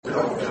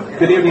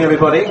Good evening,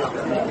 everybody.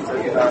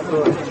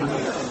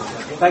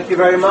 Thank you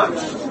very much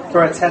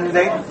for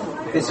attending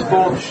this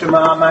fourth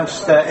Shema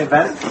Manchester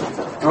event.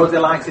 We're all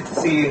delighted to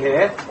see you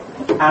here.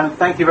 And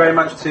thank you very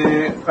much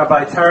to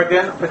Rabbi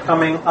Tarragon for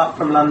coming up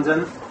from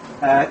London,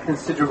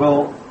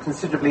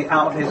 considerably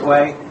out of his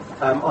way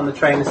on the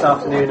train this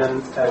afternoon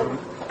and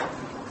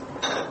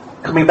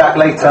coming back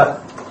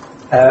later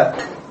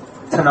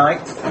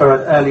tonight for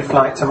an early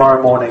flight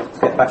tomorrow morning to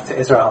get back to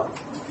Israel.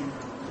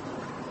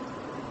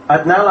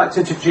 I'd now like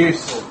to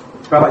introduce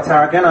Rabbi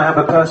Tarragon. I have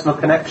a personal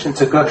connection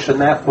to Gush and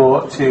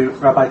therefore to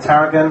Rabbi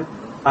Tarragon.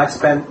 I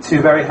spent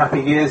 2 very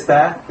happy years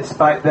there,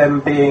 despite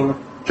them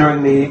being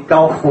during the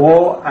Gulf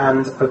War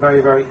and a very,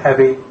 very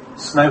heavy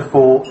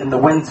snowfall in the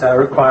winter,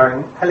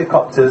 requiring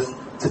helicopters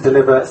to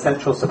deliver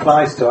essential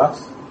supplies to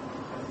us.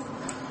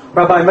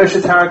 Rabbi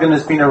Moshe Tarragon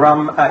has been a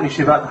Ram at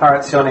Yeshivat Har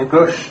Etzion in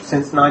Gush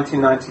since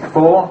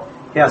 1994.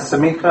 He has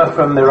Samicha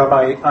from the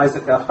Rabbi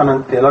Isaac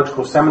Elchanan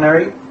Theological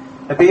Seminary,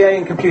 a BA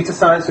in Computer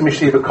Science from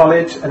Yeshiva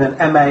College, and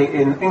an MA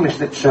in English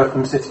Literature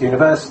from City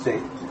University.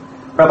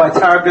 Rabbi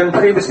Tarragon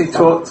previously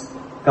taught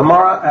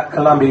Gemara at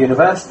Columbia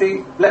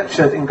University,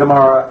 lectured in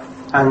Gemara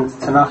and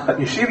Tanakh at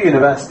Yeshiva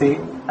University,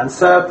 and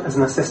served as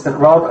an assistant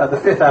Rav at the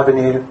Fifth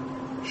Avenue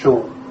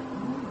Shul.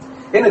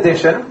 In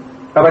addition,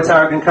 Rabbi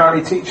Tarragon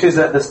currently teaches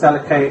at the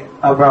Stalakei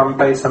Avram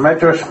Beis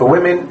HaMedrash for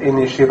women in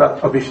Yeshivat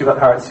Har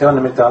Etzion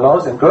in Migdal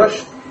Oz in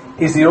Gush.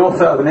 He's the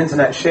author of an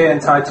internet share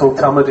entitled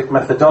Talmudic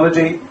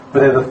Methodology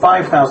with over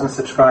 5,000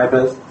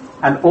 subscribers,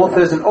 and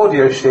authors an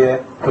audio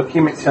share for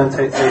Kimitzion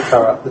Tetzei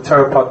Torah, the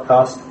Torah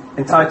podcast,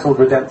 entitled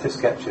Redemptive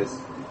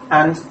Sketches.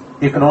 And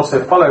you can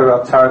also follow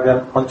Rabbi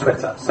Tarragon on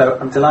Twitter. So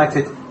I'm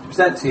delighted to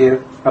present to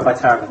you Rabbi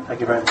Tarragon. Thank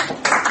you very much.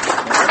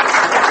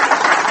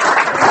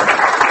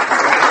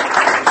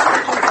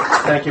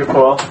 Thank you,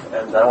 Paul.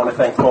 And I want to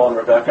thank Paul and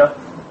Rebecca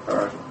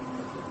for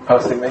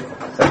hosting me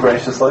so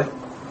graciously.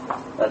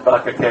 That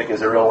vodka cake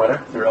is a real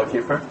winner, the real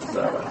keeper.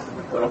 So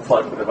a little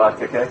plug for the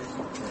vodka cake.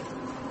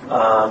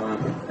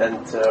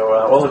 And to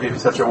all of you for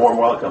such a warm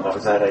welcome. I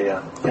was at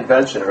a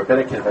convention, a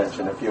rabbinic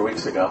convention, a few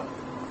weeks ago.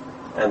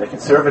 And the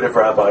conservative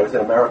rabbi was in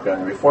America,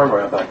 and the reform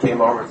rabbi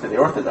came over to the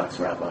Orthodox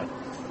rabbi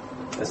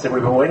and said,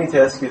 "We've been waiting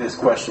to ask you this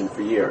question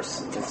for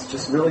years. It's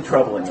just really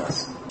troubling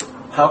us.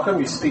 How come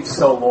you speak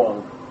so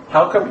long?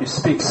 How come you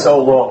speak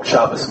so long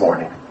Shabbos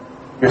morning?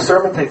 Your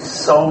sermon takes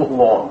so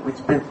long.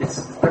 It's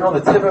been on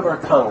the tip of our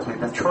tongues. We've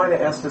been trying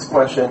to ask this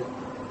question,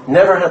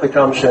 never had the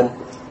gumption."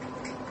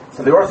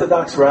 So the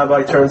Orthodox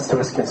rabbi turns to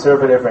his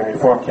conservative and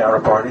reform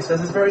counterpart. He says,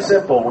 "It's very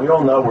simple. We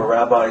all know we're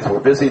rabbis. We're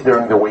busy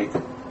during the week,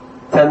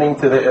 tending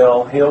to the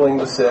ill, healing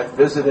the sick,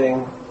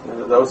 visiting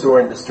those who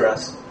are in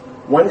distress.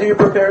 When do you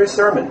prepare your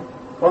sermon?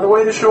 On the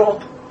way to shul."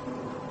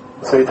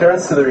 So he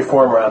turns to the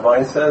reform rabbi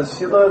and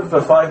says, "You live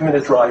a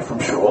 5-minute drive from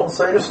shul,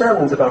 so your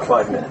sermon's about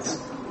 5 minutes."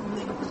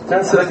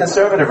 Turns to the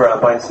conservative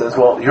rabbi and says,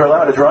 "Well, you're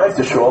allowed to drive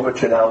to shul,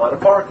 but you're not allowed to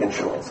park in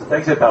shul. So it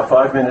takes you about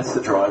 5 minutes to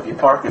drive. You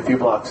park a few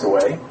blocks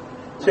away.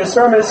 So your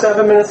sermon is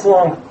 7 minutes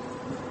long."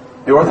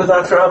 The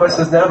Orthodox rabbi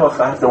says, "Never. If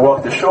I have to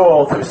walk to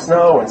shul through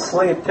snow and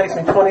sleep, it takes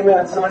me 20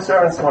 minutes, and my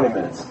sermon's 20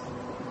 minutes."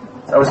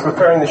 I was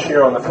preparing the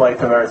shiur on the flight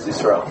from Eretz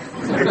Yisrael.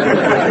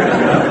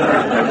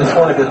 I just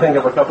wanted to think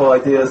of a couple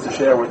ideas to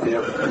share with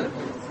you.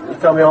 You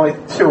tell me only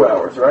 2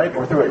 hours, right?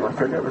 Or 3. I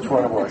forget which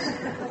one it was.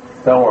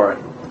 Don't worry.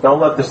 Don't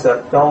let the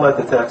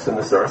text and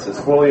the sources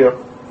fool you.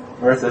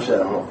 Mirz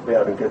Hashem, we'll be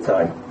having a good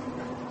time.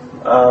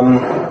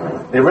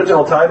 The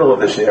original title of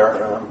the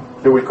shiur,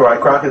 "Do We Cry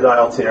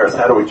Crocodile Tears?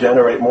 How Do We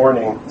Generate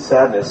Mourning,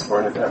 Sadness for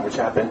an Event Which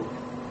Happened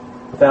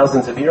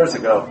Thousands of Years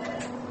Ago?"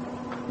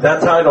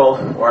 That title,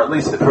 or at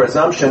least the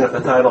presumption of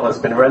the title, has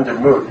been rendered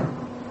moot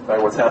by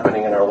what's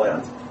happening in our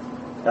land.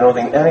 I don't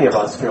think any of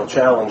us feel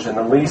challenged in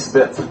the least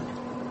bit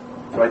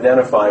to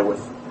identify with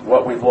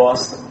what we've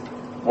lost,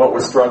 what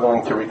we're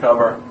struggling to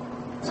recover.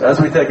 So as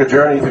we take a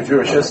journey through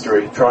Jewish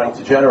history, trying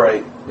to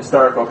generate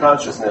historical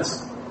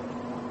consciousness,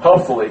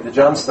 hopefully to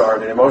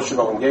jumpstart an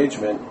emotional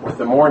engagement with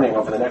the mourning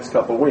over the next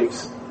couple of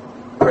weeks,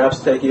 perhaps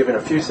take even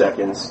a few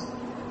seconds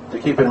to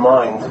keep in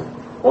mind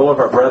all of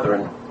our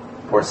brethren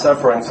who are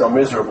suffering so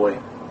miserably.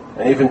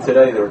 And even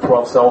today there were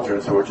 12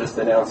 soldiers who were just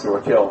announced who were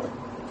killed.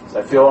 So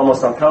I feel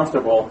almost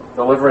uncomfortable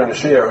delivering a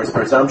shiur whose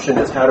presumption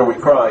is, "How do we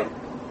cry?"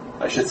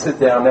 I should sit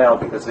down now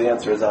because the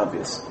answer is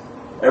obvious.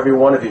 Every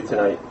one of you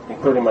tonight,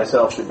 including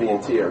myself, should be in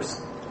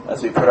tears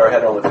as we put our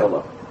head on the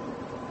pillow.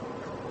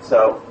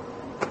 So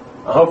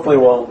hopefully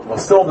we'll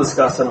still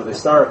discuss some of the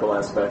historical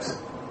aspects,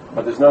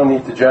 but there's no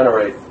need to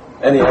generate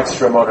any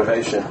extra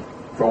motivation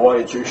for why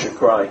a Jew should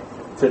cry.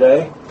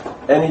 Today,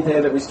 any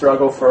day that we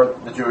struggle for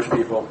the Jewish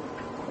people,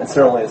 and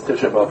certainly as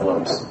Tisha B'Av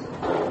looms.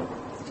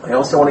 I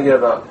also want to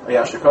give a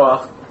yasher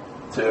koach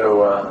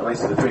to at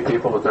least the 3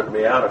 people who took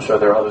me out. I'm sure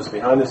there are others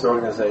behind this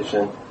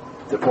organization,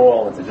 to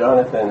Paul and to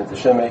Jonathan and to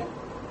Shimi,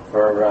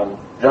 for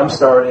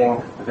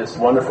jump-starting this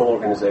wonderful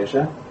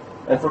organization,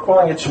 and for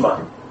calling it Shema.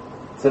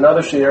 It's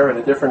another shiur at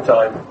a different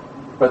time,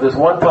 but there's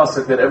one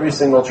pasuk that every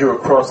single Jew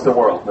across the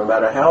world, no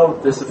matter how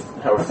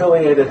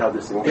affiliated, how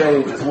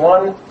disengaged, is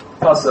one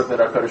pasuk that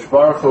HaKadosh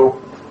Baruch Hu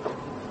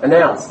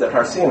announced at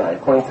Har Sinai.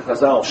 According to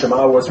Chazal,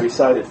 Shema was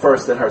recited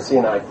first at Har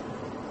Sinai.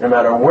 No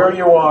matter where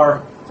you are,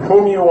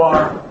 whom you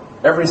are,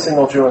 every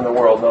single Jew in the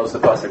world knows the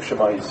pasuk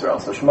Shema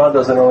Yisrael. So Shema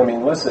doesn't only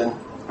mean listen,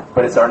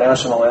 but it's our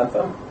national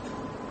anthem.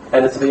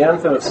 And it's the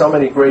anthem of so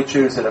many great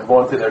Jews that have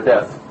gone to their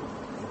death,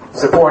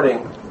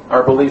 supporting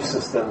our belief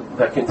system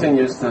that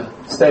continues to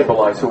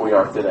stabilize who we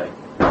are today.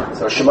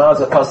 So Shema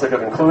is a pasuk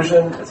of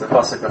inclusion, it's a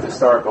pasuk of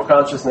historical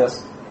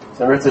consciousness.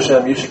 So in Ritz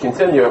Hashem, you should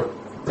continue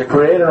to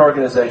create an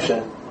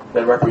organization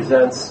that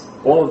represents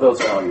all of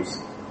those values,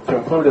 to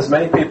include as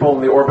many people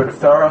in the orbit of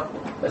Torah,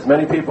 as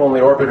many people in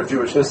the orbit of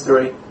Jewish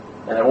history,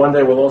 and that one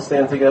day we'll all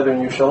stand together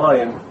in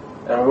Yerushalayim,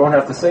 and we won't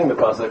have to sing the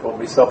pasuk, it will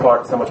be so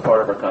much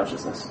part of our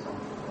consciousness.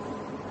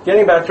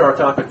 Getting back to our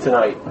topic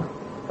tonight,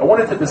 I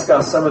wanted to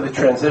discuss some of the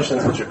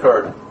transitions which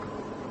occurred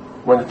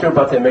when the two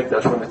Batei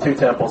Mikdash, when the two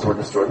temples were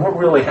destroyed. What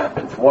really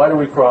happened? Why do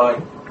we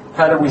cry?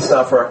 How did we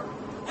suffer?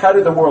 How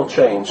did the world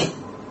change?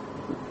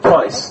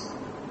 Twice,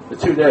 the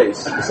 2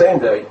 days, the same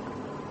day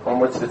on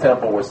which the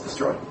temple was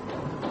destroyed.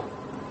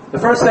 The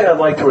first thing I'd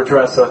like to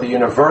address are the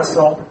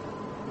universal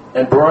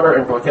and broader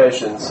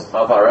implications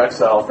of our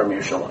exile from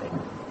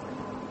Yerushalayim.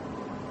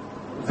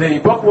 The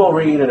book we'll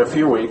read in a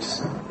few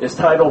weeks is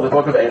titled the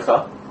Book of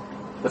Eicha.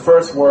 The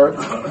first word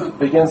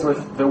begins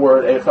with the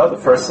word Eicha. The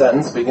first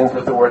sentence begins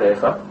with the word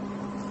Eicha.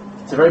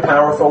 It's a very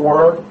powerful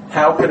word.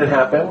 How could it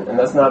happen? And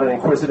that's not an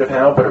inquisitive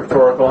how, but a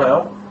rhetorical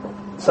how.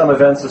 Some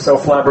events are so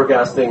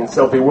flabbergasting and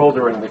so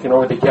bewildering they can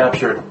only be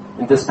captured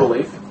in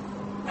disbelief.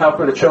 How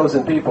could a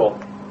chosen people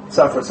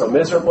suffer so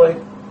miserably?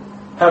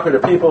 How could a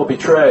people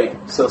betray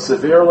so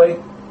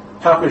severely?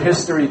 How could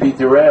history be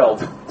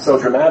derailed so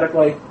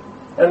dramatically?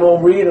 And we'll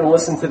read and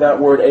listen to that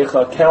word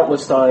Eicha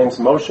countless times.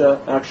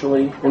 Moshe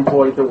actually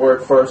employed the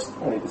word first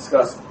when he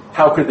discussed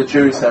how could the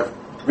Jews have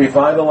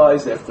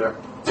revitalized after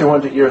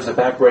 200 years of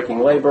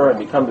backbreaking labor and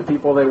become the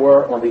people they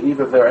were on the eve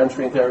of their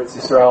entry into Eretz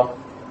Yisrael.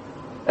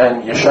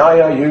 And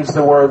Yeshaya used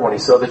the word when he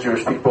saw the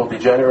Jewish people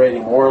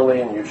degenerating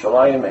morally in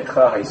Yerushalayim,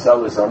 Eicha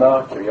Haisal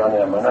Lizana,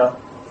 Kiryane Amana.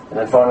 And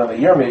then finally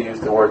Yirmiyah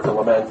used the word to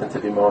lament and to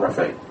bemoan our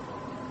fate.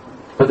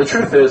 But the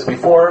truth is,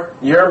 before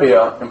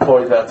Yirmiyah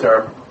employed that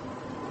term,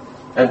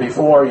 and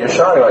before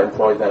Yeshaya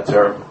employed that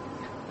term,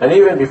 and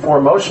even before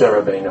Moshe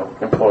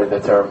Rabbeinu employed the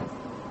term,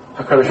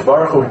 HaKadosh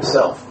Baruch Hu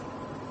himself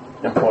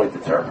employed the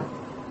term.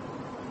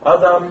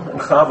 Adam and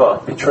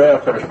Chava betray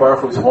HaKadosh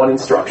Baruch Hu's one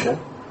instruction.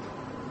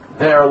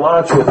 They are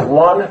lodged with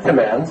one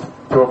command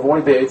to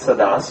avoid the Eitz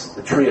Hadas,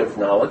 the tree of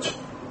knowledge.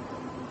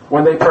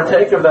 When they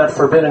partake of that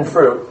forbidden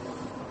fruit,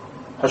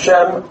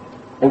 Hashem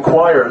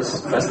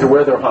inquires as to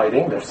where they're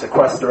hiding. They're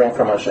sequestering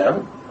from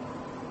Hashem.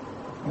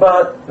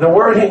 But the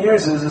word he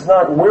uses is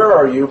not where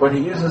are you, but he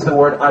uses the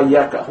word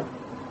Ayeka.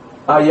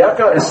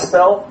 Ayeka is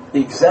spelled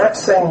the exact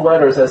same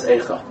letters as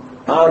Eicha.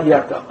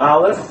 Ayeka.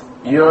 Aleph,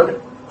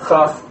 Yud,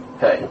 Chaf,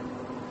 Hey.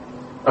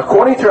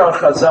 According to our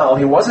Chazal,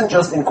 he wasn't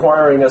just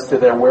inquiring as to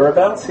their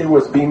whereabouts, he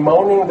was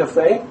bemoaning the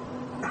fate.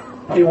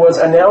 He was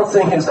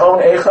announcing his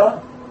own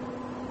Eicha.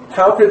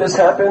 How could this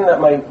happen that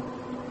my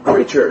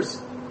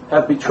creatures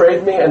have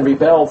betrayed me and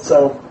rebelled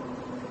so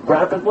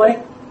rapidly?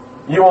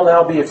 You will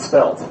now be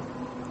expelled.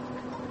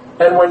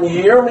 And when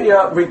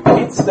Yirmiyah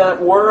repeats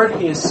that word,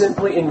 he is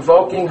simply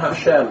invoking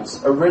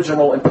Hashem's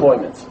original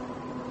employment.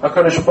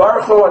 HaKadosh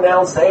Baruch Hu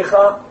announced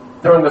Eicha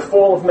during the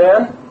fall of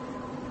man,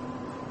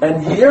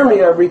 and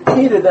Yirmiyah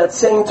repeated that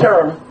same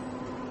term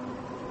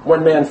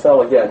when man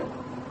fell again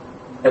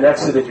and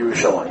exited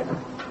Yerushalayim.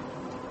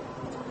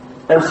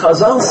 And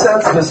Chazal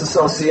sensed this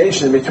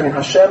association between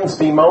Hashem's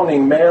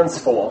bemoaning man's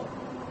fall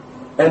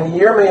and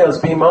Yirmiyah's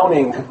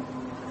bemoaning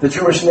the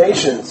Jewish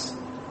nation's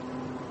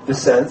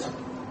descent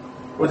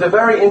with a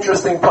very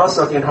interesting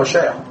pasuk in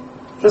Hosea.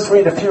 Just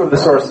read a few of the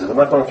sources. I'm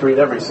not going to read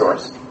every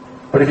source.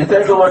 But if you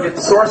take a look at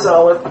Source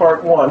Aleph,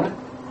 Part 1,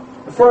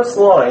 the first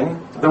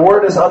line, the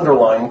word is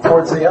underlined.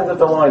 Towards the end of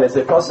the line is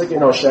a pasuk in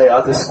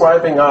Hosea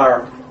describing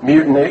our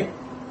mutiny,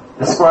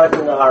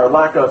 describing our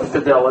lack of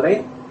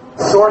fidelity.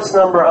 Source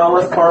number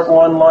Aleph, Part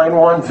 1, line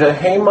 1,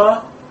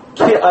 Vehema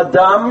ki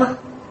Adam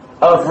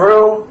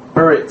avru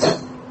berit.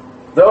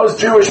 Those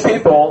Jewish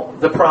people,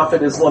 the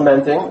prophet is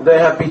lamenting, they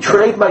have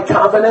betrayed my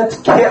covenant,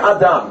 ke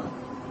Adam.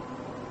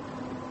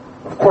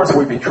 Of course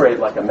we betrayed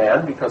like a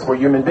man, because we're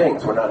human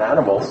beings, we're not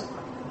animals.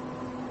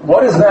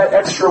 What is that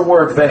extra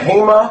word,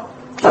 vehema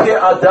ke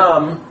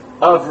Adam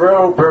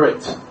avru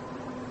berit?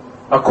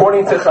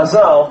 According to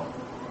Chazal,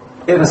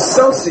 it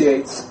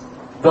associates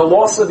the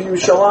loss of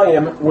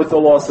Yerushalayim with the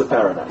loss of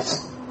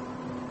paradise.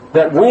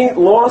 That we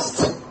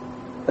lost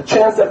a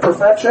chance at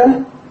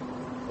perfection,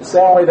 the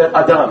same way that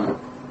Adam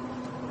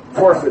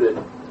forfeited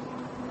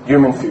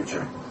human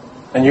future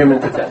and human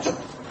potential.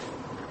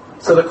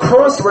 So the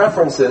cross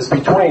references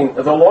between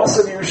the loss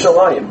of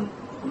Yerushalayim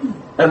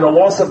and the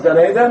loss of Gan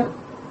Eden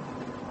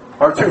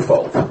are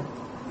twofold.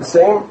 The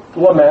same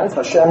lament,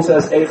 Hashem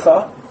says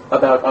Eicha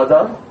about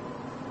Adam,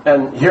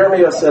 and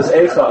Yirmiyah says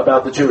Eicha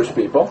about the Jewish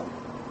people.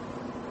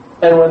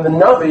 And when the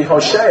Navi,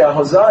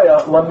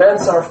 Hosea,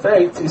 laments our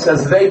fate, he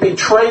says they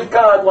betrayed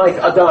God like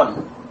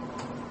Adam,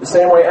 the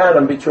same way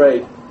Adam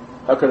betrayed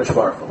HaKadosh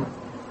Baruch Hu.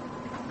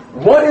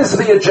 What is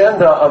the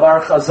agenda of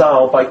our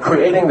Chazal by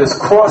creating this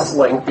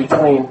cross-link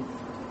between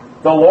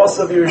the loss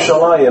of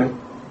Yerushalayim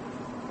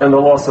and the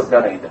loss of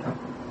Gan Eden?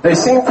 They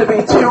seem to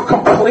be two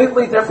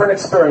completely different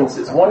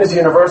experiences. One is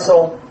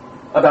universal,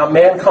 about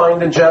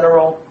mankind in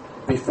general,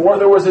 before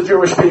there was a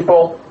Jewish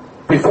people,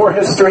 before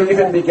history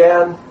even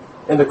began,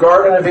 in the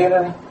Garden of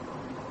Eden.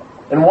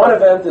 And one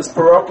event is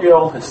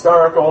parochial,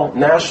 historical,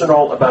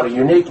 national, about a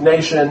unique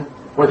nation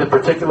with a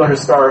particular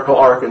historical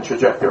arc and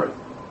trajectory.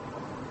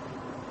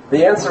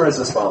 The answer is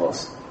as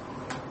follows.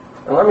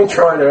 And let me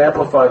try to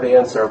amplify the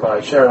answer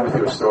by sharing with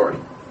you a story.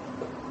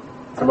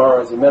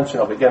 Tomorrow, as you mentioned,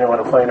 I'll be getting on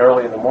a plane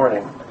early in the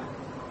morning.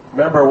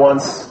 Remember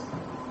once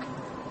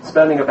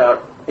spending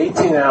about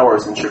 18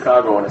 hours in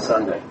Chicago on a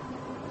Sunday,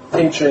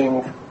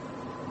 teaching.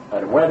 I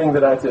had a wedding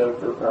that I had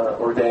to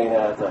ordain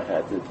at. I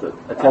had to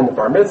attend the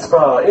bar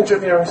mitzvah,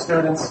 interviewing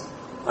students.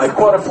 I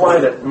caught a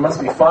flight at, it must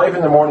be 5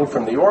 in the morning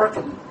from New York,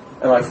 and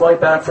my flight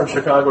back from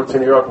Chicago to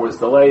New York was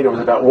delayed. It was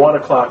about 1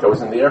 o'clock. I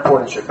was in the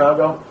airport in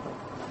Chicago,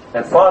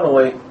 and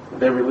finally,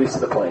 they released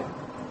the plane.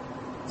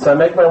 So I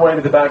make my way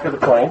to the back of the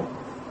plane,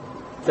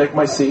 take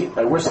my seat.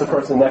 I wish the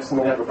person next to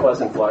me had a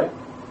pleasant flight.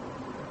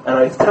 And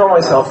I tell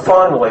myself,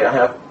 finally, I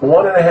have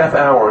 1.5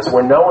 hours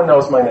where no one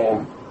knows my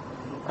name.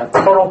 I'm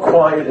total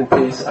quiet and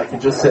peace. I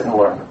can just sit and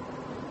learn.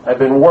 I've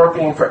been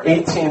working for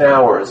 18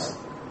 hours,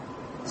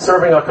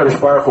 serving HaKadosh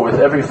Baruch Hu with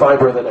every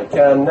fiber that I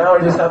can. Now I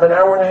just have 1.5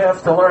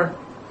 hours to learn.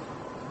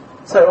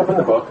 So I open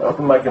the book, I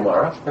open my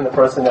Gemara, and the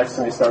person next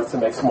to me starts to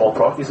make small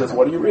talk. He says,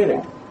 "What are you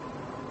reading?"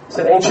 I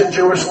said, "Ancient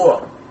Jewish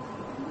law."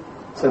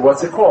 I said,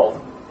 "What's it called?"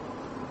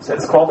 I said,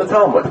 "It's called the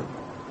Talmud." I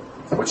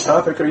said, "Which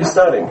topic are you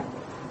studying?"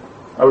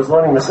 I was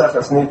learning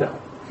Maseches Nida.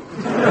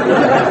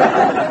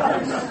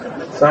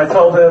 So I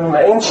told him,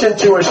 ancient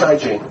Jewish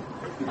hygiene.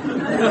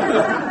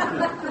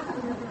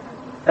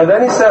 And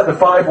then he said the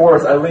 5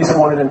 words I least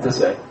wanted him to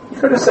say. He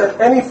could have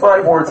said any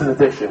 5 words in the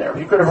dictionary.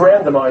 He could have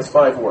randomized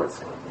 5 words.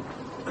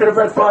 He could have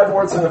read 5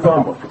 words in the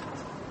phone book.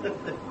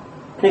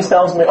 He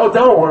tells me, "Oh,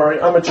 don't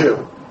worry, I'm a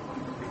Jew."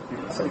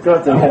 I said,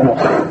 "God damn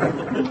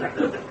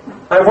it.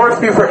 I worked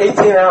for you for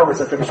 18 hours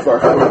at the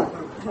Baruch.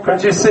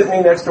 Couldn't you sit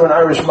me next to an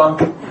Irish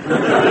monk,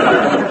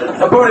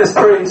 a Buddhist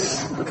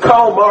priest,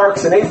 Karl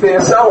Marx, an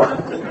atheist, so on?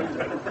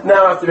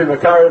 Now I have to be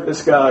Makar of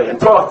this guy and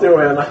talk to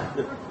him.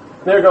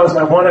 There goes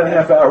my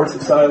 1.5 hours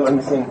of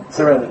silence and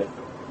serenity."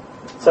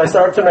 So I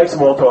started to make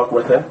small talk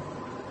with him.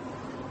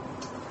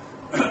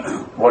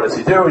 What does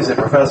he do? He's a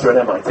professor at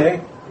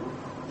MIT.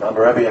 I'm a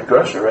Rebbe at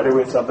Gush. Already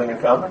we have something in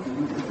common.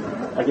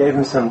 I gave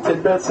him some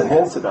tidbits and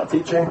hints about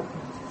teaching.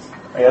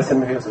 I asked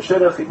him if he was a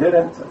shidduch. He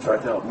didn't. I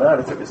tried to help him out.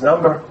 I took his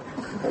number.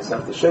 It's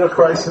not the shidduch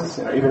crisis,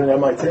 even at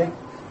MIT.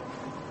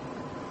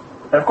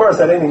 And of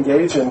course, I didn't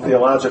engage him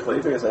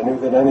theologically because I knew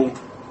that any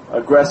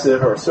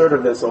aggressive or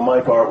assertiveness on my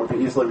part would be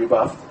easily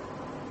rebuffed.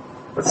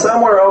 But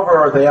somewhere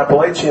over the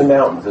Appalachian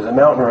Mountains, there's a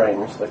mountain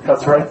range that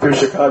cuts right through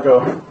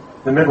Chicago,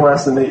 the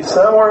Midwest and the East.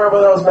 Somewhere over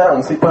those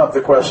mountains, he popped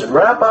the question,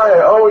 "Rabbi, I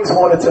always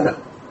wanted to know."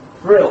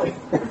 Really?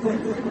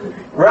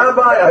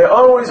 "Rabbi, I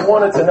always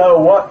wanted to know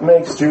what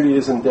makes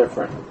Judaism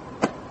different."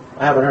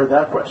 I haven't heard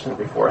that question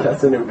before.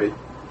 That's a newbie.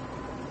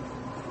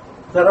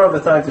 I don't have the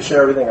time to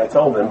share everything I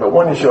told him, but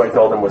one issue I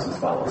told him was as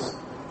follows.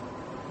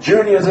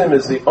 Judaism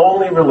is the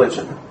only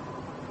religion,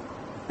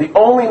 the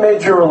only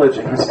major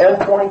religion whose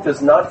endpoint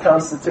does not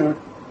constitute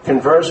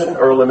conversion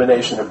or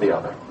elimination of the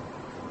other.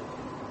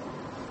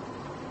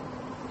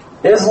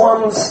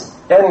 Islam's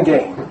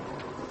endgame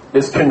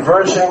is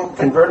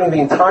converting the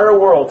entire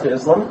world to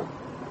Islam,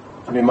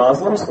 to be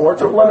Muslims, or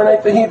to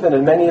eliminate the heathen,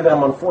 and many of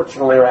them,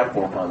 unfortunately, are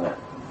acting upon that.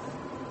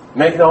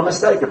 Make no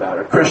mistake about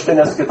it. Christian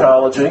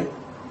eschatology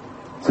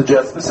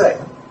suggests the same.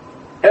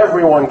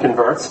 Everyone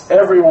converts,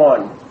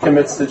 everyone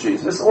commits to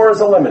Jesus, or is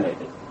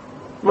eliminated.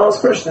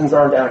 Most Christians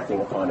aren't acting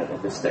upon it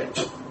at this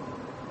stage.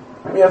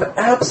 We have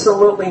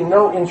absolutely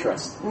no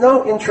interest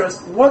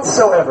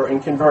whatsoever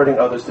in converting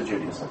others to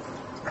Judaism.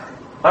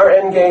 Our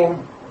end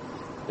game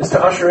is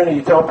to usher in a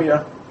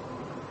utopia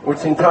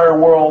which the entire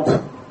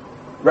world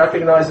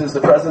recognizes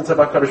the presence of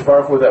HaKadosh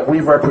Baruch Hu that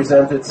we've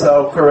represented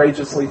so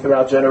courageously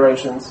throughout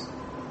generations,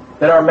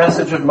 that our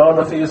message of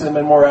monotheism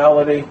and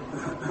morality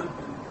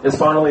is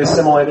finally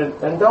assimilated.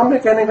 And don't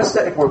make any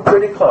mistake, we're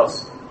pretty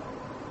close.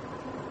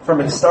 From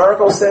a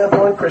historical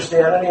standpoint,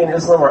 Christianity and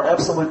Islam are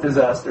absolute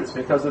disasters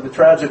because of the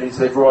tragedies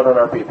they've brought on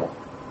our people.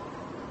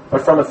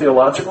 But from a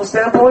theological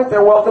standpoint,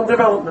 they're welcome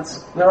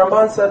developments. The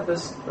Ramban said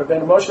this.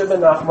 Rabbeinu Moshe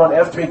ben Nachman,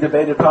 after he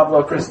debated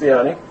Pablo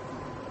Cristiani,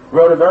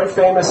 wrote a very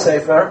famous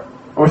sefer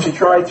in which he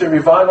tried to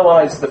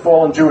revitalize the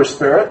fallen Jewish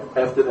spirit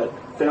after that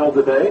failed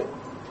debate.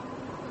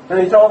 And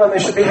he told them they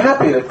should be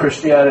happy that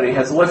Christianity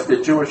has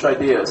lifted Jewish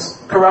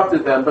ideas,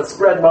 corrupted them, but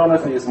spread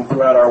monotheism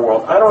throughout our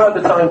world. I don't have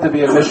the time to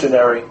be a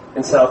missionary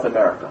in South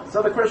America.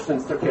 So the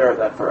Christians took care of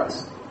that for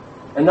us.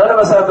 And none of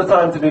us have the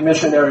time to be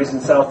missionaries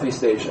in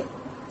Southeast Asia.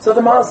 So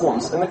the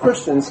Muslims and the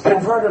Christians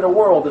converted a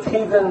world of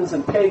heathens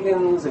and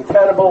pagans and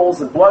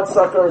cannibals and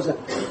bloodsuckers. And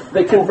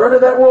they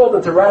converted that world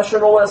into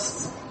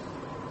rationalists,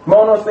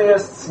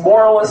 monotheists,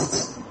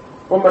 moralists.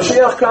 When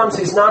Mashiach comes,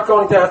 he's not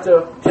going to have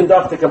to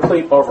conduct a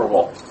complete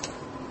overhaul.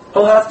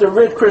 He'll have to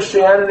rid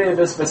Christianity of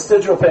its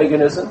vestigial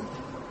paganism,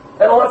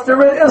 and he'll have to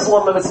rid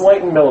Islam of its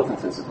latent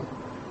militantism.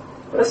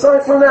 But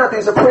aside from that,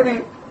 these are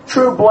pretty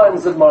true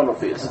blends of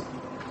monotheism.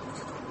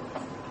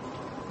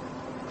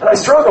 And I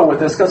struggle with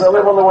this because I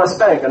live on the West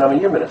Bank, and I'm a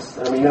humanist,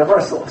 and I'm a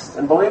universalist.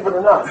 And believe it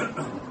or not,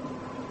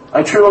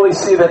 I truly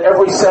see that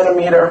every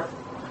centimeter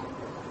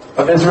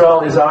of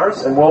Israel is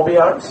ours and will be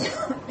ours.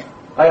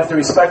 I have to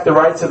respect the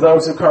rights of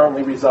those who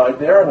currently reside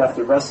there, and I have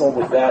to wrestle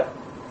with that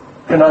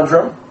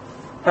conundrum.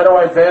 How do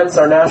I advance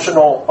our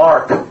national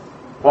arc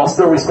while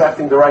still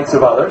respecting the rights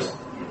of others?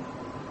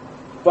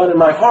 But in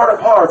my heart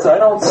of hearts, I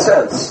don't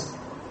sense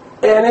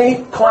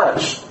any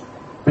clash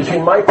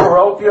between my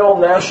parochial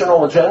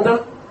national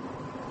agenda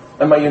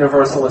and my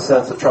universalist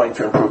sense of trying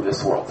to improve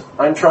this world.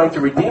 I'm trying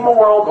to redeem a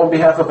world on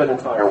behalf of an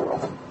entire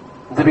world.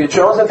 And to be a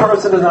chosen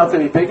person is not to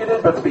be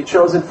bigoted, but to be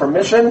chosen for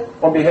mission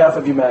on behalf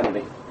of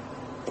humanity.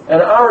 And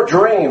our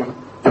dream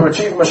to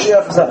achieve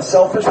Mashiach is not a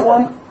selfish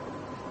one,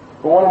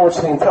 but one in which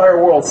the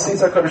entire world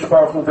sees HaKadosh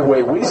Baruch Hu the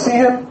way we see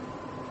Him,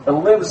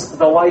 and lives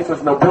the life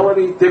of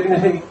nobility,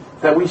 dignity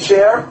that we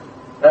share,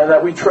 and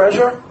that we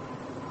treasure.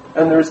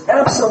 And there's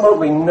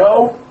absolutely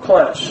no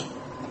clash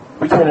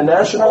between a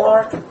national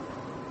arc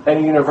and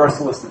a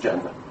universalist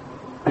agenda,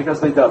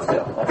 because they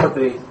dovetail. I'll put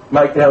the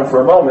mic down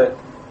for a moment,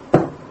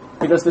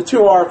 because the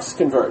two arcs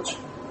converge.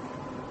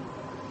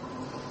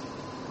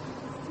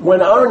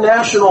 When our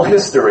national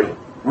history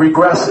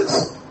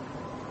regresses,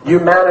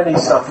 humanity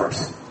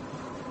suffers.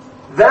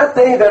 That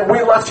day that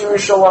we left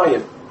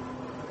Yerushalayim,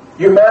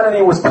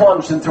 humanity was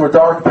plunged into a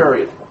dark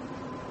period,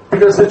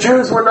 because the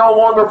Jews were no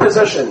longer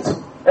positioned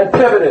and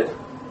pivoted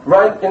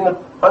right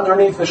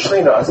underneath the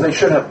Shekhinah as they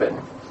should have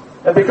been.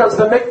 And because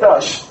the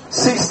Mikdash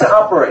ceased to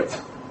operate,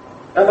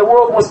 and the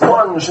world was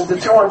plunged into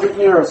 200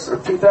 years or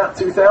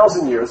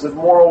 2,000 years of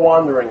moral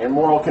wandering and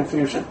moral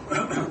confusion.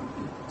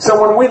 So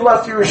when we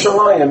left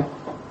Yerushalayim,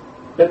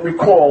 it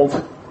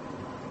recalled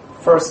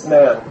first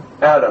man,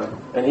 Adam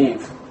and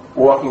Eve,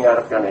 walking out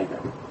of Gan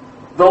Eden.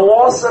 The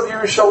loss of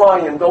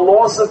Yerushalayim, the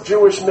loss of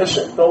Jewish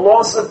mission, the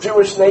loss of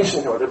Jewish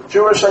nationhood, of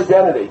Jewish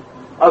identity,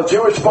 of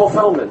Jewish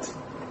fulfillment,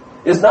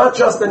 is not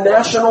just a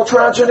national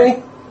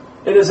tragedy,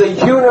 it is a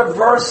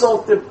universal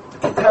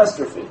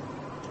catastrophe.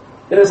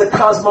 It is a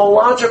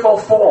cosmological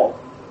fall.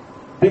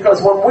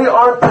 Because when we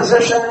aren't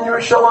positioned in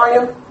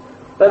Yerushalayim,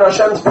 then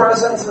Hashem's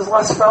presence is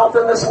less felt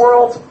in this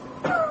world,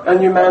 and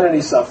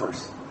humanity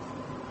suffers.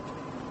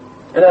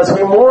 And as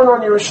we mourn on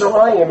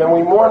Yerushalayim, and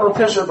we mourn on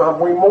Tisha B'Av,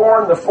 we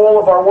mourn the fall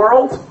of our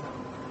world,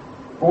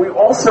 we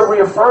also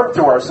reaffirm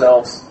to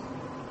ourselves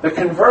the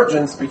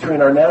convergence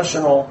between our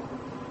national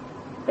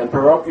and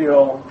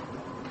parochial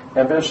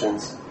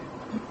ambitions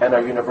and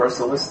our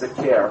universalistic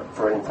care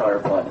for an entire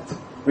planet.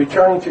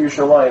 Returning to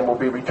Yerushalayim will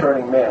be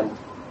returning man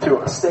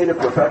to a state of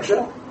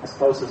perfection, as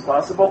close as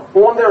possible,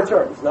 on their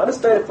terms. Not a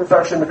state of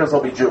perfection because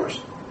they'll be Jewish.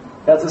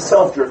 That's a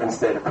self-driven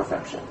state of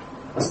perfection.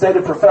 A state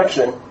of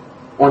perfection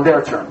on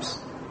their terms.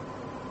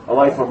 A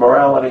life of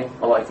morality,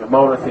 a life of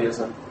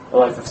monotheism, a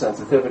life of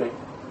sensitivity.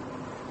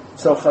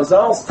 So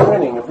Chazal's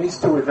twinning of these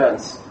two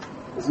events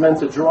is meant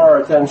to draw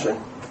our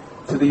attention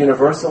to the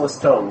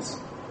universalist tones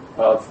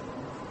of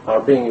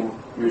our being in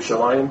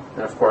Yerushalayim,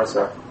 and of course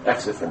our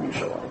exit from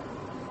Yerushalayim.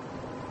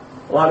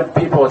 A lot of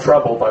people are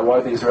troubled by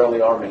why the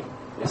Israeli army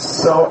is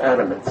so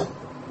adamant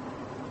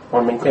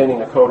on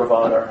maintaining a code of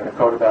honor and a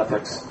code of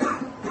ethics.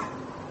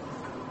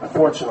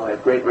 Unfortunately,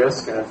 at great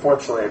risk and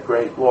unfortunately at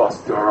great loss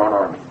to our own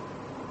army.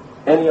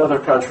 Any other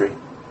country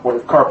would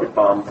have carpet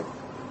bombed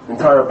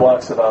entire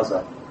blocks of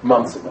Gaza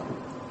months ago,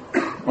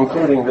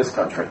 including this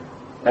country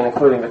and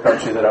including the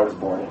country that I was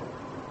born in.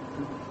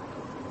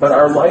 But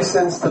our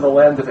license to the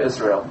land of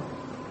Israel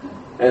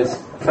is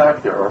a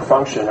factor or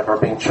function of our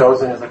being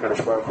chosen as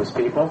HaKadosh Baruch Hu's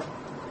people.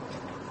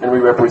 And we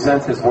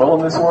represent His will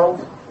in this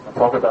world. I'll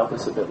talk about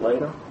this a bit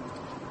later.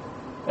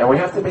 And we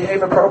have to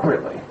behave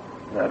appropriately.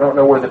 Now, I don't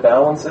know where the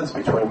balance is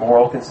between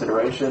moral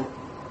consideration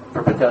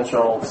for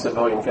potential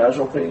civilian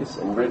casualties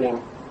and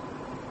ridding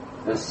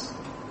this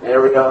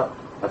area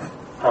of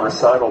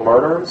homicidal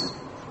murderers.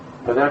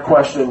 But that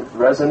question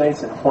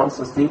resonates and haunts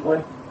us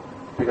deeply,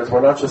 because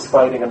we're not just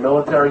fighting a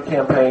military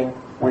campaign,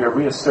 we are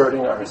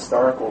reasserting our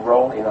historical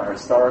role in our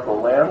historical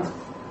land,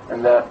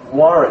 and that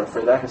warrant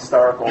for that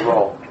historical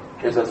role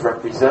is as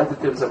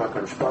representatives of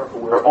HaKadosh Baruch Hu.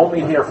 We're only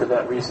here for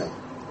that reason.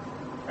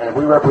 And if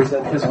we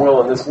represent His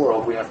will in this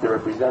world, we have to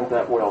represent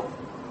that will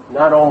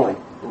not only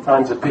in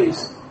times of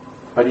peace,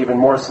 but even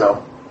more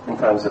so in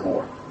times of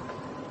war.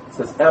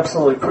 So it's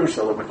absolutely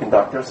crucial that we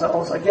conduct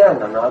ourselves.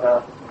 Again, I'm not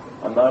a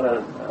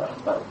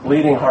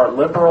bleeding heart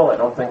liberal. I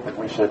don't think that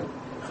we should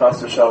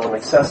chas v'shalom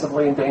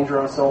excessively endanger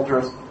our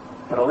soldiers.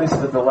 But at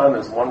least the dilemma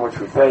is one which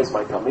we face.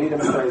 My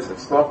Talmidim face. I've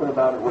spoken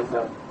about it with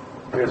them.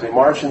 Because we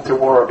march into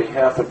war on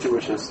behalf of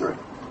Jewish history.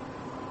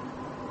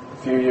 A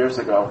few years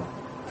ago,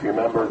 if you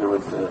remember, there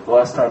was the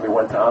last time we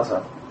went to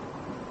Gaza.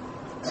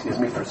 Excuse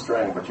me for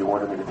straying, but you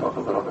wanted me to talk a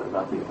little bit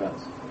about the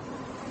events.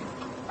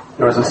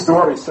 There was a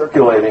story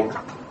circulating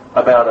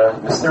about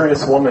a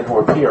mysterious woman who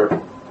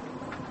appeared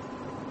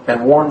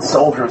and warned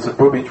soldiers of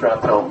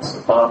booby-trapped homes,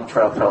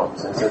 bomb-trapped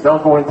homes. And he said,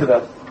 don't go into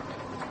that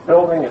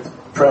building, it's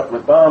trapped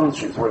with bombs.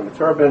 She was wearing a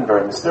turban,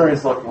 very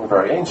mysterious looking,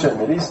 very ancient,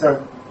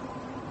 Mid-Eastern.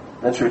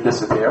 Then she would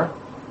disappear.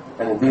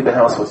 And indeed the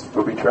house was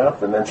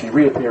booby-trapped. And then she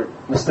reappeared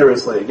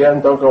mysteriously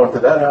again. Don't go into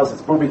that house,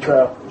 it's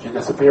booby-trapped. And she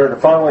disappeared.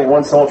 And finally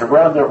one soldier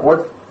grabbed her.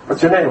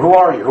 What's your name? Who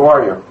are you? Who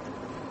are you?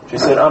 She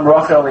said, I'm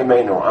Rachel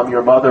Imenu. I'm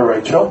your mother,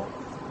 Rachel.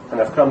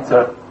 And I've come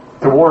to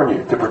warn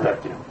you, to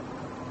protect you.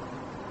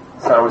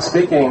 So I was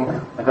speaking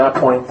at that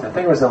point, I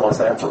think it was in Los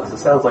Angeles. It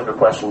sounds like a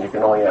question you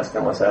can only ask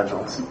in Los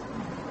Angeles.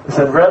 I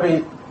said,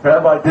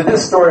 Rabbi, did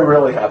this story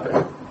really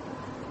happen?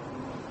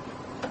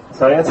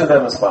 So I answered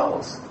them as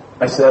follows.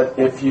 I said,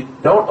 if you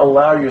don't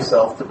allow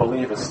yourself to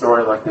believe a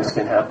story like this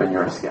can happen,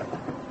 you're a skeptic.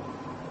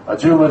 A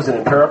Jew lives in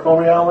empirical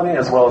reality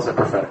as well as a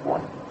prophetic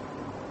one.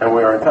 And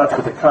we are in touch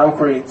with the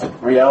concrete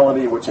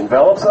reality which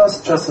envelops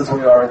us, just as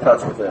we are in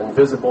touch with the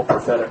invisible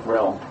prophetic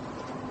realm,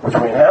 which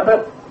we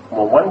inhabit,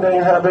 will one day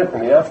inhabit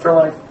in the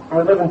afterlife, and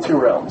we live in two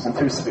realms, in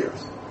two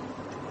spheres.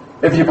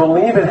 If you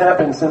believe it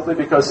happened simply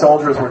because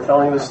soldiers were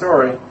telling the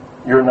story,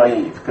 you're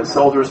naive, because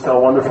soldiers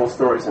tell wonderful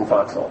stories in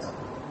foxholes.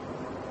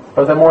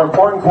 But the more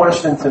important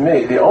question to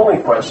me, the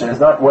only question, is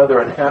not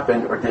whether it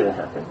happened or didn't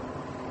happen.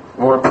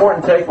 The more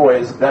important takeaway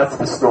is that's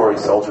the story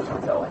soldiers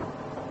were telling.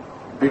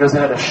 Because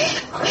they had a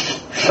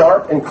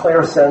sharp and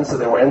clear sense that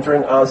they were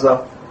entering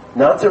Gaza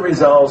not to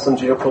resolve some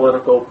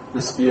geopolitical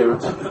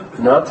dispute,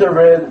 not to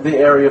rid the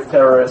area of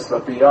terrorists,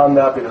 but beyond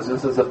that, because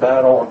this is a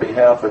battle on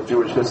behalf of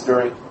Jewish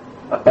history,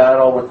 a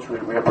battle which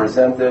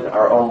represented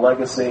our own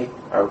legacy,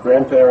 our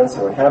grandparents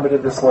who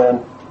inhabited this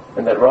land,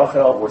 and that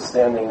Rachel was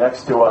standing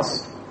next to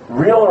us.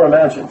 Real or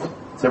imagined,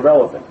 it's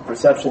irrelevant.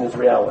 Perception is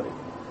reality.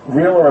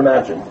 Real or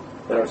imagined,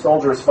 that our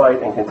soldiers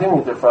fight and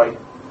continue to fight,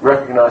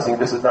 recognizing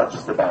this is not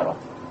just a battle.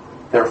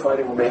 They're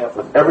fighting on behalf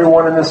of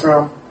everyone in this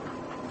room,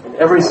 and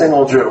every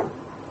single Jew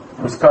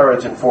whose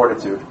courage and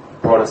fortitude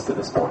brought us to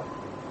this point.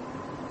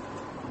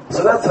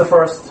 So that's the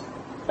first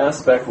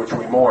aspect which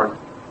we mourn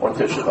on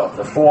Tisha B'Av,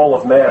 the fall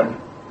of man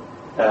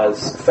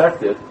as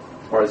affected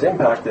or as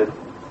impacted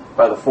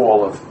by the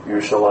fall of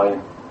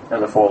Yerushalayim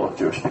and the fall of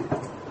Jewish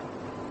people.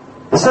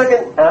 The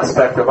second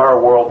aspect of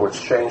our world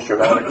which changed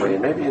dramatically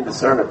and maybe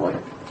indiscernibly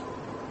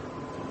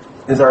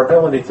is our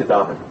ability to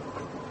daven.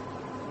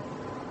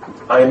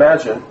 I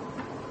imagine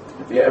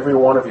if every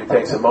one of you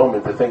takes a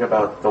moment to think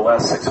about the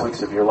last 6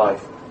 weeks of your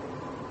life,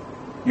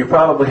 you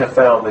probably have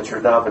found that your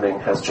davening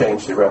has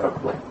changed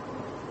irrevocably.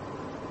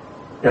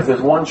 If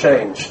there's one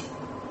change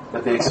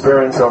that the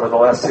experience over the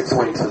last 6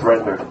 weeks has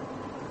rendered,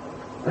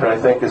 that I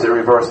think is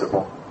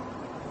irreversible,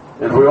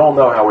 is we all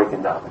know how we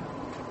can daven.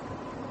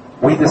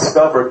 We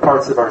discovered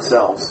parts of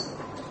ourselves,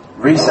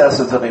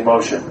 recesses of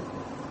emotion,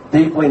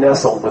 deeply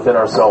nestled within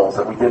our souls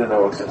that we didn't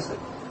know existed.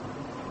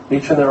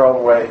 Each in their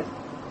own way,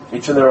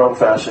 each in their own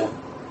fashion.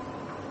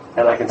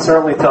 And I can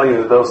certainly tell you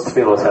that those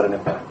tefillos had an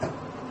impact.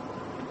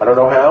 I don't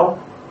know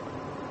how,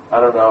 I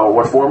don't know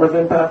what form of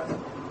impact,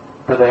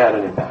 but they had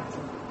an impact.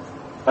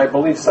 I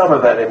believe some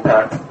of that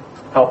impact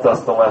helped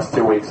us the last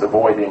 2 weeks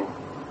avoiding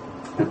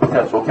the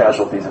potential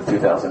casualties of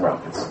 2,000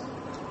 rockets.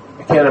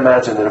 I can't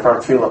imagine that if our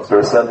tefillos are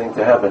ascending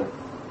to heaven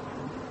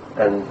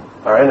and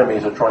our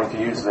enemies are trying to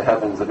use the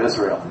heavens of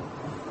Israel,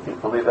 can you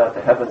believe that?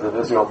 The heavens of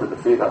Israel to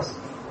defeat us.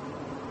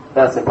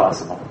 That's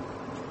impossible.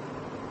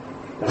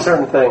 There are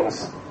certain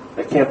things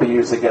that can't be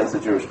used against the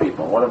Jewish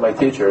people. One of my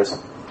teachers,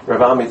 Rav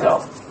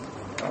Amital,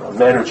 a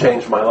man who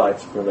changed my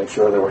life, to make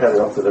sure that we're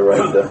heading up to the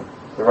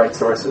right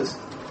sources.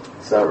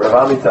 So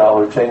Rav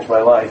Amital, who changed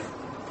my life,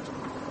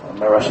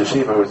 my Rosh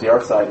Hashiva, whose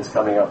yahrzeit is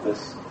coming up,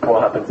 this all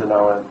happened to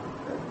know, and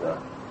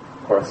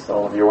of course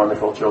all of your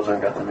wonderful children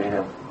got to meet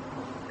him.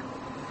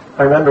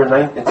 I remember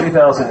in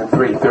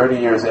 2003, 30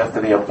 years after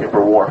the Yom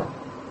Kippur War,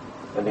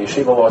 and the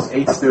yeshiva lost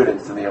 8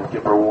 students in the Yom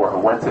Kippur War who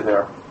went to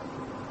their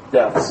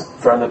deaths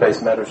from the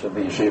base medrash of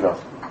the yeshiva.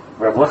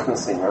 Rav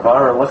Lichtenstein, Rav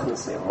Aaron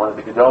Lichtenstein, one of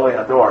the Gedolei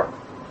Hador,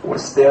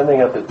 was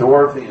standing at the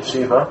door of the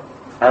yeshiva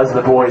as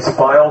the boys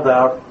filed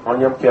out on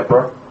Yom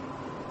Kippur,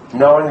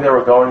 knowing they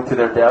were going to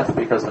their death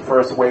because the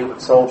first wave of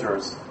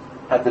soldiers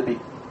had to be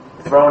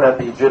thrown at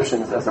the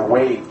Egyptians as a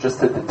wave just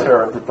to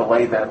deter and to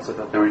delay them so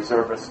that the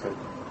reservists could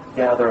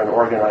gather and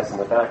organize in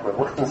the back. Rav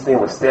Lichtenstein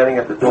was standing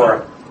at the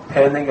door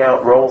handing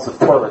out rolls of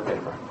toilet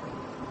paper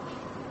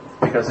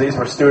because these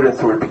were students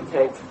who would be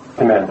tank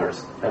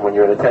commanders, and when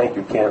you're in a tank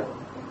you can't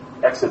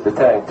exit the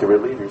tank to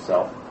relieve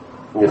yourself.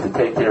 You have to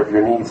take care of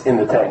your needs in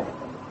the tank.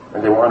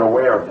 And they were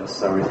unaware of this,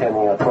 so he was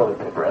handing out toilet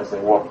paper as they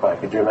walked by.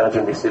 Could you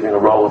imagine receiving a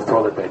roll of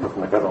toilet paper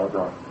from the Gadol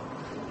Hador?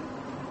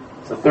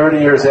 So 30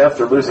 years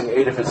after losing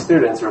 8 of his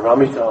students, Rav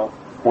Amital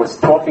was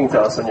talking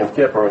to us on Yom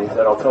Kippur, and he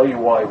said, I'll tell you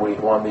why we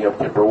won the Yom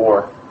Kippur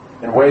War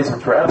in ways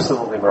which were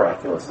absolutely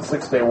miraculous. The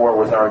 6-Day War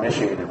was our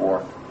initiated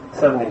war.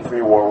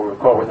 73 War, we were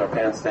caught with our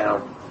pants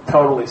down,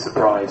 totally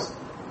surprised.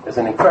 It's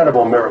an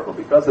incredible miracle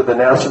because of the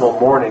national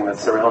mourning that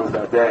surrounds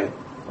that day.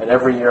 And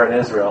every year in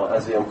Israel,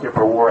 as the Yom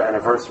Kippur War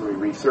anniversary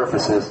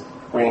resurfaces,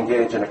 we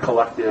engage in a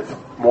collective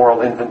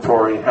moral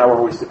inventory. How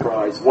are we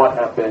surprised? What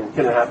happened?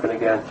 Can it happen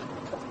again?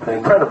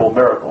 Incredible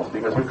miracles,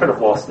 because we could have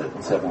lost it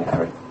in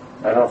 73.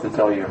 I don't have to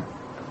tell you.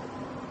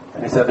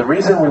 And he said the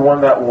reason we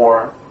won that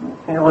war,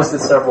 he listed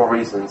several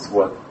reasons,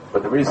 but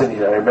the reason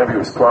I remember he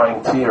was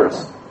crying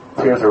tears.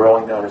 Tears are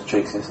rolling down his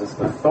cheeks. He says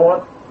the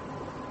thought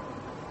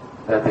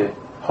that the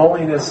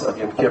holiness of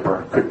Yom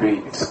Kippur could be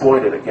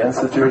exploited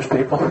against the Jewish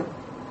people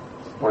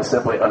was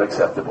simply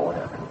unacceptable in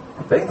heaven.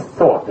 They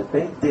thought that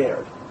they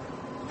dared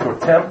to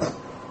attempt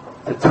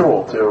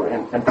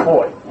to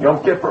employ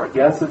Yom Kippur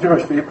against the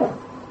Jewish people.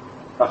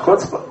 A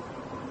chutzpah.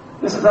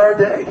 This is our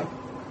day.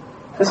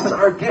 This is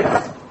our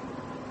gift.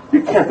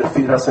 You can't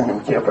defeat us in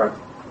Yom Kippur.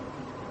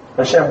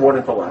 Hashem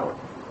wouldn't allow it.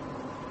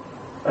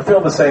 I feel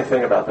the same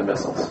thing about the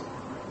missiles.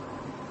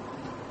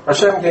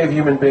 Hashem gave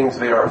human beings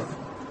the earth,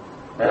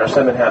 and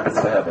Hashem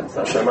inhabits the heavens.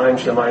 Hashemayim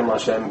shemayim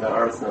Hashem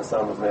v'aretz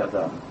nasam v'nei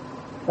adam.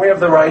 We have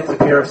the right to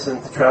pierce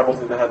and to travel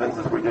through the heavens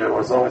as we do,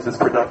 as long as it's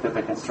productive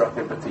and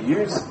constructive. But to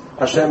use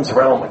Hashem's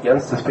realm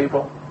against His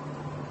people,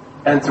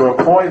 and to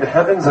employ the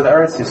heavens of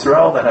Eretz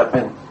Yisrael that have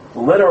been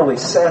literally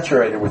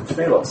saturated with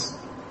tefillos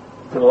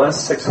for the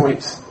last 6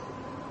 weeks,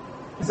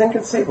 is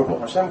inconceivable.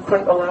 Hashem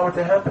couldn't allow it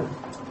to happen.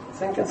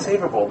 It's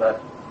inconceivable that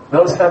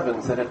those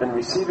heavens that have been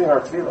receiving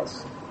our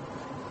tefillos.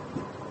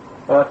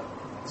 But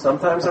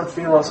sometimes our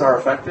tefillos are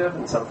effective,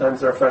 and sometimes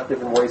they're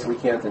effective in ways we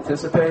can't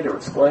anticipate or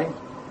explain.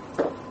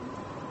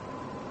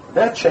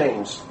 That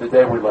changed the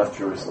day we left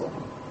Jerusalem.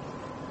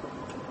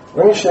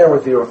 Let me share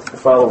with you the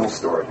following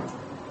story.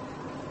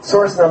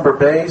 Source number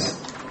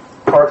Bays,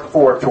 part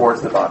 4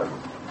 towards the bottom.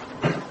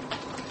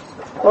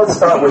 Let's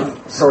start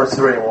with source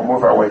 3 and we'll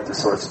move our way to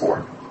source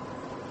 4.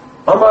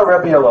 Amar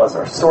Rabbi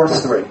Elazar,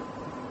 source 3.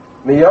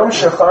 Miyom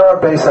Shechara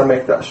Beis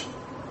HaMikdash.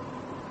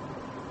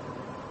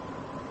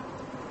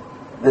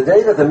 The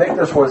day that the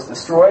Mikdash was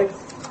destroyed,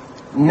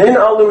 Nin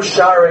Alu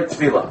Sharei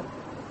Tefillah.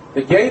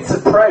 The gates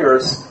of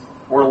prayers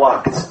were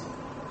locked.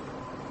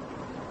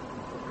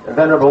 And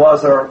then Rabbi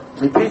Elazar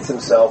repeats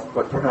himself,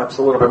 but perhaps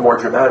a little bit more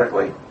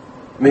dramatically.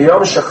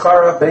 Miyom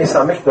Shechara Beis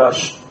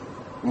HaMikdash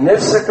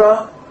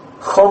Nifseka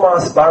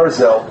Chomas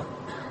Barzel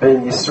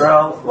Ben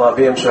Yisrael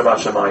Lavim Sheva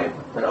Shemayim.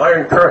 An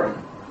iron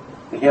curtain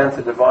began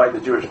to divide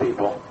the Jewish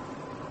people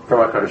from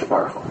HaKadosh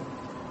Baruch Hu.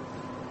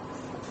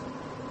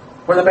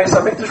 When the Beis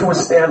HaMikdash was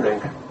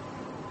standing,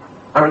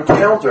 our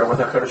encounter with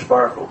HaKadosh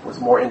Baruch Hu was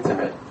more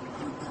intimate,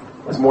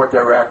 was more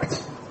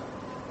direct,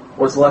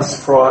 was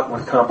less fraught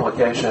with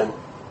complication.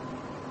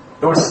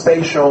 It was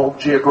spatial,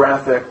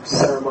 geographic,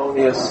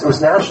 ceremonious. It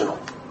was national.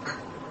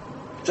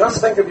 Just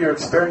think of your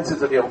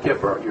experiences of Yom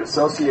Kippur, your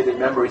associated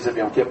memories of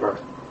Yom Kippur,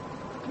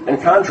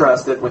 and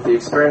contrast it with the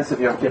experience of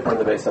Yom Kippur in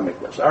the Beis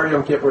HaMikdash. Our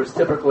Yom Kippurs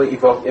typically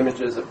evoke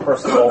images of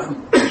personal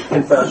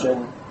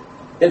confession,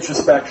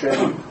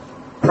 introspection,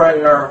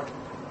 prayer,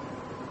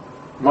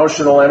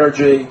 emotional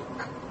energy.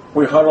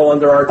 We huddle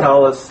under our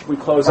talis, we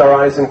close our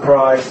eyes and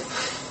cry,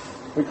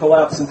 we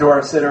collapse into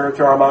our siddur,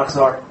 into our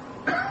machzor.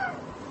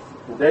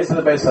 In the days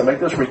of the Beis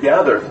HaMikdash, we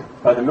gathered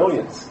by the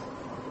millions,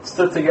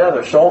 stood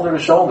together, shoulder to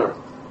shoulder,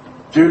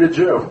 Jew to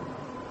Jew,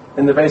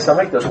 in the Beis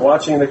HaMikdash,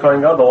 watching the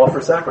Kohen Gadol offer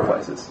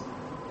sacrifices.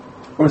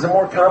 It was a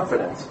more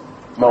confident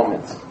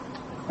moment.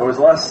 It was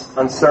less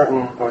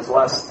uncertain. It was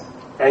less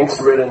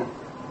angst-ridden.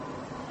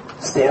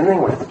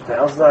 Standing with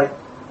thousands.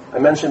 I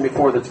mentioned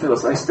before the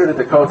tefillos. I stood at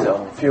the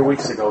Kotel a few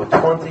weeks ago with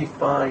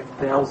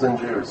 25,000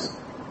 Jews,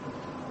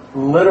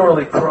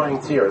 literally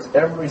crying tears.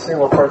 Every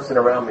single person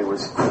around me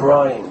was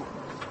crying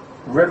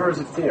rivers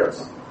of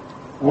tears,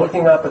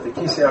 looking up at the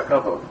Kisei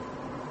HaKavod.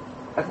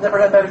 I've never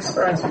had that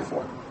experience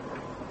before.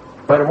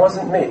 But it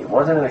wasn't me. It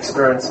wasn't an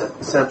experience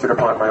that centered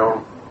upon my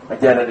own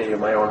identity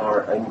and my own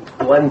heart. I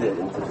blended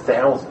into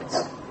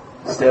thousands,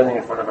 standing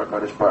in front of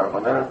HaKadosh Baruch Hu.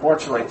 And then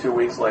unfortunately 2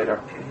 weeks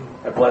later,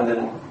 I blended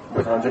in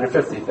with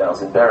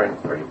 150,000 bearing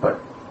 3. But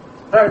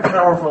very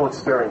powerful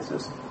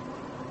experiences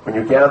when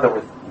you gather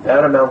with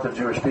that amount of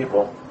Jewish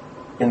people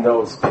in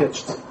those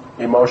pitched,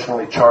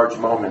 emotionally charged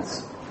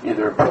moments,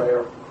 either in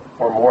prayer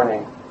or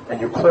mourning,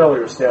 and you clearly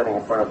are standing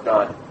in front of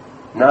God,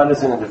 not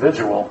as an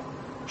individual,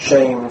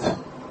 shamed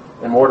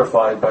and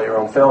mortified by your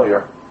own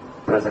failure,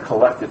 but as a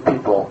collective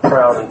people,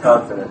 proud and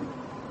confident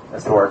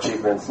as to our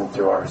achievements and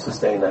to our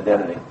sustained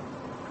identity.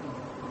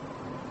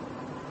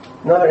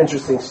 Another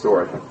interesting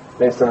story,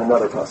 based on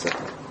another pasuk.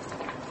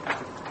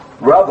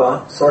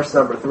 Rava, source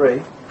number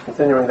 3,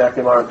 continuing that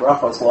Gemara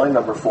Brachos, line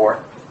number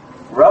 4.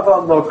 Rava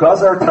lo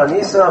gazar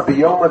tanisa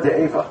biyoma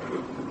de'eva.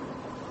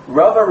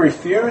 Rava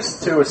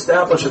refused to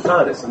establish a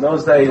tanis. In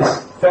those days,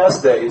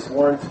 fast days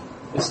weren't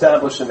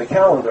established in the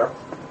calendar.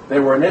 They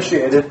were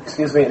initiated,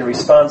 in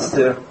response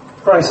to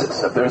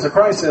crisis. If there was a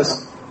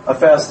crisis, a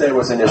fast day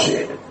was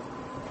initiated.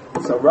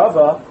 So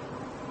Rava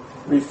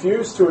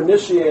refused to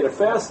initiate a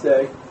fast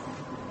day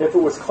if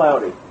it was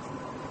cloudy.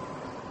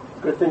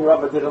 Good thing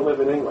Rava didn't live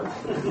in England.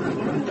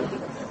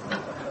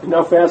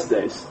 No fast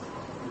days.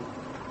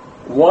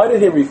 Why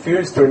did he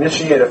refuse to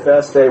initiate a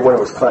fast day when it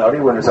was cloudy,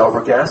 when it was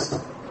overcast?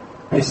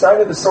 He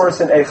cited the source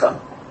in Eicha.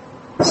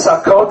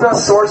 Sakota,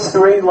 source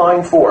 3,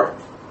 line 4.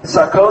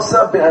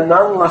 Sakosa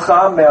be'anan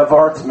lach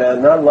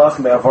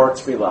me'avar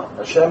tefillah.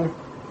 Hashem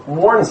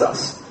warns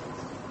us.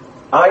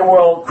 I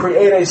will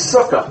create a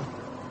sukkah.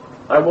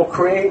 I will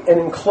create an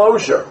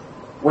enclosure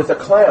with a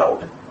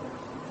cloud.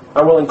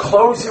 I will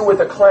enclose you with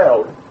a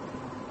cloud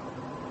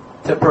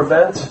to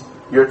prevent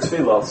your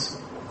tefillos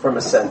from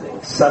ascending.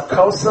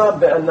 Sakosa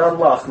be'anan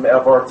lach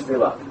me'avar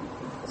tefillah.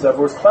 So if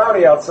it was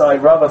cloudy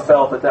outside, Rava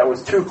felt that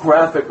was too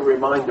graphic a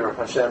reminder of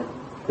Hashem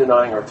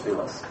denying our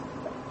tefillos.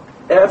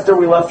 After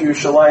we left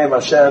Yerushalayim,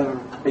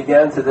 Hashem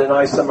began to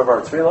deny some of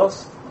our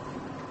tefillos,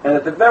 and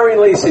at the very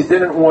least, He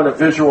didn't want a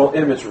visual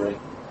imagery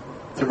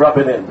to rub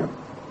it in,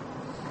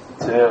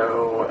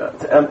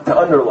 to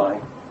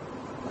underline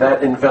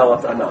that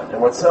enveloped Anan.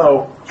 And what's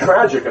so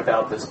tragic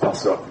about this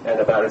pasuk and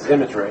about His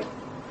imagery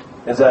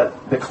is that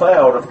the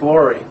cloud of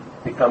glory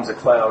becomes a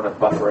cloud of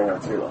buffering our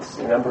tefillos.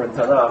 Remember in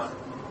Tanakh,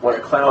 when a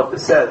cloud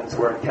descends,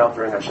 we're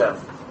encountering Hashem.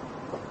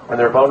 When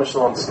the Rebbeinu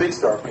Shalom speaks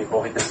to our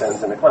people, He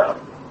descends in a cloud.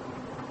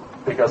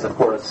 Because, of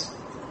course,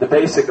 the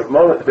basis of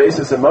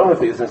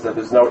monotheism is that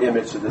there's no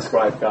image to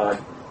describe God.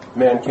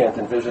 Man can't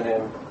envision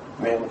Him.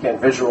 Man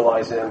can't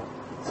visualize Him.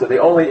 So the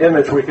only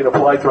image we can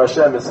apply to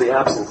Hashem is the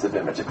absence of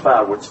image, a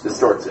cloud which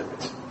distorts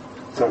image.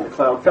 So when the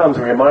cloud comes,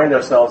 we remind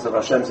ourselves of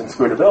Hashem's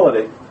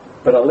inscrutability,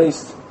 but at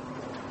least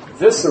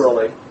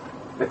viscerally,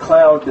 the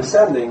cloud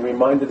descending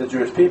reminded the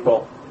Jewish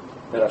people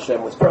that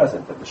Hashem was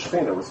present, that the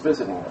Shekhinah was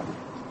visiting them.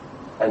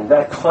 And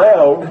that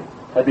cloud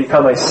had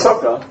become a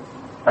sukkah,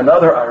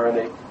 another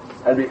irony,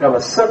 had become a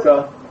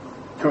sukkah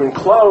to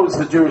enclose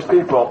the Jewish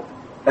people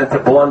and to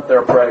blunt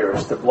their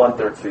prayers, to blunt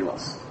their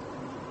tefillos.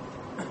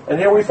 And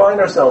here we find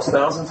ourselves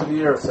thousands of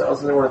years,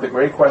 one of the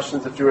great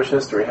questions of Jewish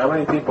history. How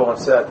many people have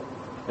said,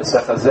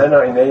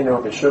 "V'sechazena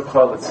ineinu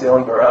b'shuvcha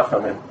l'tzion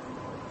b'rachamim,"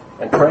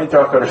 and prayed to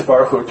HaKadosh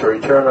Baruch Hu to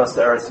return us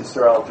to Eretz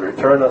Yisrael, to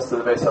return us to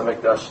the Beis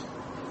HaMikdash?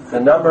 The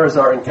numbers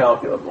are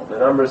incalculable. The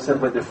numbers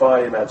simply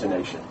defy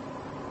imagination.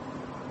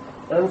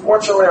 And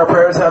unfortunately, our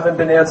prayers haven't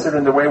been answered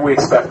in the way we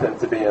expect them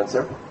to be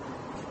answered.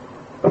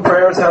 But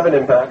prayers have an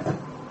impact.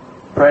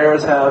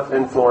 Prayers have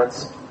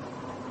influence.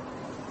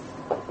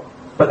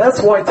 But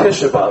that's why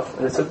Tisha B'Av,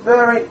 and it's a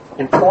very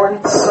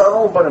important,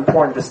 subtle but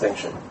important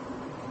distinction.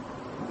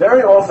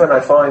 Very often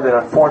I find that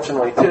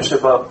unfortunately Tisha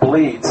B'Av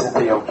bleeds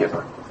into Yom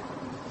Kippur.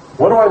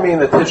 What do I mean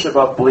that Tisha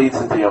B'Av bleeds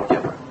into Yom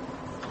Kippur?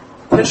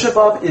 Tisha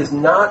B'Av is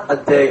not a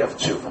day of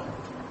tshuva.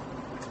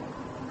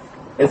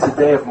 It's a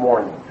day of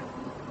mourning,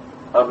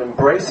 of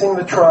embracing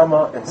the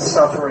trauma and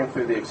suffering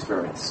through the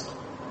experience.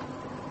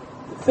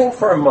 Think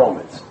for a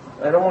moment.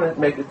 I don't want to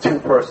make it too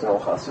personal,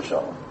 chas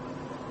v'shalom.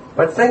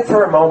 But think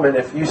for a moment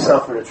if you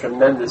suffered a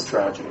tremendous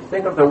tragedy.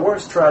 Think of the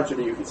worst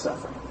tragedy you could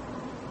suffer.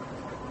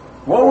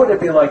 What would it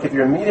be like if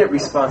your immediate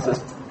response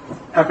is,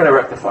 how can I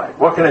rectify it?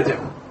 What can I do?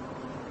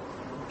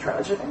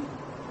 Tragedy?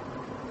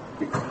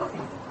 You cry.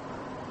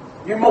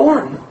 You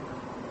mourn.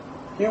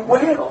 You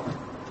wail.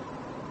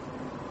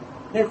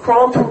 You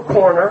crawl into a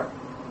corner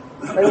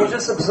and you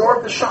just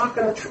absorb the shock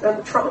and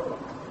the trauma.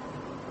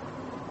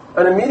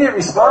 An immediate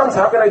response,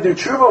 how can I do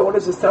tshuva? What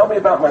does this tell me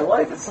about my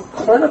life? It's so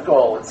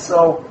clinical. It's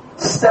so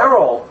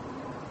sterile.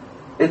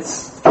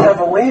 It's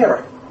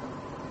cavalier.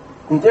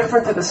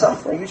 Indifferent to the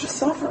suffering. You just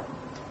suffer.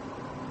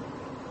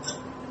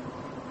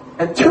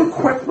 And too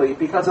quickly,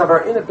 because of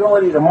our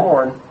inability to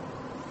mourn,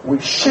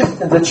 we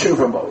shift into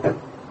tshuva mode.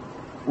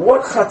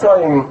 What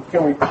chatayim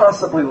can we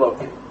possibly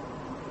locate?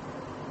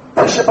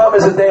 Tisha B'Av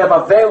is a day of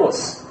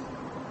avelus,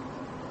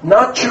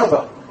 not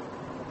tshuva.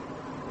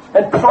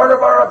 And part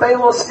of our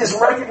avelus is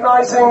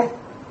recognizing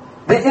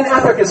the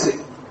inefficacy,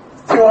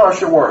 too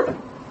harsh a word,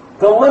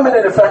 the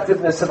limited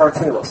effectiveness of our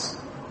tefillos.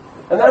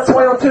 And that's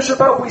why on Tisha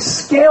B'Av we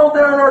scale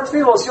down our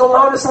tefillos. You'll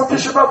notice on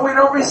Tisha B'Av we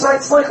don't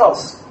recite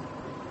slichos.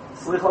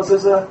 Slichos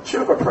is a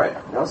tshuva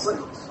prayer, no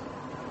slichos.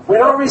 We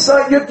don't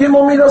recite Yud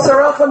Gimel Midos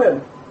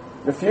HaRachamim.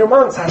 In a few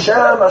months,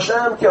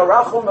 Hashem, Ki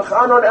Arachum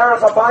Mechanon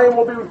Erech Abayim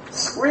will be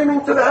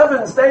screaming to the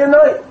heavens day and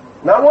night.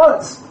 Not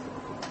once.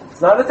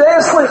 It's not a day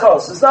of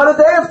slichos. It's not a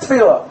day of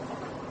tefillah.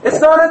 It's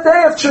not a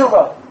day of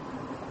tshuva.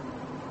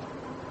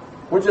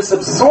 We're just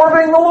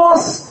absorbing the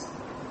loss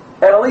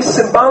and at least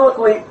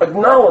symbolically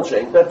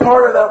acknowledging that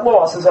part of that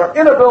loss is our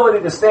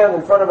inability to stand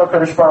in front of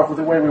HaKadosh Baruch Hu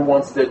the way we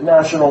once did,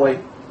 nationally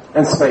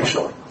and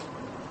spatially.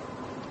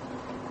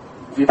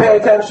 If you pay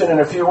attention in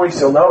a few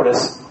weeks, you'll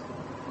notice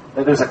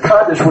that there's a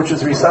Kaddish which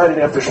is recited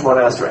after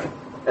Shemona Esrei.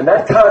 And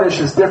that Kaddish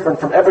is different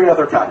from every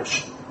other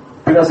Kaddish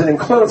because it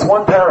includes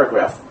one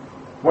paragraph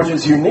which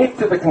is unique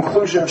to the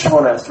conclusion of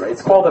Shemona Esrei.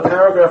 It's called the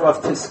paragraph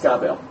of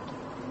Tiskabel.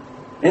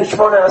 In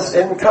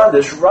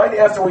Kaddish, right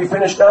after we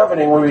finish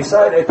davening, we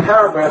recite a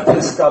paragraph,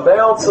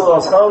 Tiskabel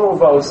tzilosanu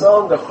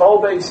v'oson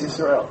dechol beis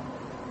Yisrael.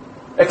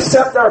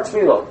 Accept our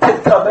tefillah.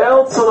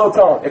 Tiskabel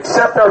tziloton.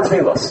 Accept our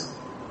tefillos.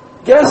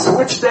 Guess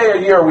which day a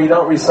year we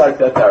don't recite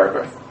that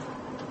paragraph?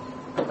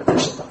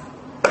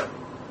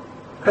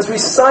 Because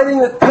reciting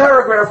the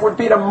paragraph would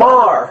be to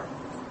mar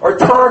or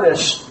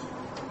tarnish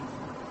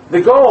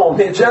the goal,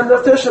 the agenda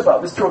of Tisha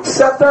B'Av, is to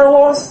accept our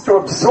loss, to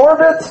absorb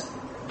it,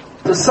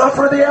 to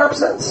suffer the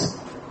absence.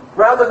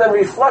 rather than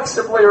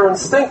reflexively or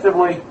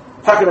instinctively,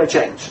 how can I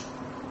change?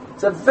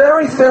 It's a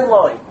very thin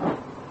line.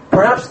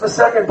 Perhaps the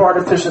second part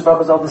of Tisha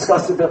B'Av, as I'll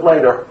discuss a bit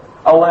later,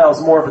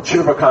 allows more of a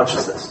tshuva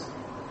consciousness.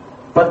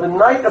 But the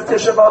night of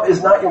Tisha B'Av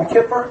is not Yom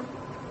Kippur.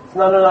 It's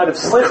not a night of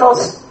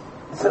slichos.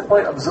 It's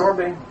simply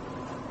absorbing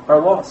our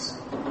loss.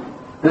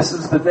 This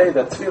is the day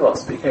that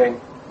tefillos became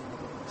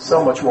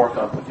so much more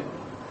complicated.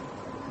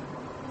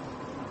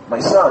 My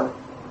son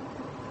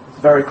is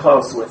very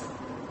close with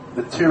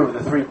the two of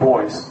the three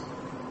boys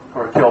who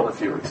were killed a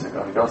few weeks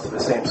ago. He goes to the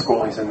same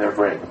school. He's in their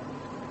grade.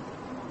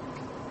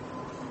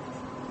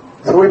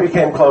 So we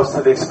became close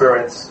to the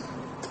experience.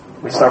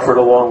 We suffered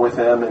along with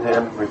him and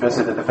him. We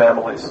visited the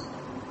families.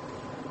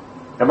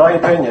 In my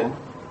opinion,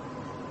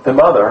 the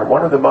mother,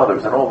 one of the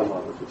mothers, and all the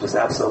mothers, was just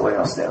absolutely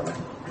outstanding.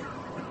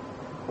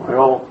 We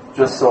all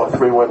just saw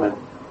three women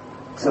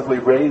simply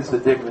raise the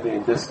dignity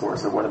and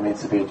discourse of what it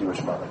means to be a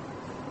Jewish mother.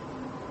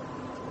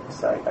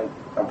 So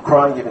I'm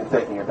crying even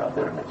thinking about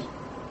their image.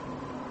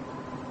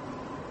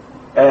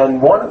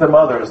 And one of the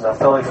mothers,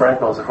 Naftali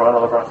Frankel,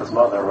 Zichrono Livracha's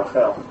mother,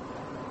 Rachel,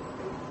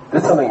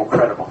 did something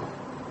incredible.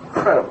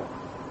 Incredible.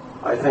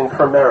 I think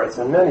her merits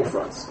in many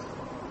fronts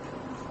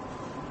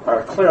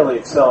are clearly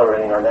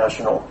accelerating our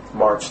national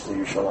march to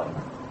Yerushalayim.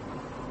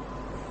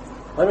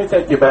 Let me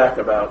take you back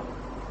about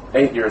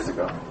 8 years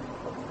ago.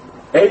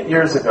 8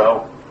 years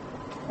ago,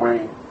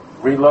 we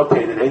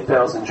relocated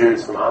 8,000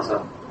 Jews from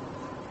Gaza,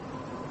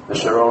 the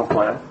Sharon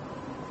plan,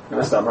 in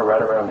the summer,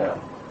 right around now.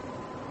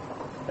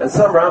 And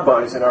some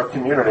rabbis in our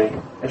community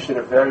issued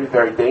a very,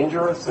 very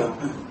dangerous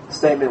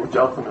statement which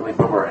ultimately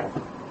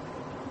boomeranged.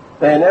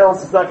 They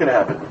announced it's not going to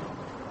happen.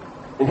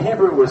 In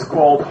Hebrew it was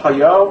called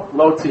Hayo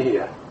Lo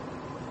Tihiyah.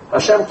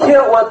 Hashem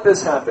can't let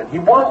this happen. He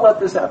won't let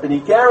this happen.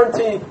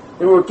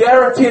 They were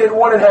guaranteed it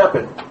wouldn't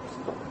happen.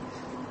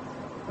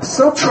 I was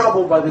so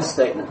troubled by this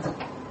statement.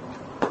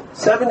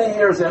 70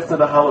 years after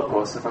the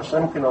Holocaust, if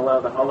Hashem can allow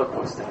the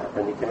Holocaust to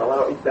happen, He can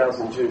allow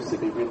 8,000 Jews to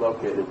be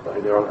relocated by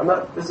their own.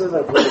 This isn't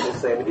a political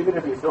statement, even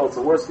if you feel it's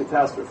the worst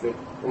catastrophe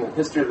in the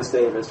history of the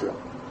state of Israel.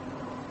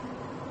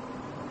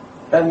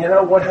 And you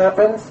know what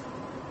happened?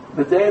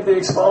 The day of the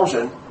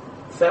expulsion,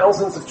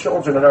 thousands of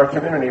children in our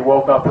community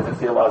woke up with a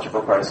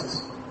theological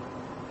crisis.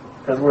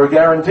 Because we were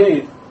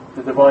guaranteed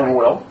the divine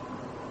will,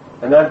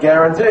 and that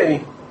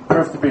guarantee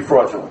proved to be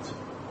fraudulent.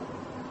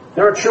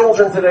 There are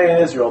children today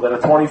in Israel that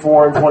are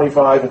 24 and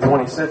 25 and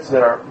 26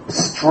 that are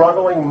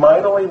struggling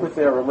mightily with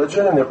their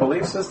religion and their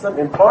belief system,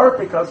 in part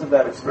because of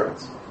that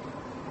experience.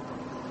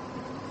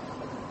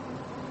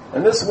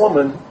 And this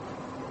woman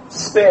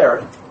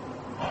spared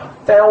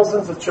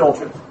thousands of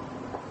children.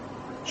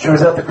 She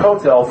was at the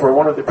Kotel for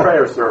one of the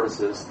prayer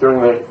services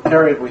during the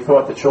period we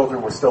thought the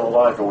children were still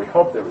alive, or we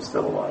hoped they were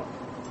still alive.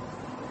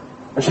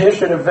 And she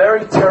issued a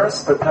very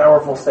terse but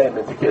powerful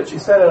statement to kids. She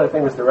said it, I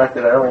think it was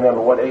directed, I don't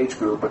remember what age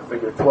group, but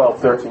figured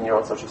 12,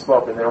 13-year-olds, so she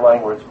spoke in their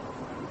language.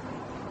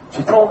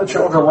 She told the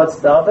children, let's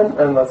daven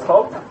and let's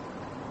hope,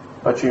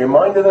 but she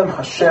reminded them,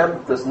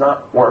 Hashem does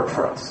not work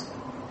for us.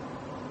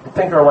 I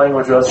think her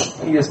language was,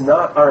 He is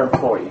not our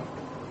employee.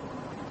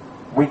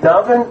 We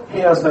daven, He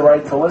has the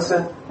right to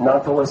listen,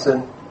 not to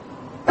listen,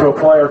 to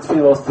apply our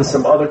tefillos to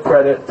some other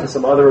credit, to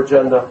some other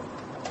agenda,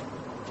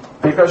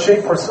 because she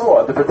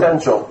foresaw the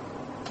potential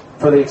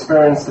for the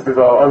experience to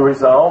go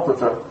unresolved or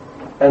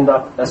to end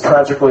up as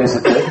tragically as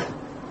it did.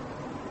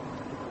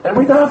 And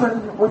we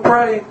daven, we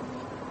pray,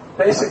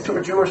 basic to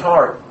a Jewish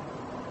heart.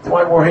 That's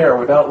why we're here.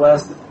 We've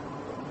outlasted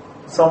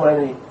so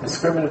many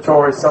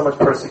discriminatory, so much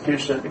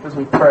persecution, because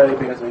we pray,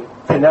 because we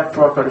connect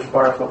to our HaKadosh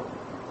Baruch Hu.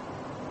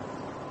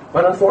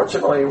 But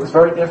unfortunately, it was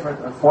very different.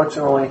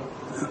 Unfortunately,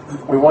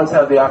 we once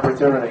had the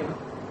opportunity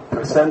to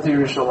ascend to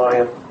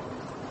Yerushalayim,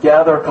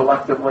 gather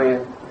collectively in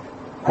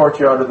the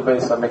courtyard of the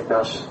Beis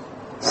HaMikdash,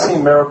 see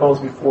miracles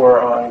before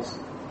our eyes,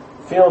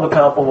 feel the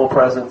palpable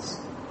presence,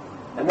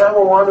 and now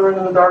we're wandering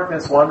in the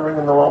darkness, wandering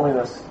in the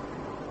loneliness.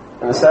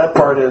 And the sad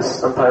part is,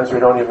 sometimes we're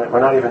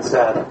not even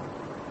sad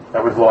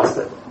that we've lost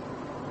it.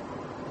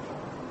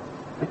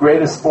 The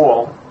greatest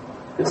fall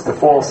is to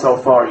fall so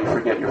far you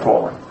forget you're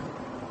falling.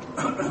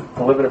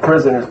 To live in a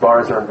prison whose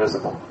bars are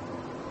invisible.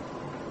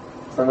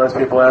 Sometimes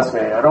people ask me,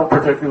 I don't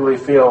particularly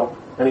feel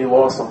any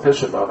loss on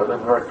Tisha B'Av. I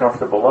live a very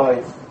comfortable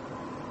life.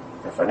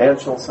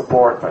 Financial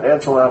support,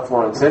 financial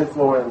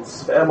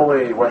influence,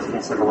 family,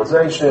 Western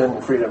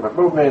civilization, freedom of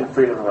movement,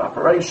 freedom of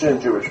operation,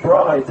 Jewish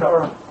pride,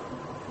 Torah.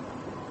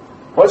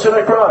 What should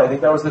I cry? I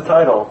think that was the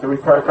title. Do we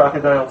cry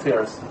crocodile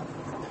tears?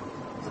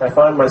 So I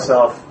find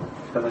myself,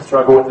 because I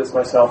struggle with this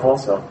myself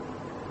also,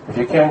 if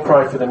you can't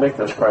cry for the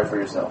Mikdash, cry for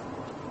yourself.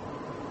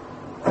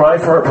 Cry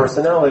for a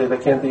personality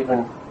that can't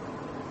even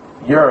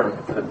yearn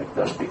for the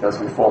Mikdash because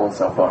we've fallen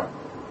so far.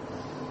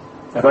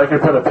 If I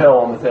could put a pill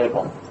on the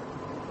table,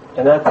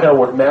 and that pill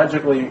would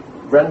magically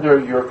render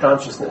your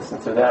consciousness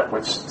into that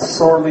which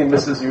sorely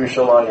misses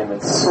Yerushalayim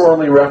and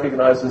sorely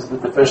recognizes the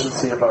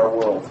deficiency of our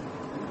world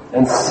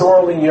and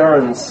sorely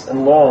yearns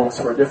and longs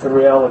for a different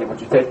reality, would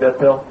you take that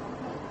pill?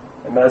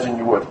 Imagine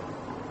you would.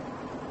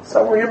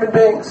 So we're human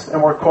beings,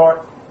 and we're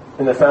caught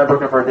in the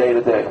fabric of our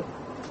day-to-day.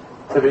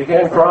 So if you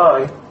can't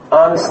cry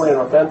honestly and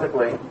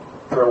authentically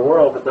for a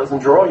world that doesn't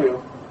draw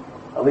you,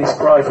 at least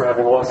cry for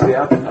having lost the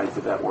appetite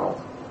for that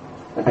world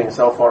and being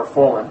so far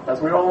fallen,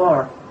 as we all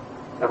are,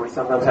 that we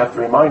sometimes have to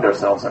remind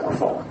ourselves that we're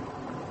fallen.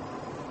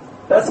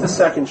 That's the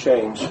second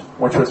change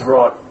which was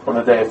wrought on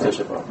the day of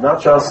Tisha B'Av.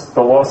 Not just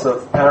the loss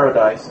of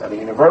paradise at a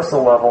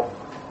universal level,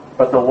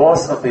 but the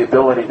loss of the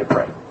ability to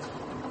pray.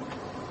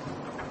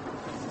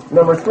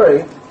 Number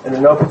 3, and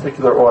in no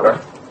particular order,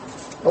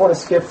 I want to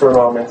skip for a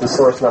moment to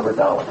source number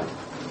Dalet.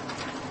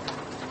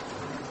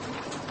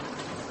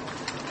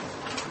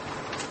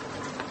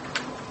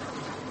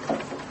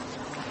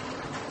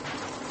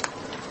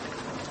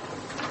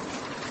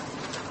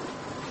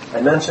 I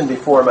mentioned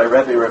before my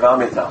Rebbe Rav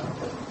Amital.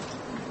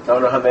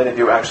 Don't know how many of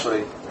you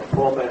actually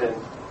pulpit in.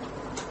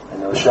 I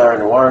know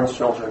Sharon and Warren's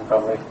children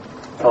probably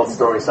told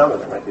stories, some of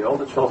them, right? The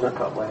older children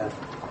probably had.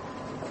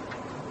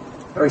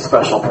 Very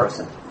special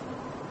person.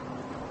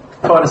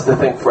 Taught us to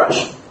think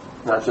fresh,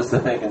 not just to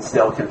think in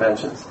stale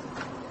conventions.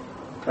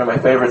 One of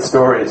my favorite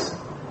stories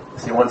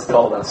is he once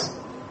told us,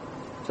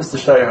 just to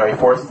show you how he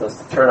forced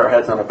us to turn our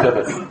heads on a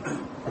pivot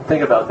and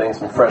think about things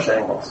from fresh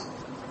angles.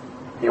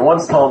 He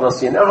once told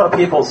us, you know how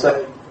people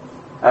say,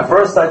 at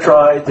first I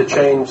tried to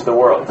change the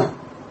world.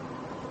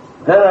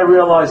 Then I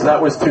realized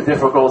that was too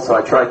difficult, so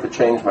I tried to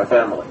change my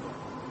family.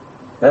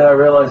 Then I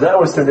realized that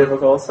was too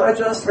difficult, so I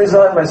just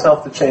resigned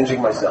myself to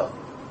changing myself.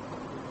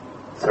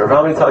 So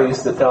Rav Amital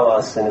used to tell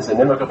us in his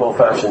inimicable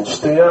fashion,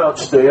 shtuyot,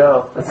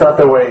 shtuyot, that's not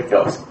the way it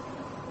goes.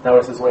 That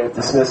was his way of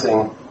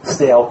dismissing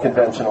stale,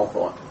 conventional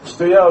thought.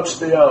 Shtuyot,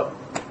 shtuyot.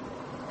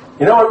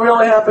 You know what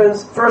really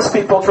happens? First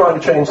people try to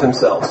change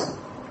themselves.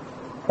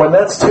 When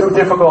that's too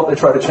difficult, they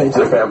try to change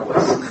their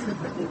families.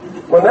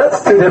 When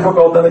that's too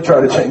difficult, then they try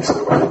to change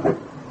the world.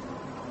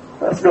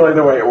 That's really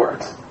the way it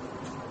works.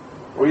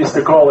 We used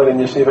to call it in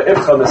yeshiva,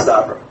 ifcha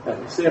mistaber. If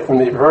you see it from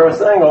the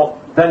reverse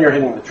angle, then you're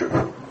hitting the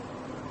truth.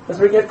 As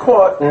we get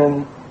caught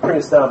in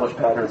pre-established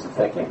patterns of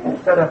thinking,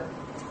 you've got to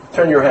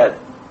turn your head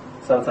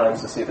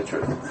sometimes to see the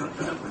truth.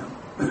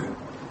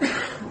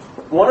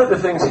 One of the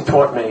things he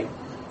taught me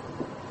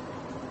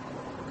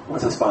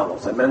was as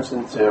follows. I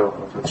mentioned I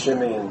was with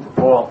Shimi and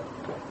Paul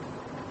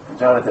and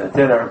Jonathan at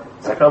dinner.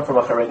 So I come from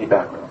a Haredi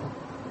background.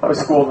 I was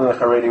schooled in the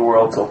Haredi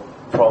world till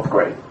 12th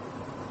grade.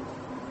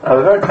 I have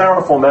a very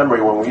powerful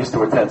memory when we used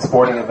to attend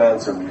sporting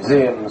events or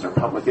museums or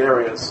public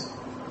areas.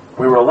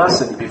 We were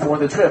lessoned before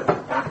the trip,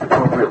 act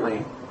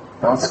appropriately,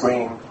 don't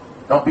scream,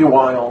 don't be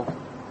wild,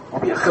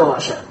 don't be a Chil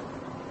Hashem.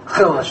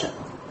 Chil Hashem.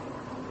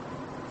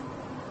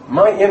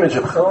 My image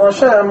of Chil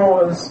Hashem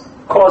was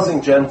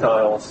causing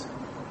Gentiles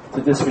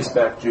to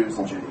disrespect Jews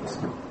and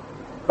Judaism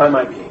by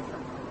my behavior.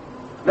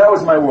 That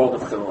was my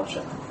world of Chil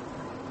Hashem.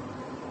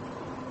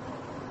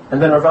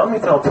 And then Rav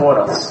Amital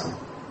taught us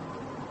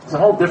it's a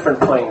whole different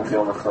playing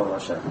field of Chil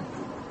Hashem.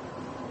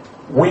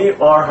 We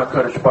are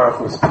HaKadosh Baruch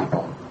Hu's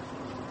people.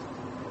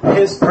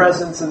 His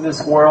presence in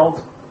this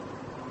world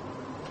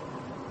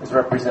is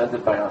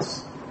represented by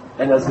us.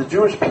 And as the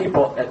Jewish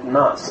people at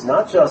Nas,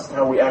 not just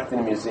how we act in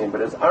a museum,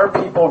 but as our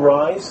people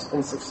rise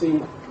and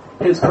succeed,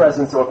 His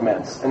presence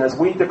augments. And as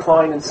we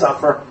decline and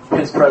suffer,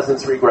 His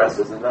presence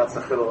regresses. And that's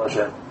the Chilul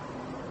Hashem.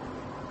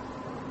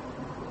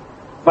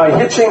 By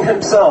hitching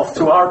Himself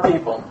to our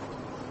people,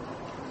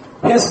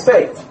 His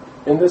fate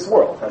in this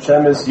world,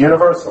 Hashem is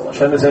universal,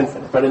 Hashem is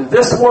infinite, but in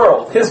this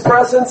world, His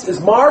presence is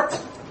marked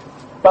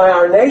by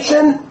our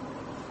nation,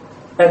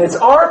 and its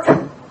arc,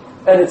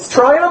 and its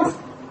triumph,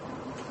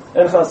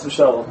 and Chas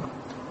v'Shalom,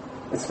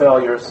 its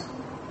failures,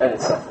 and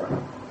its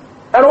suffering.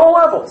 At all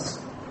levels.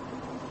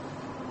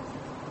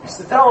 He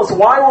used to tell us,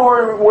 why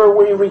were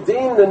we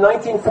redeemed in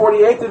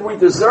 1948? Did we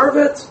deserve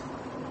it?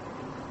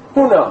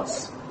 Who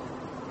knows?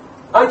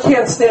 I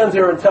can't stand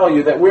here and tell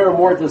you that we are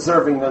more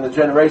deserving than the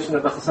generation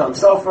of the Chassam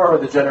Sofer, or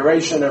the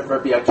generation of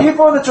Rabbi Akiva,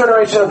 or the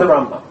generation of the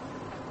Rambam.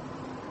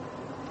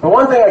 But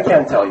one thing I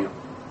can tell you,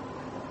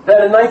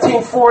 that in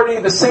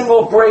 1940, the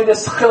single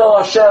greatest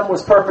Chilul Hashem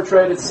was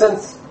perpetrated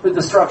since the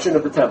destruction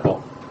of the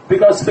temple.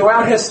 Because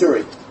throughout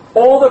history,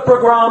 all the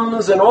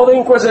pogroms and all the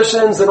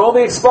inquisitions and all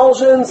the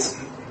expulsions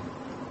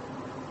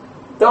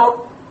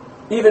don't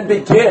even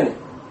begin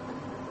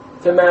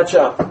to match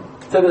up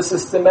to the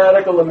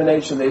systematic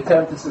elimination, the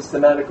attempt to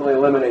systematically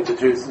eliminate the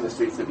Jews in the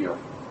streets of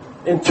Europe.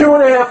 In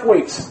 2.5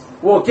 weeks,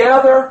 we'll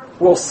gather,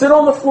 we'll sit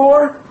on the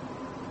floor,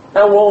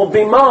 and we'll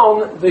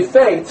bemoan the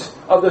fate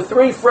of the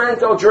 3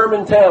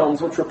 Franco-German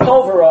towns which were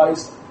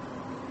pulverized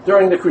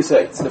during the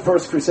Crusades, the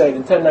First Crusade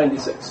in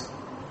 1096.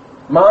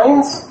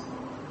 Mainz,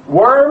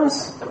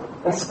 Worms,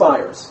 and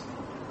Spires.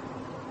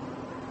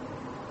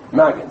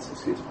 Magens,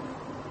 excuse me.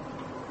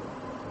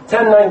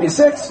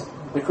 1096,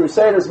 the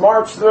Crusaders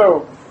marched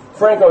through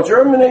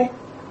Franco-Germany,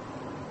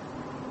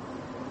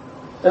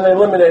 and they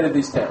eliminated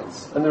these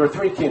towns. And there were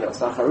 3 kinos,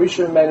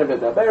 Acharisha,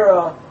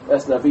 Menevedabera,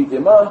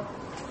 Esnavidima.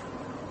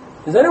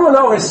 Does anyone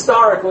know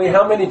historically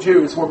how many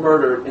Jews were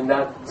murdered in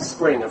that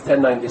spring of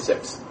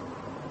 1096?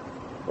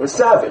 It was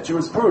savage, it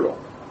was brutal.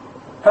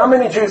 How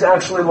many Jews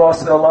actually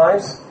lost their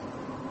lives?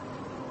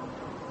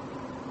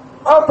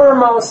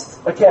 Uppermost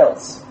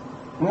accounts,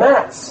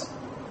 max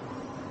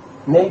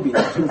Maybe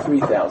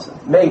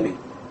 2,000-3,000. Maybe.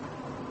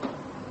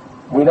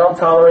 We don't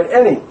tolerate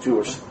any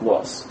Jewish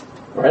loss,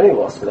 or any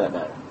loss for that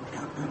matter.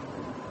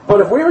 But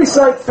if we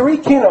recite 3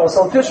 kinos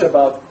on Tisha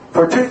B'Av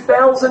for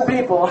 2,000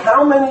 people,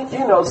 how many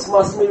kinos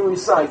must we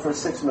recite for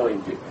 6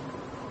 million people?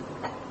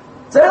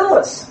 It's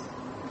endless.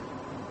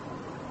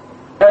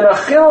 And a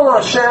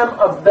Chilul Hashem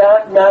of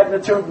that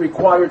magnitude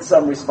required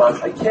some response.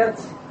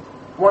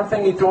 One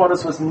thing he taught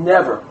us was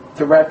never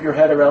to wrap your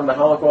head around the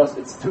Holocaust.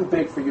 It's too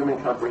big for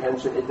human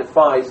comprehension. It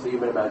defies the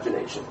human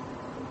imagination.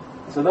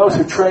 So those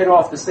who trade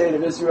off the state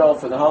of Israel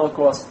for the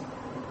Holocaust,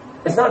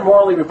 it's not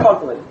morally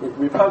repugnant.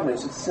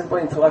 It's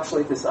simply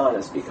intellectually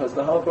dishonest, because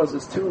the Holocaust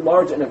is too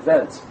large an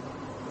event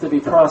to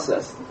be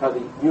processed by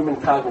the human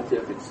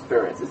cognitive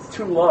experience. It's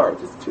too large.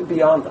 It's too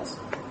beyond us.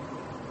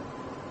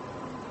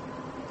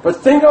 But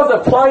think of the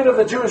plight of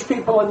the Jewish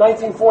people in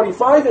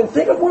 1945, and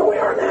think of where we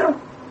are now.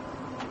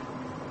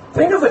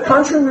 Think of the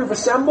country we've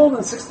assembled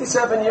in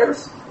 67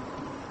 years.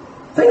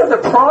 Think of the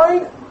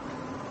pride.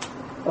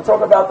 I'll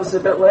talk about this a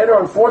bit later.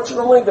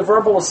 Unfortunately, the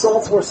verbal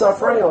assaults we're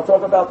suffering, I'll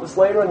talk about this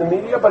later in the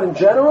media, but in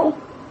general,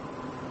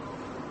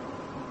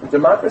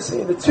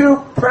 democracy, the 2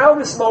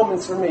 proudest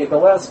moments for me, the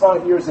last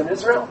 5 years in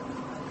Israel,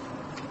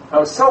 I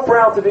was so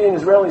proud to be an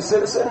Israeli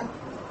citizen,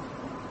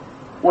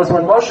 was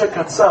when Moshe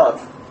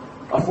Katsav,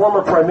 a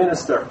former prime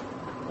minister,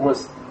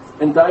 was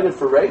indicted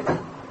for rape.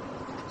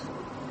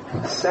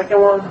 And the second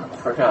one, I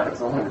forgot, it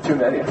was only too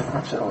many,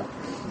 unfortunately.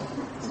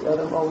 The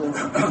other moment.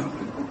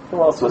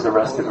 Who else was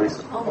arrested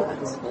recently?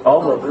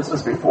 Olmert. This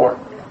was before.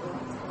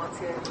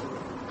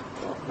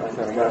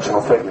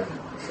 National figure.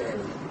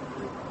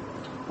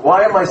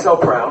 Why am I so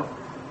proud?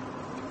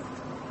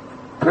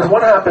 Because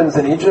what happens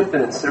in Egypt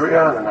and in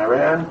Syria and in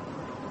Iran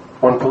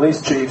when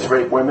police chiefs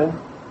rape women,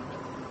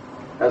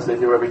 as they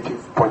do every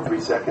 2.3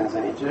 seconds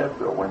in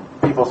Egypt, or when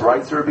people's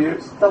rights are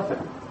abused? Nothing.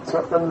 It's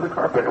swept under the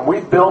carpet. And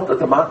we've built a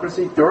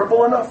democracy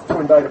durable enough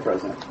to indict a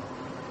president.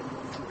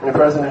 And the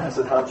president has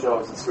hot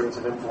shows and strings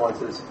of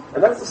influences.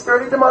 And that's a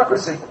sturdy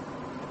democracy.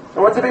 And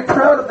we're to be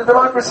proud of the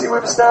democracy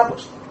we've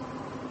established.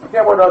 I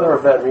forget what other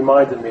event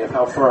reminded me of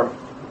how firm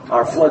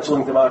our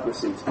fledgling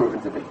democracy has proven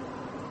to be.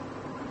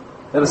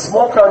 That a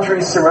small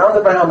country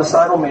surrounded by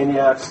homicidal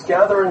maniacs,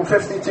 gathering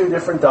 52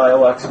 different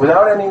dialects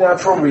without any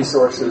natural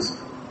resources,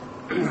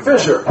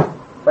 fissured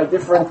by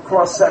different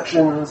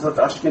cross-sections of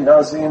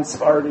Ashkenazi and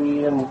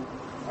Sephardi and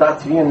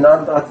Dati and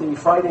non-Dati,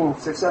 fighting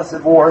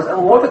successive wars.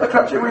 And look at the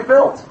country we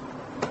built.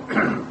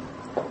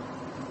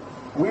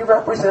 We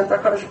represent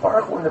HaKadosh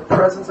Baruch Hu, and the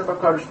presence of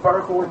HaKadosh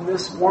Baruch Hu in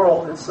this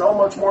world is so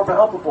much more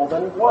palpable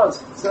than it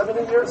was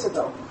 70 years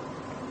ago.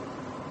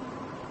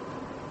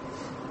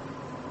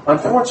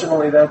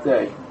 Unfortunately, that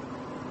day,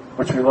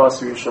 which we lost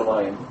to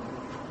Yerushalayim,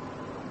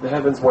 the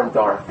heavens went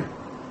dark,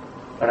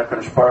 and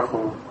HaKadosh Baruch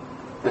Hu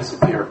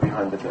disappeared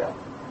behind the veil.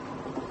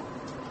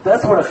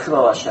 That's what a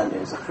Chilul Hashem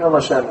is. A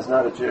Chilul Hashem is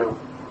not a Jew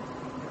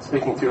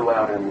speaking too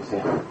loud in a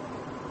museum.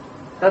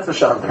 That's a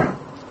Shander.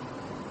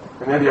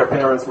 And maybe our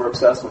parents were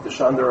obsessed with the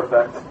Shander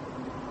effect.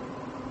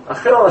 A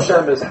Chilul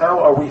Hashem is, how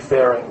are we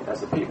faring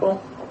as a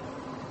people?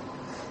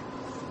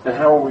 And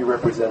how are we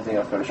representing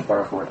HaKadosh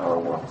Baruch Hu in our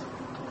world?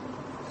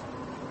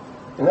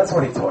 And that's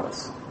what he taught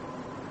us.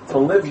 To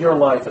live your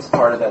life as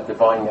part of that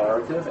divine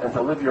narrative, and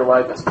to live your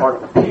life as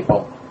part of the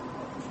people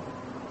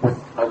with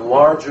a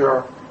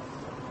larger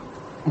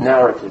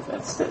narrative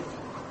at stake.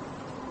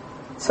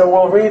 So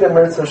we'll read in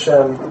Mirz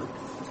Hashem,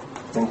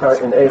 in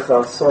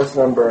Eicha, source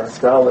number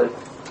Dalet.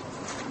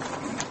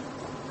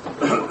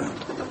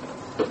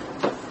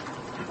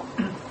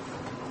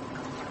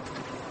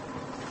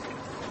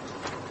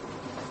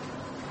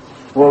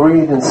 We'll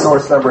read in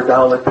source number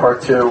Dalet,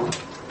 part 2,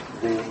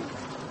 the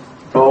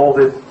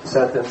bolded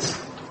sentence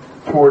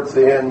towards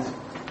the end.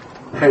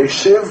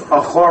 Heishiv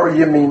achar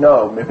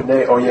yemino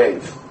mibnei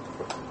oyev.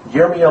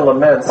 Yirmiyah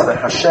laments that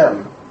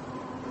Hashem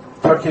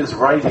took his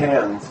right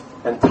hand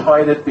and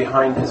tied it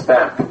behind his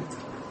back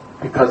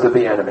because of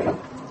the enemy.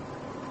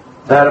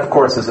 That, of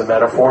course, is a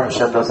metaphor.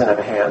 Hashem doesn't have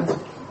a hand.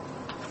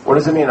 What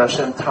does it mean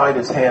Hashem tied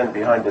his hand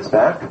behind his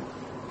back?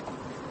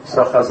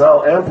 So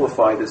Chazal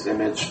amplified this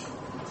image.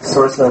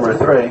 Source number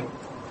 3.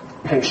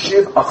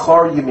 Heishiv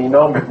achar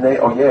yemino mibnei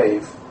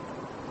oyev.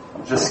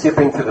 I'm just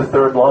skipping to the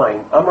 3rd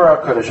line.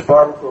 Amar HaKadosh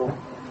Baruch Hu,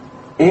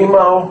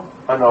 Imo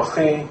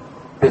anochi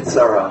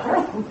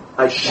bitzara.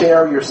 I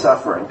share your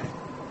suffering.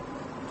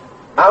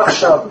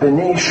 Achshav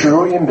b'ni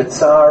shuruyim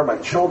bitzar. My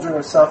children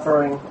are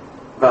suffering.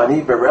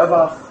 V'ani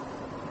berevach.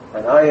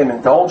 And I am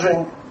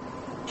indulging.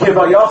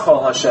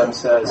 Kivayachal, Hashem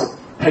says,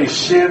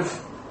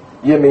 Heishiv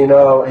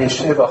yemino,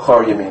 Heishiv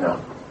achar yemino.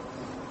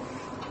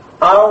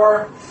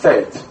 Our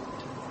fate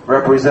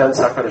represents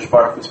HaKadosh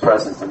Baruch Hu's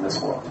presence in this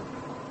world.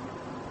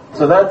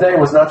 So that day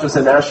was not just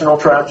a national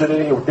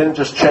tragedy. It didn't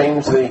just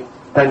change the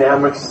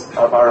dynamics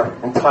of our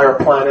entire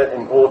planet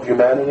and all of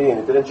humanity, and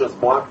it didn't just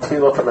block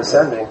Tefillah from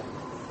ascending.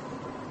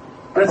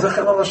 But it's a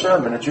Chilul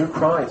Hashem, and a Jew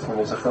cries when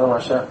there's a Chilul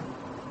Hashem.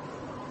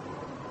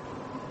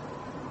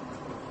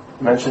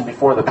 I mentioned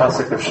before the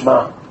Pasuk of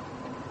Shema.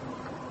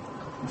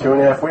 In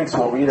 2.5 weeks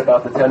we'll read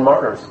about the 10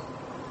 martyrs.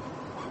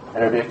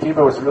 And Rabbi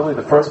Akiva was really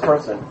the first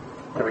person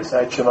to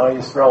recite Shema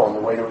Yisrael on the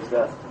way to his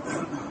death.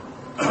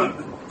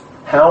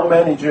 How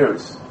many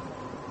Jews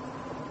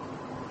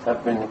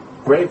have been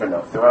brave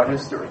enough throughout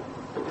history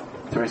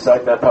to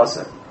recite that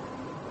pasuk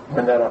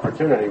when that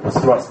opportunity was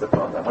thrust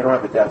upon them? We don't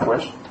have a death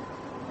wish.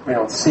 We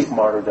don't seek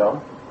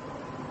martyrdom.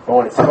 But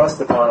when it's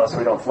thrust upon us,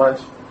 we don't flinch.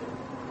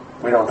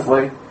 We don't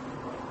flee.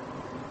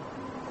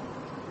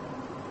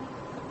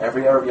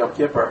 Every Erev Yom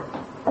Kippur,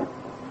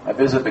 I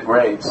visit the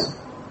graves.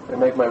 I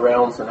make my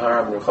rounds in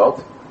Har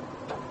HaMenuchot.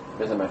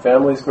 Visit my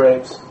family's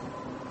graves.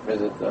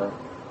 Visit, I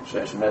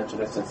should mention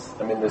it, since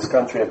I'm in this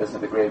country, I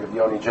visit the grave of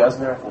Yoni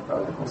Jesner. I think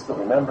probably people still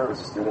remember. He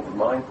was a student of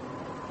mine.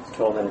 He was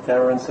killed in a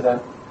terror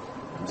incident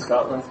in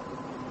Scotland.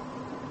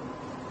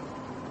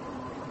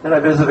 Then I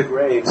visit the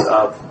graves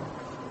of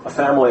a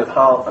family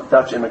of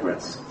Dutch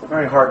immigrants. It's a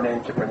very hard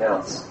name to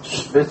pronounce.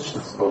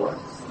 Schwitzspuler.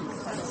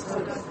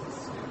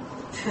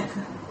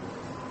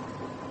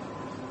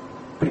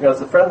 Because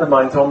a friend of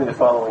mine told me the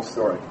following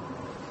story.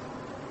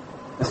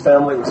 This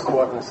family was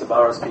caught in the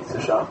Sbarro's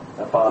pizza shop,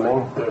 a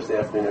bombing Thursday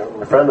afternoon.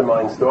 And a friend of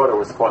mine's daughter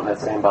was caught in that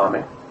same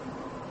bombing.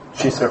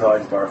 She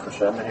survived, Baruch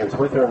Hashem, and he was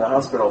with her in the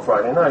hospital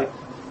Friday night,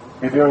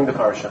 reviewing the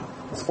Parsha.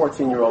 His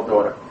 14-year-old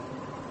daughter.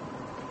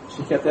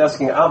 She kept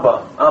asking,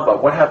 Abba,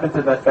 what happened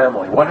to that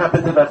family? What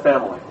happened to that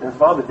family? And his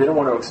father didn't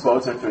want to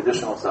expose her to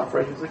additional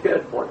suffering. He was a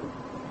kid.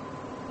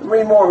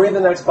 Read more, read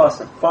the next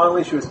passage.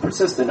 Finally, she was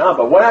persistent.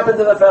 Abba, what happened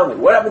to that family?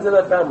 What happened to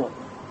that family?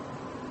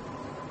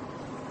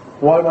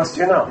 Why must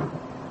you know?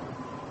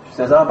 She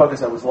says, Abba,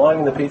 because I was lying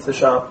in the pizza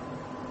shop,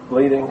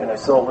 bleeding, and I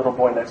saw a little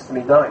boy next to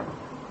me dying.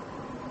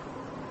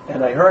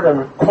 And I heard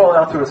him call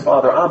out to his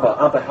father,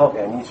 Abba, help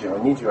me, I need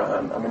you,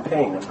 I'm in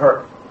pain, I'm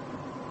hurt.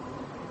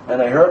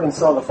 And I heard and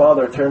saw the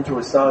father turn to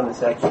his son and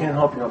say, I can't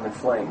help you, I'm in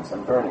flames,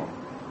 I'm burning.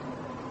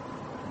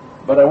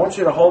 But I want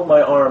you to hold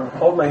my arm,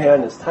 hold my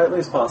hand as tightly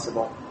as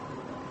possible,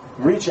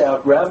 reach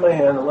out, grab my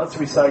hand, and let's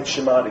recite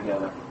Shema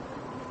together.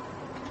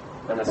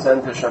 And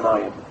ascend to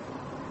Shemayim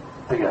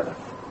together.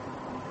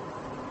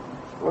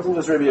 It wasn't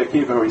just Rabbi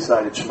Akiva who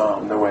recited Shema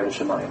on their way to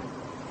Shemayim.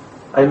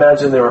 I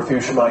imagine there were a few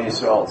Shema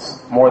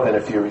Yisraels, more than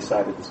a few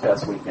recited this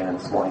past weekend and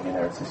this morning in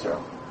Eretz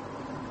Yisrael.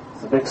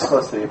 It's a big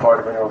schus to be part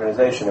of an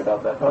organization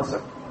about that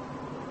pasuk.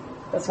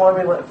 That's why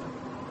we live.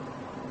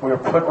 We were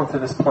put onto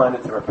this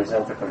planet to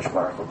represent the Kodesh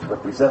Baruch Hu, to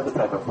represent the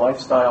type of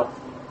lifestyle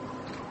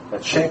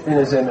that's shaped in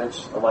His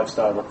image, a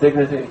lifestyle of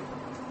dignity,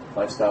 a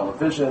lifestyle of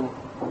vision,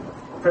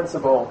 of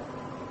principle,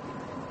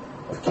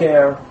 of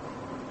care,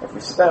 of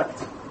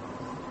respect,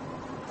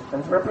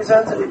 and to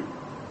represent Him.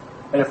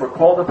 And if we're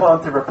called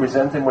upon to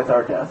represent Him with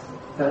our death,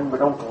 then we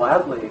don't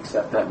gladly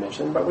accept that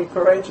mission, but we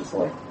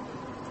courageously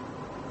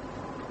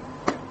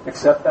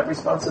accept that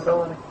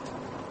responsibility.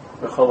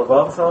 So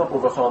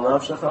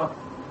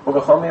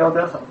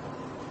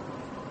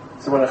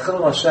when a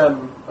Chilul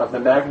Hashem of the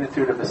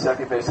magnitude of the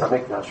second Beis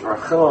Hamikdash, or a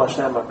Chilul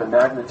Hashem of the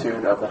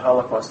magnitude of the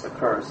Holocaust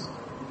occurs,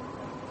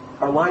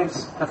 our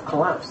lives have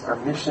collapsed. Our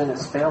mission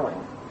is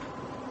failing.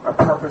 Our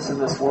purpose in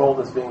this world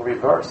is being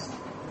reversed.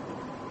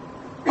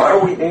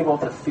 Are we able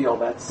to feel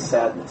that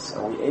sadness?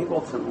 Are we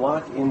able to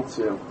lock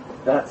into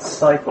that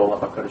cycle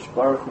of HaKadosh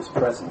Baruch Hu's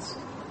presence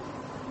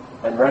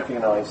and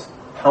recognize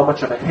how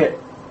much of a hit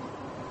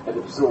it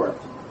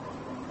absorbed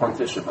on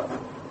Tisha B'Av?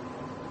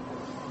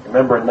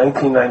 Remember, in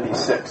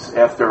 1996,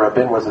 after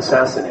Rabin was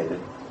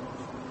assassinated,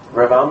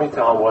 Rav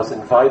Amital was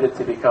invited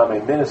to become a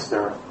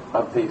minister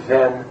of the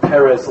then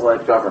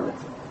Peres-led government.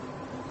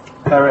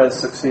 Peres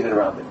succeeded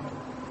Rabin.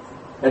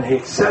 And he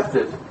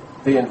accepted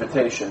the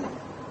invitation,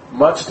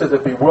 much to the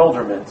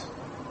bewilderment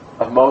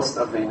of most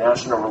of the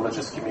national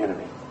religious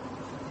community.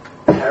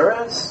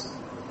 Peres?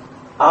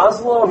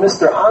 Oslo?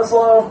 Mr.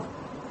 Oslo?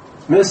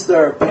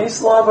 Mr.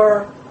 Peace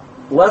Lover?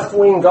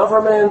 Left-wing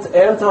government?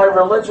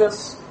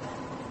 Anti-religious?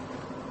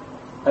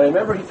 And I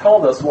remember he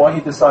told us why he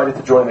decided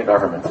to join the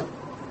government.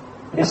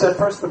 He said,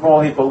 first of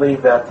all, he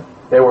believed that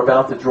they were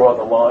about to draw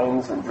the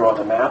lines and draw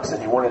the maps,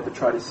 and he wanted to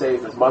try to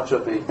save as much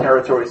of the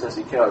territories as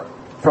he could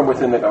from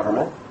within the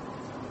government.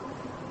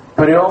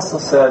 But he also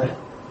said,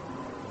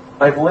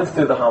 I've lived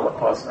through the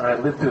Holocaust, and I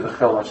lived through the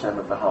Chilul Hashem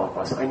of the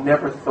Holocaust. I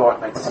never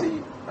thought I'd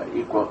see an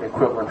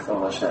equivalent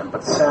Chilul Hashem.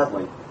 But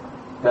sadly,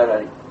 that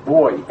a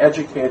boy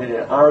educated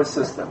in our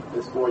system,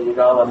 this boy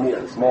Yigal Amir,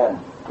 this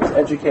man, was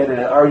educated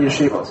in our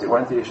yeshivos. He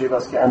went to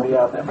Yeshivas Keren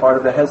B'Yavneh, part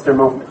of the Hesder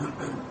movement.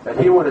 That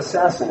he would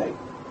assassinate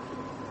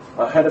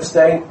a head of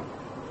state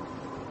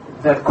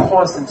that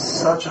caused him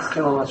such a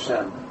Chilul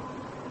Hashem.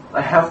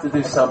 I have to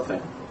do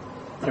something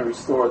to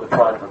restore the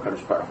pride of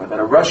HaKadosh Baruch Hu. That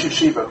a Rosh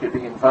Yeshiva could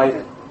be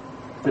invited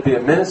to be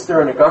a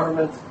minister in a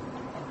government,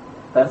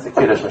 that's the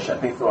Kiddush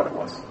Hashem. He thought it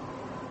was.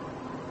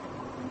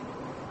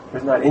 He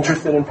was not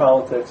interested in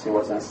politics. He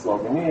wasn't a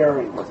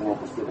sloganeer. He wasn't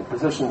interested in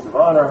positions of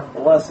honor.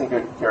 The last thing he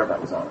could care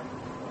about was honor.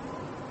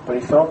 But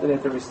he felt that he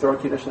had to restore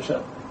Kiddush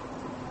Hashem.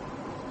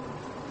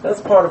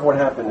 That's part of what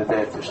happened the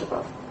day of Tisha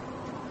B'Av.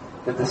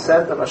 The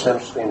descent of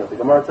Hashem's Shekhinah. The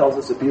Gemara tells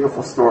us a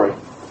beautiful story.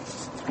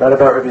 Not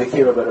about Rabbi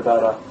Akiva, but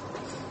about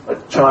a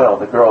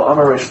child, a girl.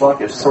 Amar Reish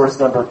Lakish, source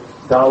number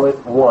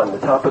Dalit 1, the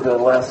top of the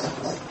last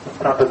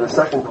top of the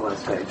second to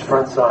last page,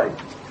 front side.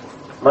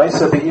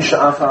 Maisa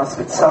be'isha achas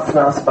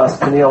v'tzafnas bas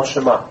Peniel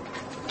Shema.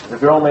 The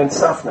girl named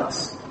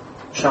Safnas.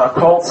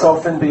 Sha'akol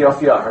tzofin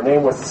b'yafya. Her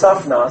name was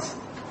Safnas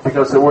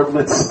because the word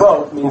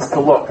litzbot means to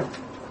look.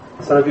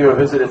 Some of you have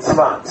visited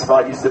Tzvat.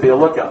 Tzvat used to be a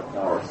lookout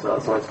tower, so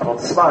that's why it's called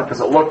Tzvat, because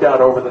it looked out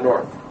over the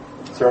north.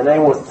 So her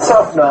name was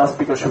Tzafnas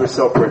because she was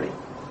so pretty.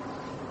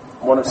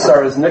 One of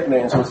Sarah's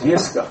nicknames was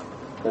Yiska.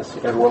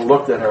 Everyone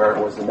looked at her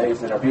and was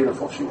amazed at how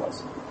beautiful she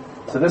was.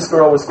 So this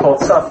girl was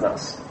called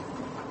Safnas.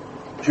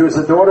 She was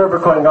the daughter of a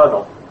Kohen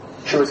Gadol.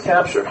 She was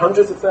captured.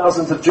 Hundreds of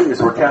thousands of Jews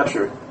were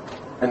captured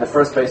in the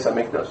first Beis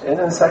HaMikdash. And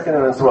in the second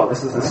one as well.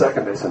 This is the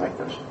second Beis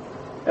HaMikdash.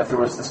 After it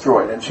was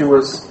destroyed. And she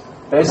was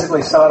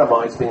basically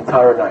sodomized the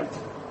entire night.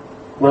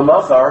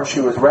 Lamachar, she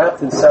was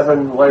wrapped in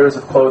 7 layers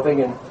of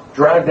clothing and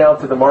dragged out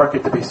to the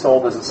market to be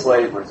sold as a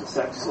slave or as a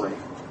sex slave.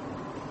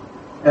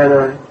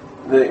 And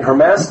her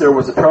master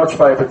was approached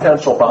by a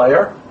potential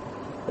buyer.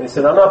 And he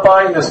said, I'm not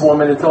buying this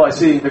woman until I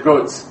see the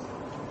goods.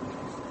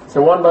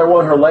 So one by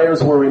one her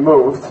layers were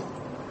removed.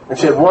 And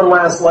she had one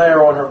last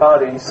layer on her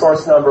body,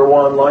 source number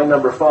 1, line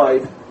number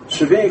 5.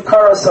 Shavi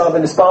Karasav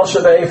and Ispal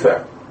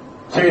Shabefer.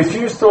 She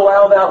refused to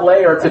allow that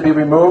layer to be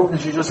removed,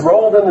 and she just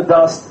rolled in the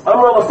dust.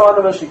 Amar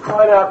Lafanova, she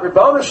cried out,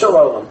 Ribbona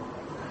Shalom,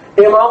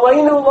 Im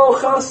Aleinu Lo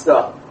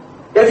Chasta.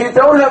 If you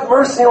don't have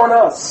mercy on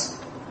us,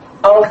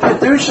 Al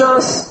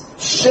Kedushas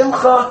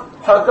Shimcha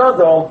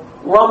Hagadol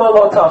Lama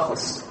Lo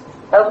Tachas.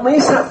 At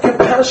least have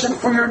compassion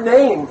for your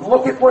name.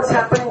 Look at what's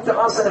happening to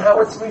us and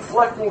how it's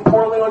reflecting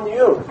poorly on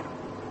you.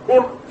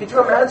 Could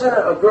you imagine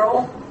a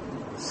girl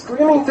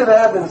screaming to the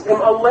heavens, Im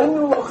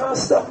Aleinu Lo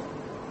Chasta?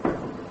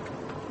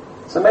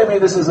 So maybe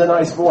this is a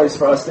nice voice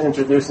for us to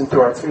introduce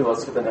into our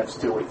tefillos for the next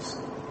 2 weeks.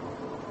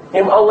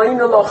 Im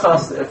aleinu lo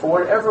chasta, if for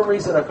whatever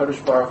reason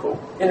HaKadosh Baruch Hu,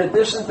 in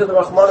addition to the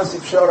Rachmanos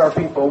you've showed our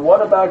people,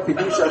 what about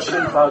Kedusha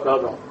Shimcha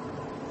Gadol?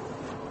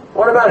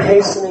 What about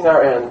hastening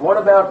our end? What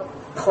about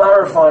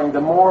clarifying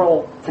the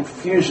moral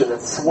confusion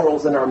that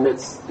swirls in our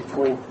midst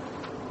between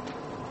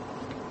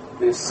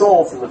the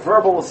assaults and the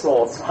verbal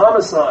assaults,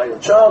 homicide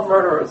and child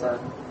murderers? I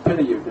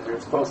pity you because you're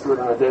exposed to it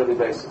on a daily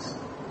basis.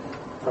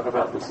 Talk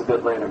about this a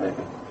bit later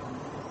maybe.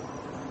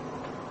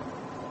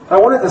 I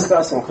want to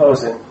discuss in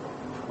closing,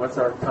 what's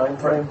our time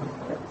frame?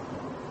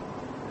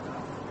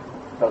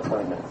 About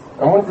 20 minutes.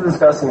 I want to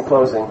discuss in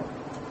closing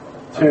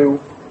 2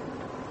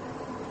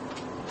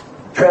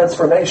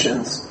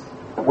 transformations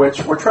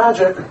which were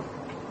tragic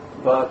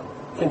but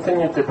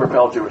continued to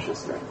propel Jewish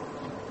history.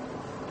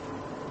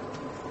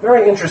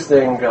 Very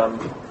interesting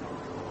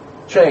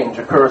change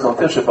occurs on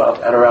Tisha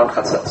B'Av at around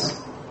Chatzos.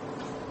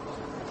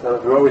 So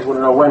we always want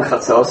to know when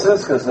Chatzos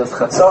is, because as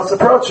Chatzos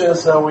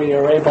approaches, so we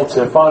are able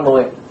to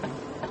finally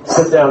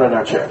sit down in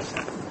our chairs.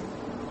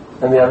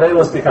 And the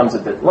Avelos becomes a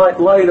bit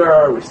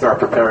lighter, we start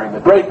preparing the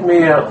break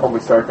meal, and we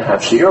start to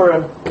have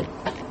shiurim.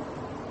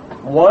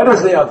 Why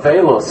does the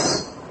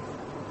Avelos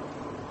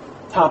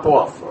top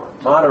off or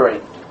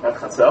moderate at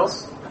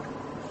Chatzos?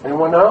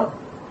 Anyone know?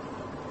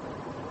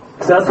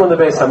 Because that's when the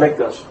Beis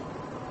HaMikdash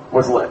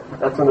was lit.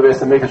 That's when the Beis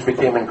HaMikdash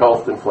became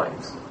engulfed in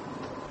flames.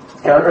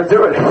 It's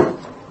counterintuitive.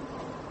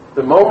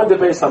 The moment the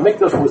Beis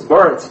HaMikdash was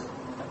burnt,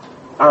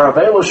 our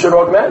Avelos should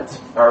augment.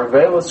 Our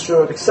Avelos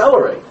should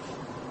accelerate.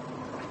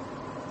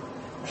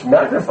 Should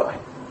magnify.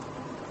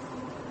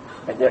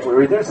 And yet we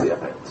reduce the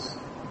Avelos.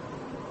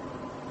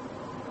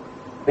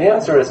 The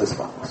answer is as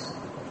follows.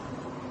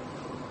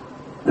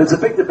 There's a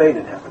big debate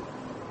in heaven.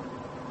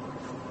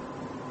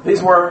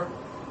 These were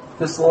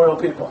disloyal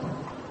people.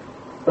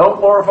 Don't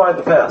glorify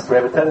the past. We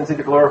have a tendency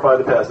to glorify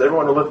the past.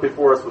 Everyone who lived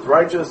before us was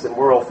righteous and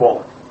we're all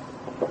fallen.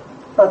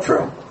 Not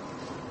true.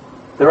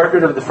 The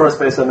record of the first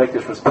Beis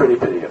HaMikdash was pretty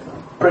pitiable.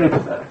 Pretty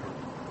pathetic.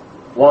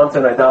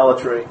 Wanton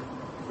idolatry,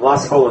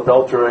 lustful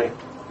adultery,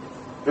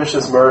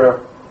 vicious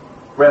murder,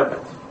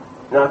 rampant.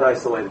 Not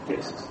isolated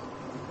cases.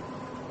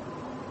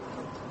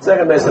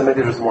 Second Beis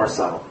HaMikdash was more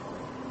subtle.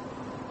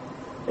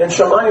 In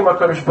Shamayim,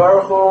 HaKadosh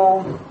Baruch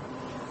Hu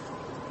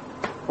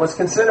was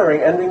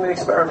considering ending the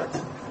experiment.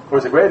 It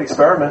was a great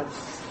experiment.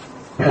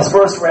 His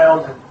first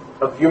round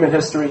of human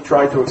history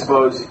tried to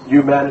expose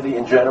humanity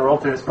in general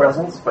to his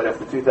presence, but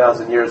after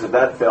 2,000 years of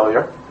that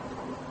failure,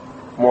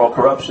 moral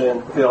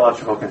corruption,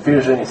 theological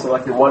confusion, he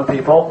selected 1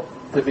 people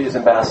to be his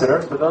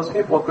ambassadors, but those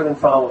people couldn't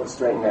follow the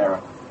straight and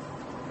narrow.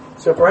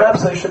 So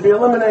perhaps they should be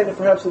eliminated,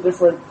 perhaps a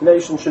different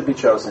nation should be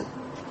chosen.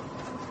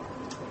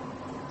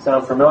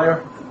 Sound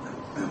familiar?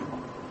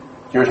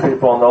 Jewish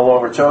people are no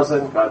longer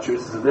chosen, God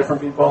chooses a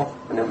different people,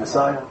 a new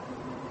Messiah.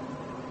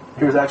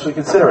 He was actually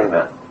considering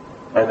that.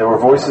 And there were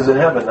voices in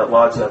heaven that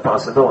lodged that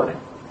possibility.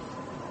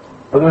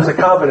 But there was a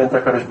covenant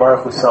that HaKadosh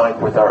Baruch Hu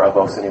signed with our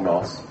Avos and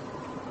Imos.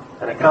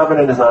 And a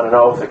covenant is not an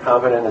oath, a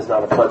covenant is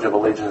not a pledge of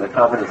allegiance, a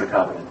covenant is a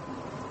covenant.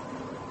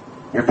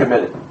 You're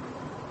committed.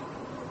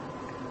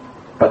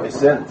 But they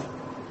sinned.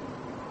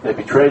 They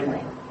betrayed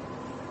me.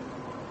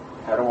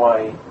 How do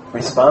I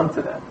respond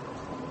to that?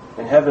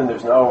 In heaven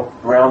there's no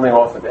rounding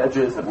off of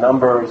edges, of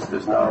numbers,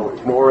 there's no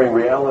ignoring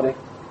reality.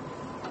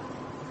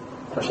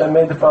 Hashem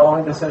made the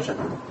following decision.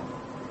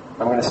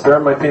 I'm going to spare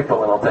my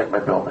people and I'll take my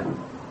building.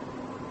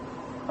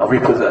 I'll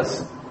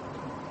repossess.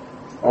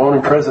 I won't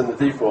imprison the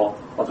default.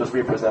 I'll just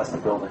repossess the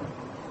building.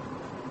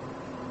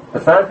 The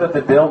fact that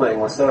the building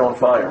was set on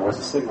fire was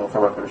a signal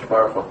from HaKadosh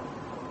Baruch Hu.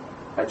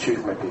 I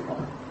choose my people.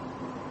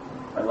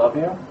 I love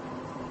you.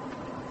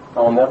 I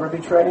will never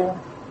betray you.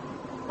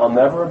 I'll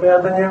never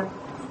abandon you.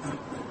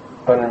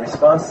 But in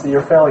response to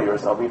your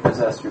failures, I'll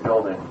repossess your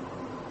building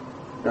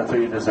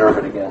until you deserve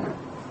it again.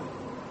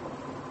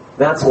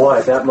 That's why,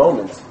 at that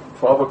moment,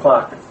 12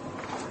 o'clock,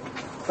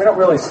 we don't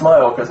really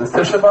smile because it's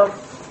Tisha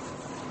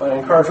B'Av, but I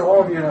encourage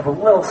all of you to have a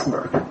little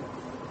smirk,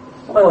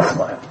 a little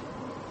smile,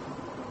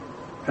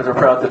 because we're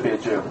proud to be a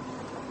Jew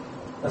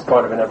as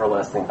part of an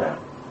everlasting path.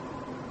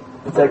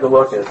 We'll take a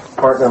look at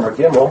part number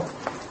Gimel.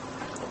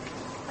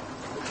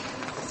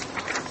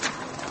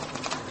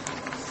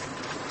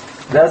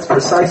 That's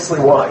precisely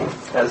why,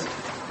 as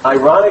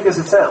ironic as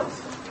it sounds,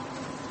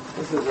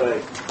 this is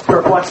a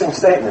perplexing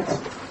statement.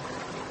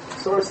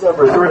 Source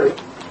number 3,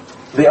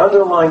 the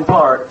underlying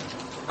part,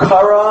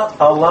 Kara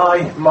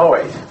Alai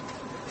Moed.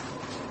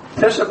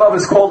 Tisha B'Av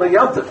is called a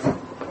Yom Tov.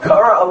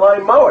 Kara Alai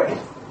Moed.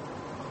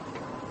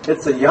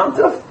 It's a Yom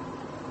Tov?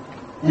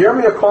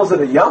 Yirmiyah calls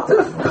it a Yom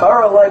Tov?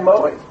 Kara Alai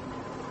Moed.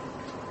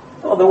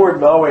 Well, the word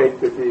Moed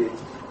could be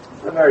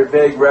a very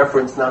vague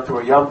reference not to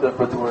a Yom Tov,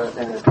 but to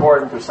an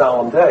important or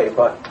solemn day.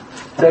 But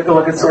take a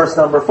look at source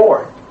number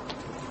 4.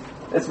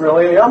 It's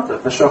really a Yom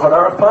Tov. The Shulchan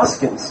Aruch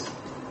Paskins.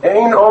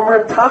 Ein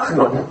Omer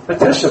Tachnun, the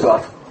Tisha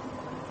B'Av.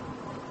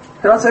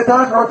 You don't say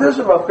Tachnun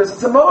Tisha B'Av because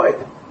it's a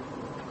Moed.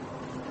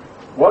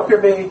 What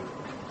could be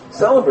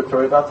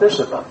celebratory about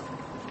Tisha B'Av?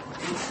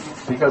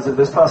 Because of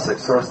this pasuk,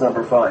 source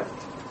number 5.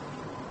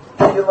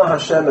 Kila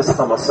Hashem is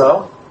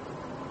Chamaso.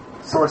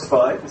 Source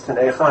 5 is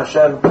Taneicha.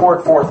 Hashem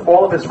poured forth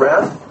all of his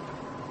wrath.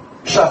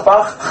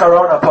 Shafach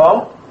Charon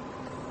Apo.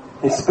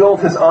 He spilled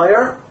his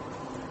ire.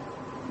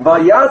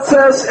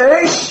 Vayatzes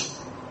Eish.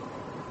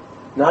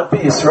 Not be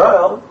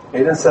Israel. He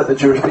didn't set the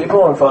Jewish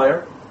people on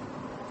fire.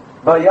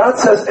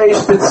 Vayatzes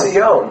Eish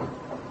B'Tzion.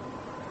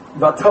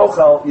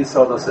 Vatochal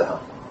Yisodoseha.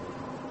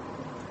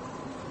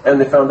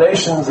 And the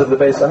foundations of the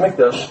Beis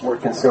HaMikdash were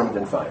consumed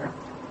in fire.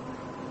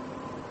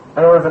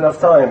 I don't have enough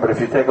time, but if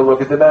you take a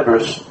look at the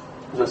Medrash,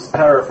 just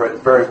paraphrase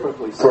very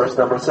quickly, source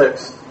number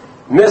 6.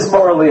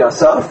 Mizmor li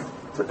Asaf,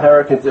 it's a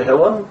parak in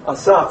Tehillim.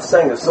 Asaf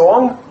sang a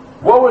song.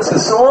 What was the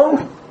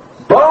song?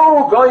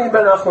 Bo goyim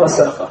ben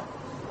achmasecha.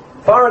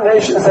 Foreign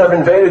nations have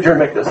invaded your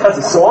mikdash. That's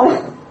a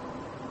song?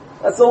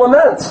 That's a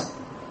lament.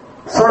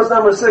 Source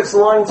number 6,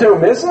 line 2.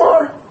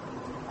 Mizmor?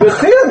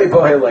 Bechia mi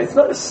bohele. It's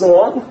not a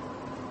song.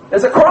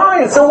 It's a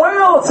cry, it's a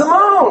wail, it's a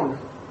moan.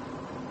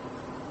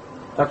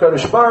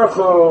 HaKadosh Baruch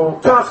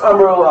Hu, Kach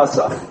Amru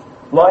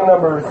Asaf. Line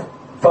number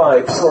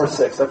 5, source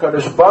 6.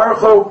 HaKadosh Baruch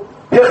Hu,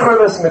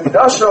 Hichreves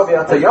Mikdasho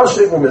V'yata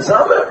Yoshev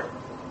U'Mizamer.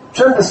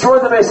 Hashem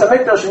destroyed the Beis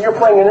HaMikdash and you're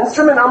playing an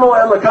instrument.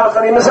 Amalei L'kach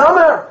Ani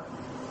Mizamer.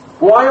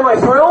 Why am I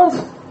thrilled?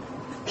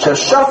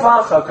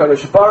 Sheshafach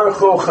HaKadosh Baruch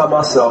Hu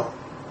Chamaso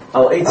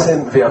Al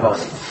Eitzim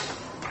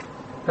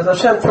V'Yavanim.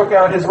 Because Hashem took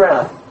out his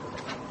wrath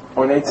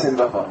on Eitzim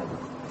V'Yavanim.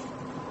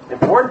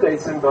 Important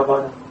Eitzim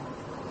V'Yavanim.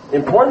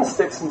 Important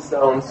sticks and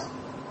stones,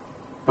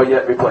 but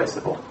yet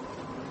replaceable.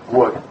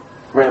 Wood,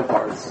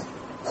 ramparts,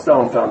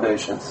 stone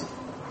foundations.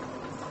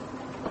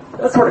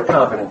 That's what a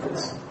covenant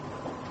is.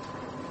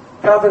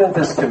 Covenant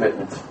is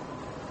commitment.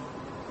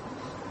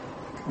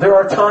 There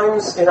are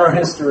times in our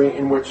history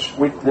in which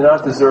we do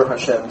not deserve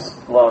Hashem's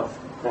love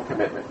and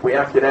commitment. We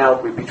acted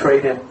out, we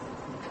betrayed Him,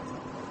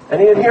 and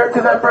He adhered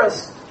to that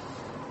bris.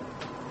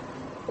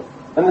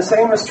 And the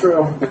same is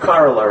true, the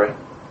corollary.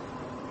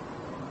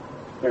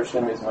 Here's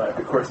Shemi's mic.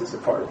 Of course, it's a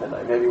part of the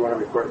night. Maybe you want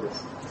to record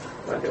this.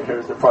 Okay,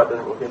 here's the part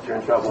that will get you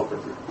in trouble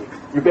because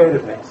you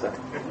baited me. So.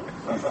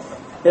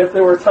 If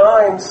there were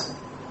times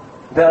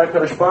that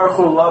HaKadosh Baruch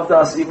Hu loved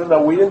us even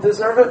though we didn't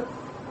deserve it,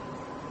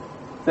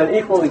 then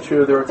equally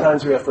true, there are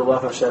times we have to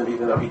love Hashem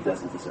even though He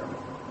doesn't deserve it.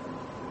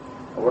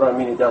 And what do I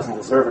mean He doesn't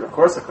deserve it? Of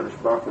course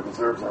HaKadosh Baruch Hu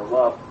deserves our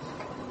love,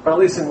 but at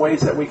least in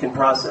ways that we can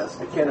process.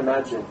 I can't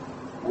imagine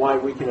why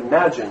we can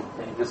imagine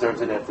that He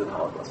deserves it after the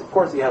Holocaust. Of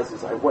course He has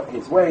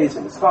His ways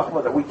and His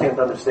chachma that we can't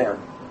understand.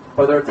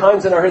 But there are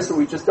times in our history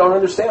we just don't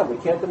understand. We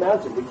can't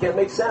imagine. We can't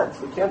make sense.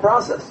 We can't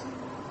process.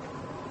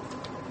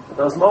 At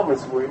those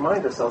moments we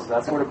remind ourselves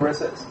that's what a bris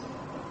is.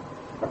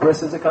 A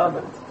bris is a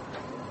covenant.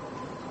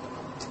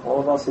 All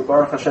of us who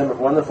Baruch Hashem have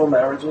wonderful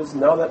marriages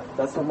know that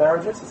that's what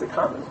marriage is. It's a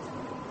covenant.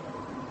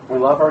 We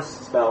love our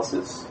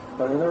spouses,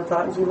 but there are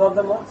times we love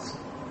them less.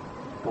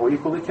 But we're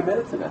equally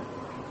committed to them.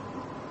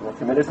 We're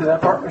committed to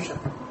that partnership.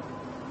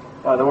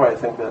 By the way, I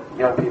think that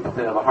young people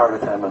today have a harder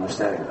time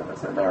understanding that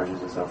as their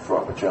marriages are so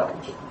fraught with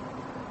challenge.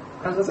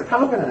 Because it's a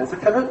covenant, it's a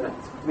commitment.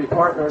 To be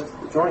partners,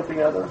 to join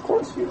together. Of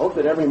course, you hope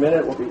that every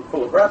minute will be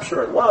full of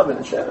rapture and love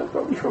and Hashem,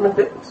 but we're human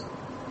beings.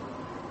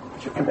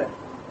 But you commit.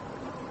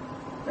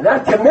 And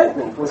that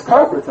commitment was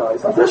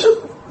concretized on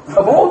Tisha B'Av.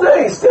 Of all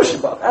days, Tisha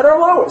B'Av, at our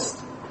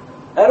lowest.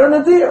 At our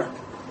nadir.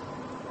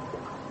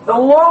 The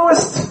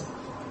lowest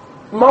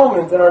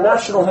moment in our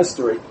national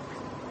history.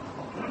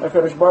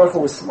 HaKadosh Baruch Hu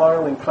was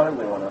smiling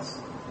kindly on us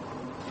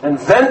and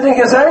venting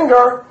His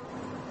anger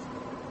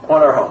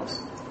on our homes.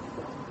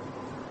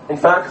 In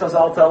fact,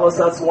 Chazal tell us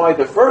that's why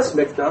the first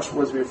Mikdash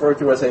was referred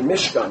to as a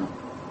Mishkan.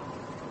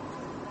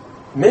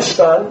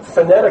 Mishkan,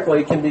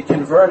 phonetically, can be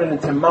converted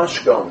into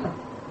Mashgon.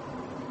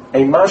 A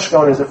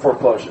Mashgon is a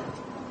foreclosure.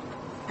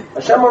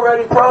 Hashem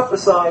already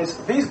prophesies,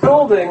 these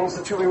buildings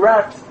that you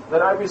erect,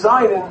 that I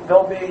reside in,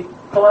 they'll be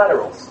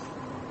collaterals.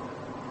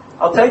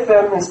 I'll take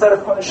them instead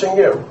of punishing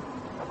you.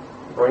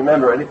 But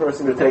remember, any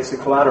person who takes a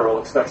collateral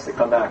expects to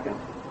come back and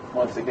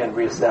once again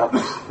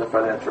reestablish the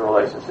financial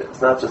relationship.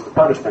 It's not just the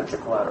punishment, it's the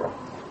collateral.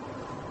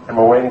 And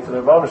we're waiting for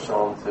the Rebbeinu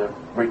Shalom to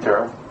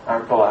return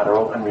our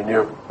collateral and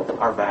renew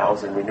our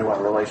vows and renew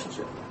our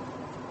relationship.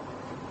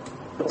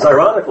 So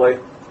ironically,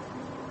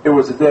 it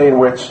was a day in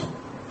which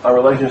our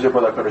relationship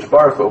with HaKadosh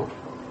Baruch Hu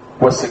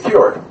was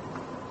secured.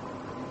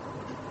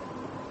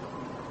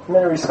 In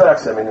many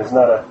respects, there's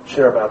not a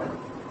share about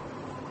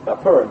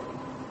Purim.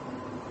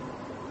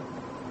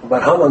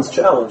 But Haman's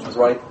challenge was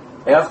right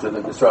after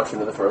the destruction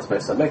of the first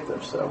Beis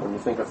HaMikdash. So when you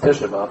think of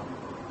Tisha B'Av,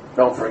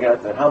 don't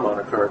forget that Haman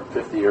occurred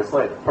 50 years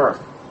later, Purim.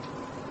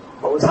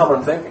 What was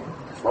Haman thinking?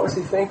 What was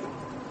he thinking?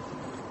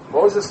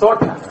 What was his thought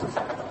pattern?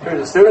 He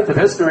was a student of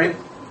history.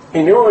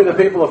 He knew only the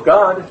people of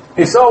God.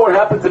 He saw what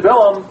happened to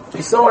Bilam.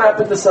 He saw what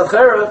happened to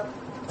Sancherib.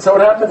 He saw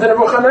what happened to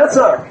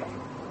Nebuchadnezzar.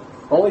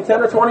 Only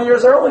 10 or 20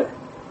 years earlier.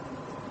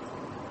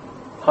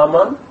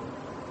 Haman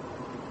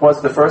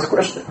was the first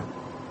Christian.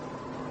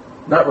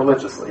 Not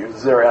religiously. He was a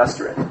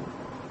Zoroastrian.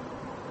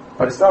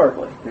 But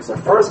historically, he was the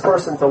first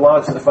person to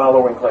lodge the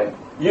following claim.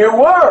 You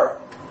were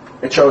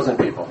a chosen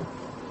people.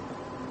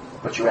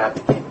 But you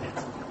abdicated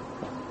it.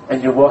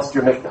 And you lost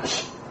your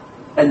Mikdash.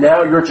 And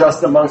now you're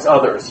just amongst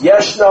others.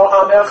 Yeshno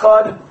am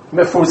echad,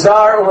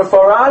 mefuzar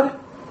u'mefarad.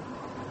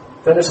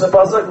 Finish the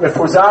pasuk.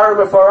 Mefuzar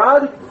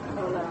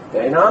u'mefarad.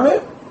 Bein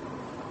amim.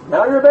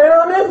 Now you're bein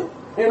amim.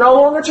 You're no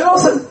longer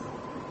chosen.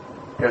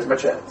 Here's my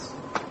chance.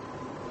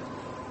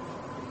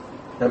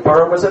 And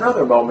Purim was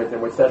another moment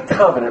in which that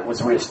covenant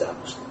was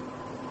reestablished.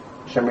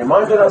 Hashem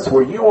reminded us,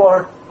 where you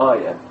are, I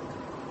am.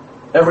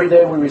 Every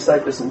day we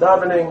recite this in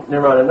davening.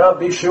 Nirananav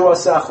b'shua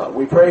secha.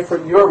 We pray for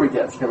your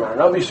redemption.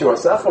 Nirananav b'shua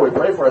secha. We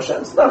pray for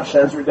Hashem's. It's not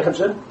Hashem's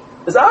redemption.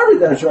 It's our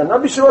redemption.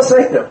 Nirananav b'shua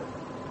secha.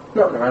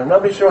 No,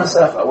 Nirananav b'shua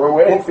secha. We're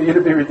waiting for you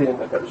to be redeemed,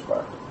 HaKadosh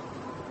Baruch Hu.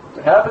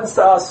 What happens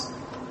to us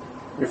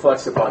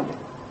reflects upon you.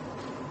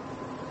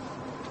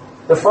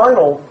 The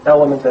final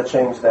element that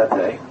changed that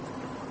day,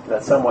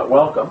 that's somewhat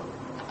welcome,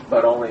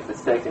 but only if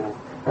it's taken in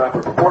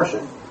proper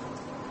proportion,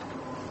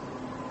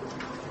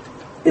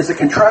 is a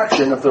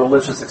contraction of the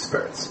religious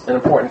experience, an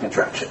important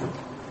contraction.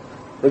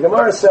 The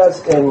Gemara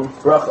says in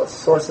Brachos,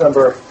 source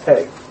number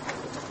K,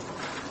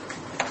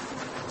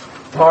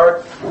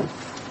 part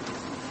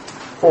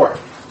 4.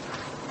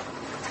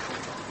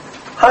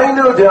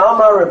 Hainu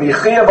de'amar Rabbi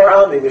Chia bar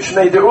Ami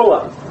mishmei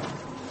de'ula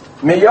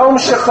miyom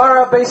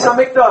shechara beis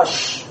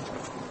hamikdash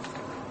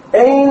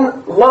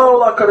ein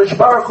lo lakadosh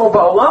baruch hu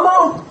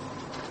ba'olamo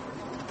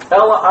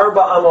ela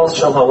arba amos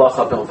shel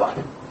halacha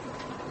bilvad.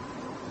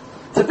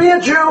 To be a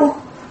Jew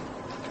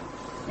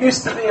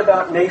used to be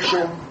about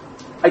nation,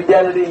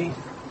 identity,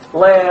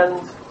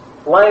 land,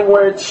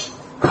 language,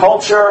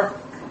 culture,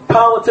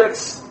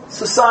 politics,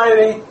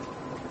 society,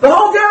 the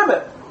whole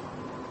gamut.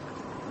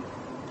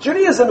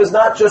 Judaism is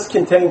not just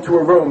contained to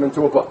a room and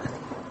to a book.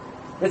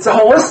 It's a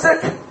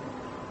holistic,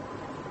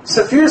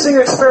 suffusing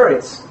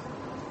experience.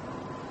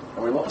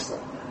 And we lost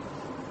that.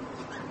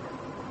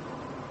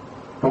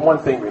 But one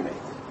thing remained.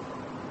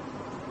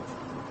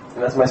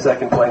 And that's my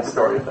second plain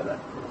story of the night.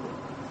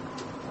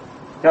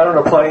 Got on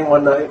a plane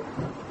one night,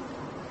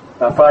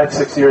 about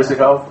 5-6 years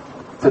ago,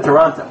 to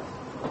Toronto.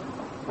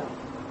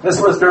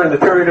 This was during the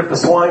period of the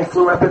swine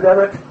flu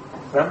epidemic.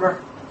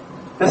 Remember?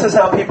 This is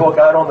how people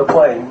got on the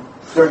plane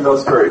during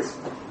those periods.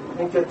 You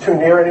didn't get too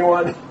near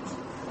anyone.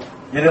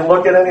 You didn't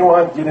look at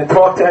anyone. You didn't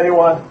talk to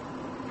anyone.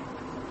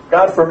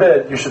 God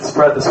forbid you should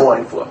spread the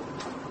swine flu.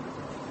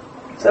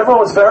 So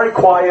everyone was very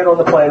quiet on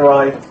the plane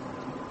ride.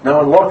 No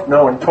one looked.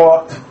 No one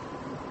talked.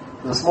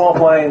 It was a small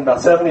plane,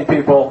 about 70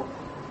 people,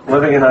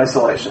 living in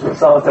isolation,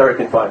 solitary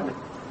confinement.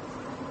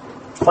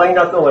 Plane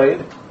got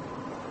delayed,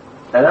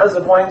 and as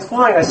the plane's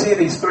flying, I see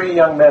these 3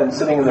 young men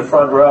sitting in the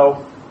front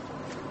row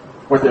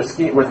with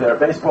their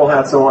baseball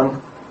hats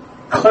on,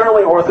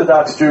 clearly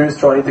Orthodox Jews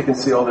trying to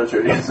conceal their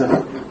Judaism.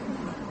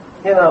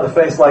 You know, the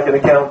face like an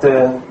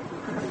accountant,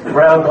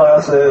 round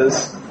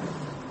glasses.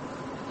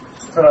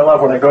 That's what I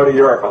love when I go to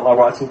Europe. I love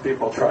watching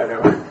people try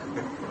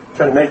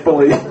to make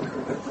believe.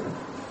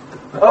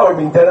 Oh, I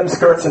mean, denim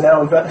skirts are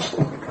now in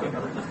fashion.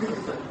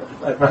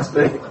 It must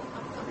be.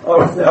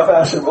 Oh, it's now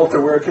fashionable to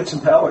wear a kitchen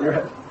towel on your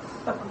head.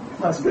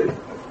 Must be.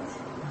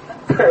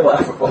 Very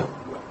laughable.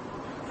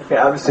 Okay,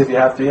 obviously if you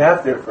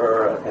have to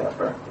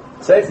for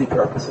safety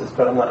purposes,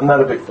 but I'm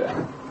not a big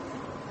fan.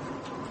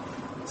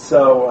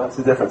 So it's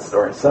a different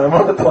story. So I'm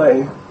on the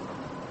plane,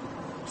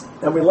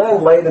 and we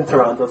land late in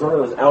Toronto. It's one of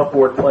those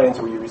outboard planes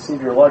where you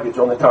receive your luggage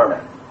on the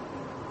tarmac.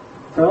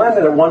 So we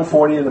landed at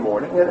 1:40 in the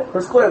morning, and it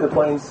was clear the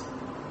plane's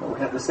We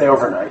had to stay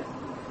overnight.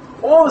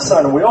 All of a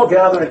sudden, we all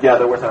gathered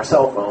together with our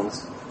cell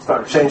phones,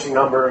 started changing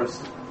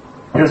numbers.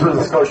 Here's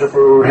what's kosher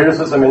food. Here's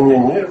what's a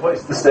minion. You need a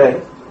place to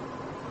stay.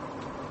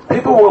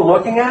 People were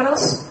looking at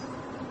us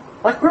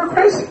like we were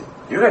crazy.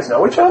 You guys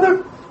know each other?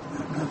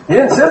 You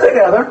didn't sit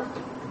together.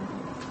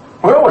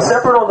 We all were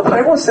separate on the plane.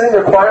 Everyone was sitting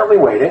there quietly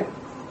waiting,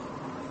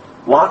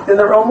 locked in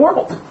their own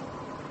world.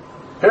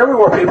 Here we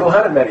were, people who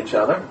hadn't met each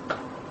other.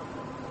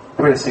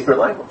 We had a secret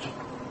language.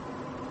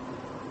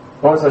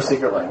 What was our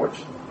secret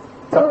language?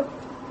 Torah.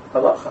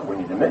 Halacha. We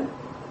need a minyan.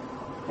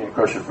 We need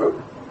kosher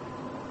food.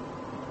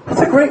 It's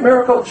a great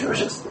miracle of Jewish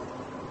history.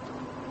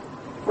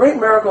 Great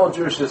miracle of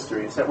Jewish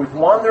history is that we've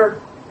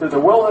wandered through the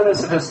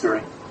wilderness of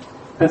history,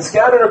 been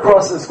scattered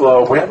across this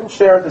globe. We haven't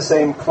shared the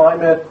same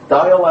climate,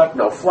 dialect,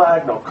 no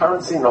flag, no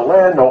currency, no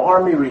land, no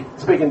army. We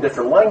speak in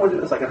different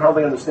languages. I can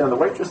hardly understand the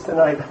waitress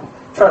tonight.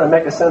 I'm trying to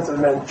make a sense of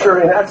the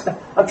Manchurian accent.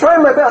 I'm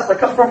trying my best. I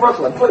come from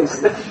Brooklyn,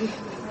 please.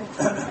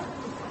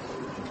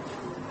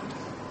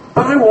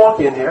 But I walk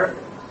in here,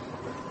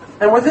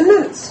 and within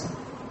minutes,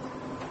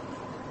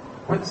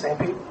 we're the same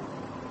people.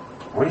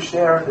 We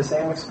share the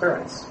same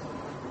experience.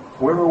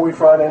 Where were we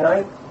Friday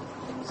night?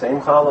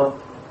 Same challah,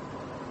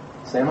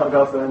 same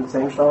hagafen,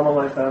 same shalom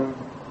aleichem,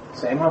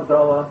 same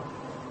havdalah.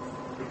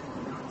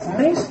 It's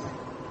amazing.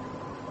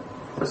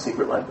 It's a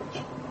secret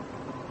language.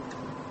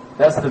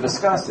 That's the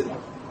viscosity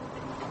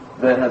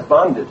that has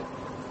bonded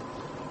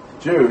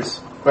Jews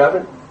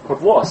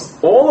who've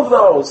lost all of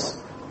those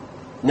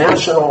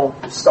national,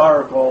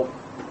 historical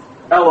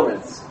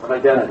elements of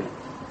identity.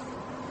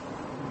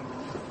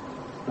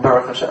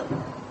 Baruch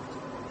Hashem.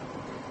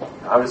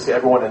 Obviously,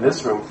 everyone in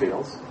this room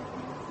feels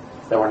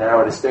that we're now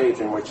at a stage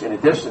in which, in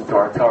addition to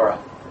our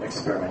Torah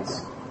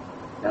experience,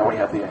 now we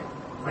have the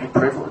great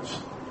privilege,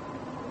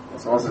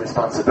 as well as the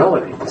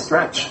responsibility to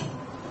stretch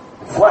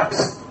and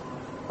flex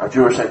our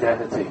Jewish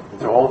identity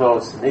into all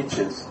those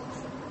niches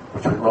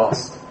which we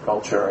lost: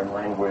 culture and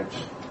language,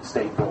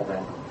 state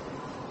building.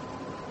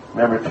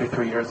 Remember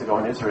 2-3 years ago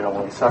in Israel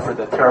when we suffered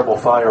that terrible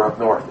fire up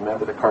north?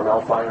 Remember the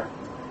Carmel fire?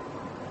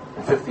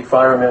 And 50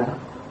 firemen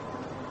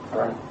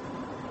burned.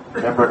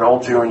 Remember an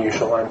old Jew in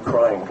Yerushalayim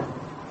crying.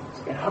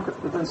 Saying, how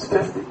could those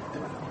 50?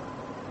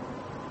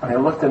 And he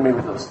looked at me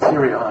with those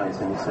teary eyes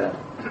and he said,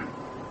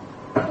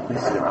 but at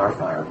least they're our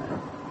firemen.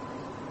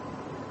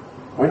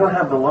 We don't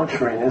have the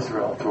luxury in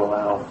Israel to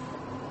allow,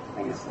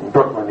 I guess in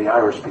Brooklyn, the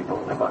Irish people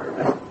are the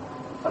firemen.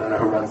 I don't know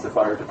who runs the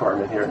fire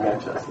department here in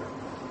Manchester.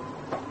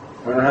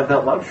 We don't have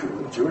that luxury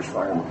with Jewish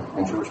firemen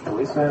and Jewish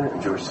policemen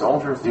and Jewish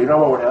soldiers. Do you know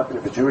what would happen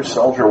if a Jewish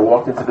soldier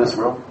walked into this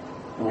room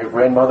and your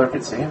grandmother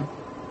could see him?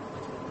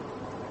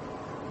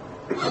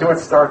 She would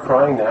start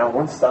crying now,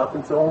 wouldn't stop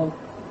until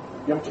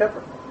Yom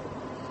Kippur.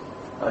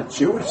 A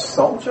Jewish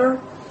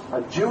soldier?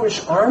 A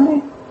Jewish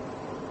army?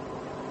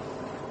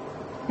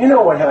 You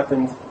know what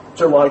happened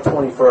July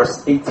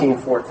 21st,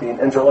 1814,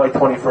 and July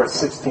 21st,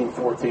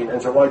 1614,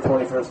 and July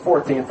 21st,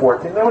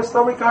 1414. They were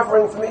still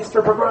recovering from the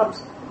Easter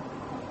pogroms.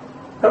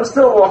 They were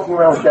still walking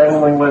around with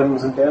dangling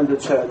limbs and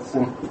bandaged heads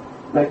and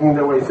making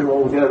their way through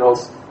old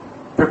ghettos,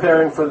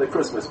 preparing for the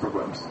Christmas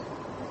pogroms.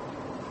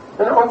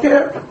 And no one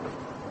cared.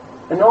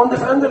 And no one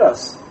defended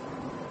us.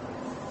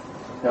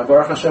 Now,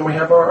 Baruch Hashem, we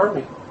have our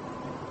army.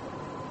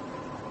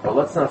 But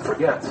let's not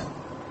forget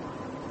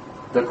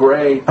the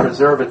gray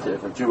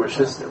preservative of Jewish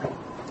history.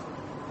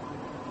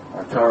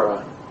 Our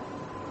Torah,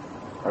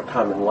 our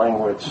common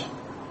language.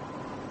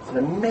 It's an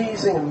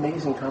amazing,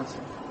 amazing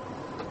concept.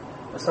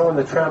 As someone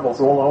that travels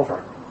all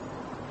over.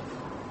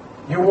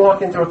 You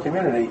walk into a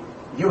community,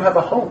 you have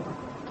a home.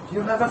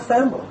 You have a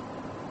family.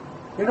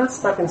 You're not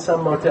stuck in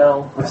some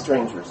motel with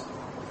strangers.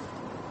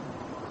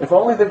 If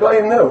only the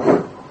guy knew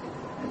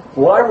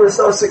why we're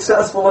so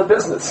successful at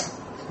business.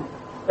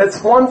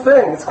 It's one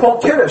thing. It's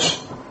called Kiddush.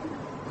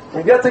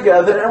 We get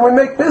together and we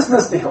make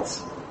business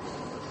deals.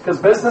 Because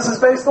business is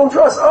based on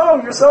trust. Oh,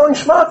 you're selling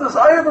shmatas.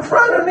 I have a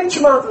friend who needs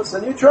shmatas,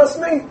 and you trust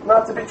me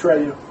not to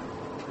betray you.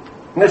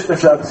 Nishta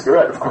Shabbos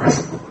Geret, of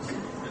course.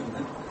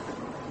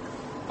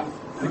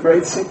 The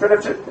great secret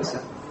of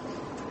Judaism.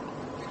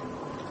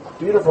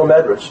 Beautiful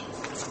medrash.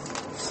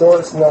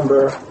 Source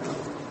number...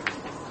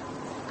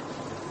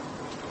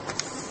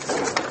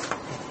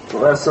 The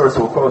last source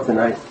we'll quote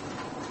tonight.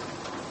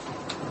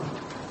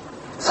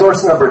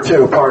 Source number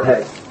 2, part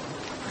A.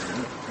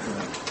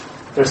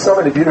 There's so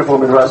many beautiful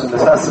midrashim.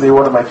 This has to be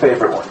one of my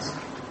favorite ones.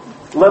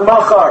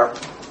 Lemachar,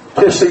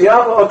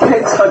 kishayav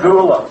oketz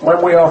hagula.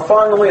 When we are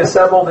finally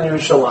assembled in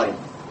Yerushalayim,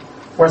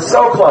 we're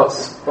so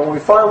close. When we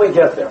finally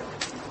get there,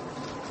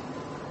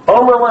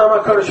 Omer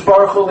Lam HaKadosh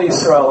Baruch Hu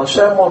Yisrael.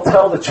 Hashem will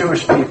tell the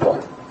Jewish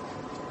people,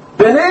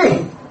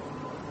 B'nai,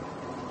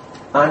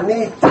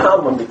 Ani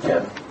tamam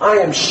mikem. I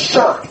am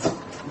shocked.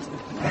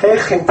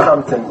 Hechin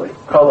tamtem li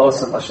kol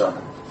osam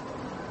hashanim.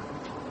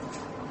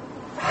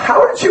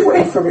 How did you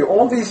wait for me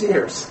all these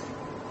years?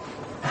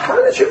 How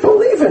did you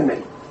believe in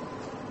me?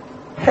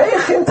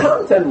 Hechin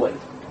tamtem li.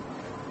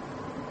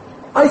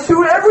 I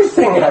threw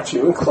everything at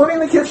you, including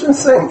the kitchen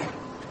sink.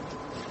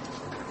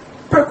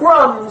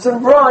 Pogroms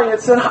and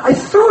riots, and I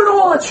threw it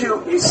all at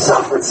you. You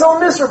suffered so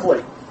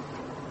miserably.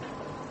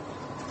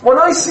 When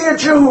I see a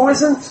Jew who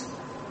isn't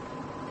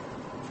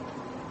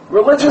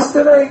religious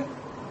today,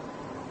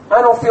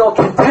 I don't feel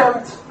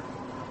contempt,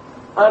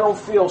 I don't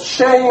feel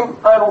shame,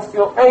 I don't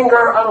feel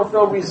anger, I don't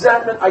feel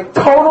resentment. I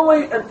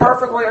totally and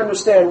perfectly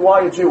understand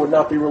why a Jew would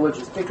not be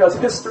religious, because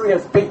history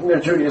has beaten their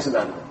Judaism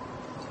out of them.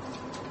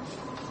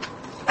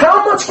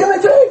 How much can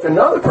they take?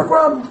 Another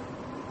pogrom,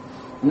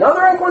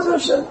 another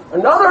Inquisition,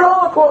 another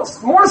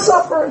Holocaust, more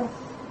suffering.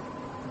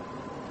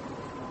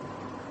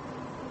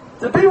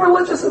 To be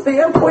religious at the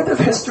end point of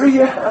history,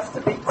 you have to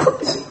be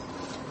crazy.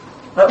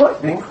 I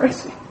like being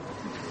crazy.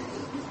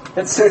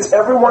 It suits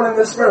everyone in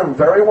this room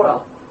very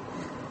well,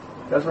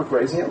 because we're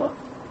crazy in love.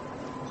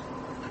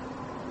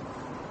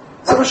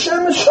 So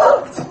Hashem is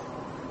shocked.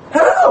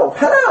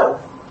 How?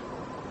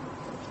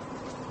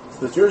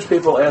 So the Jewish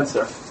people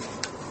answer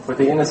with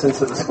the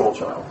innocence of a school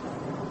child.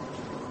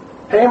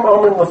 Hey,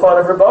 moment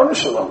l'fanav Rabbanu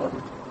Shalom.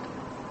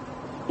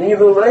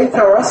 Ilulei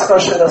tarascha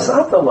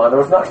shenasata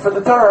lanu, if not for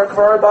the Torah,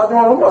 kvar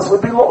abadnu umas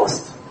would be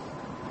lost.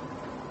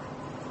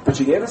 But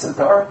you gave us the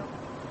Torah.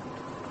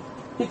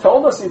 He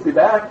told us you'd be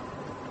back.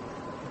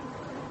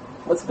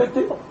 What's the big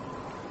deal?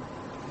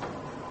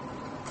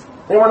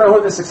 Anyone know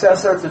who the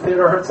successor to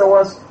Theodor Herzl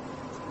was?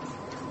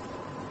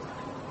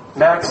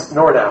 Max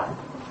Nordau.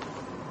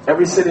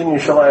 Every city in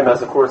Yerushalayim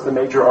has, of course, the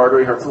major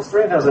artery, Herzl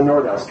Street, has a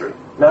Nordau Street.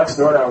 Max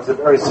Nordau was a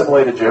very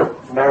assimilated Jew,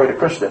 married a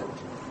Christian.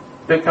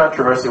 Big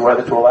controversy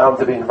whether to allow him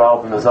to be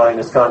involved in the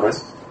Zionist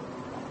Congress.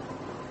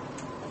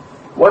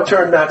 What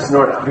turned Max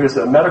Nordau? He was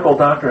a medical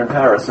doctor in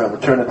Paris around the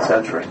turn of the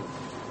century.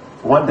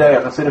 One day,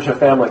 a Hasidic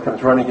family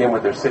comes running in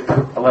with their sick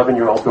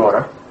 11-year-old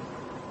daughter,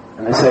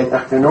 and they say,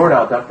 Dr.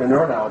 Nordau,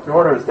 our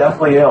daughter is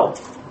deathly ill.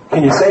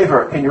 Can you save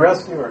her? Can you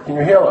rescue her? Can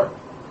you heal her?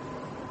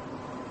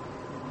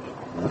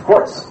 And of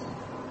course.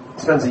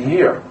 He spends a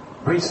year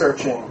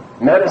researching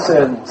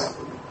medicines,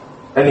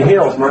 and he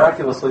heals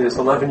miraculously this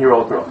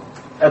 11-year-old girl.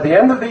 At the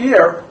end of the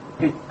year,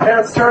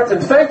 parents turn to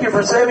him, thank you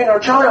for saving our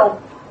child.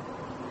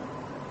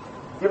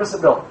 Give us a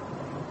bill.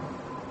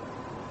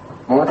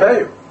 I won't tell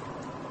you.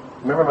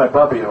 Remember my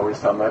bubby always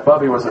told me. My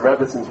bubby was a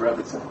Rebbitzin.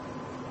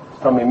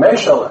 She told me,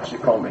 Meshalech, she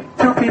called me.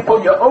 Two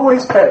people you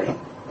always pay.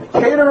 The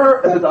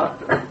caterer and the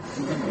doctor.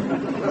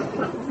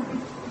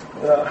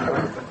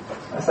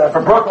 I said,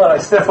 from Brooklyn, I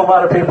stiff a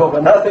lot of people,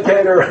 but not the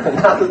caterer and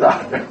not the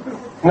doctor.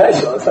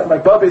 Meshalech, it's like my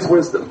bubby's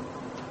wisdom.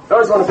 I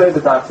always want to pay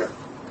the doctor.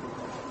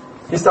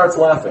 He starts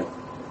laughing.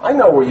 I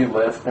know where you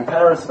live. In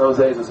Paris, those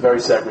days, it was very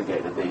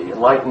segregated. The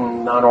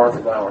enlightened,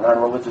 non-Orthodox, or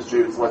non-religious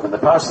Jews lived in the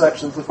posh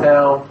sections of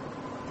town.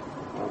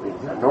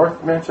 Is that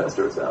North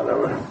Manchester? Is that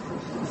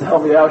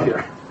help me out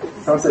here?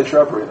 Don't say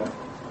shrubbery then.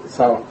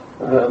 So,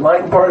 the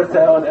enlightened part of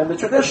town, and the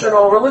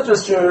traditional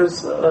religious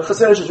Jews,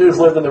 Hasidic Jews,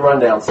 lived in the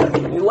rundown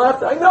section. He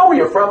laughed. I know where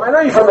you're from. I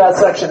know you're from that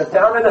section of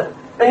town. And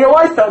in your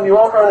lifetime, you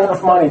won't earn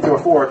enough money to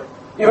afford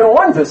even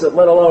one visit,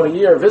 let alone a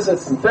year,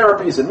 visits and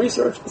therapies and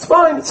research. It's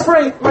fine, it's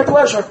free, my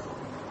pleasure.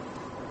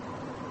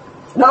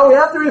 Now we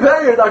have to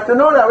repay you, Dr.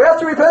 Nordau, we have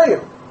to repay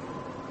you.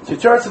 She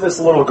turns to this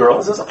little girl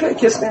and says, okay,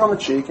 kiss me on the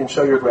cheek and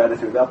show your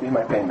gratitude, that'll be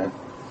my payment.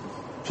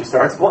 She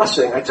starts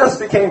blushing. I just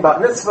became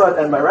bat mitzvah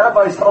and my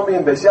rabbis told me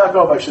in Beis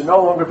Yaakov I should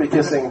no longer be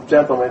kissing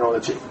gentlemen on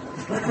the cheek.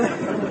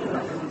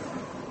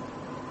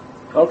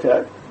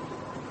 Okay.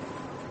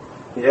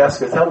 He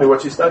asks her, tell me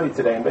what you studied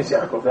today in Beis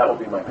Yaakov, that will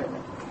be my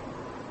payment.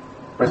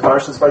 Whereas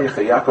Parshas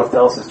Vayicha, Yaakov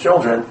tells his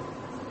children,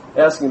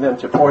 asking them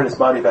to pour his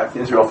body back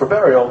to Israel for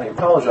burial. He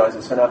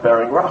apologizes for not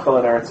burying Rachel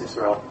in Eretz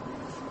Yisrael.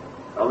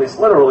 At least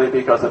literally,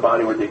 because the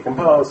body would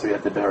decompose, so he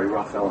had to bury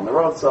Rachel on the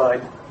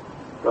roadside.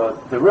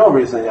 But the real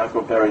reason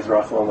Yaakov buries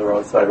Rachel on the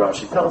roadside,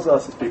 Rashi tells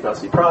us, is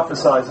because he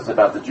prophesies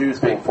about the Jews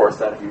being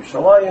forced out of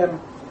Yerushalayim,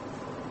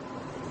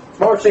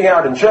 marching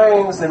out in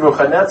chains.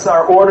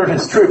 Nebuchadnezzar ordered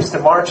his troops to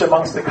march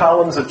amongst the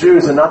columns of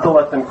Jews and not to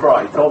let them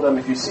cry. He told them,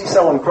 if you see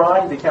someone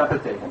crying,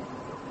 decapitate him.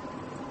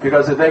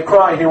 Because if they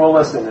cry, he will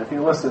listen. If he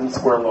listens,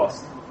 we're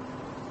lost.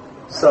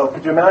 So,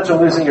 could you imagine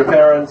losing your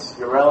parents,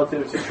 your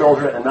relatives, your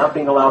children, and not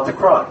being allowed to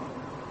cry?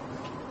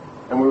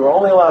 And we were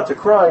only allowed to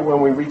cry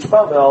when we reached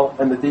Bavel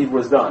and the deed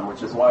was done,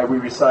 which is why we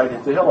recite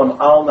in Tehillim,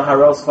 Al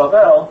Naharos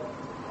Bavel,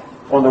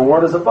 on the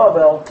waters of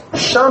Bavel,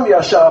 Sham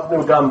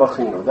Yashavnu Gam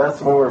Bachinu. That's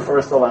when we were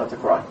first allowed to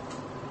cry.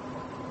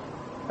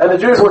 And the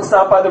Jews would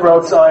stop by the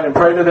roadside and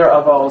pray to their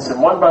avos,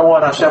 and one by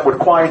one Hashem would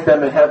quiet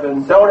them in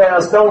heaven. Don't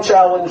ask, don't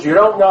challenge, you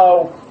don't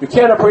know, you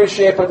can't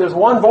appreciate, but there's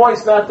one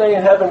voice that day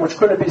in heaven which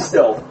couldn't be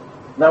stilled.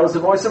 And that was the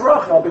voice of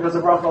Rachel, because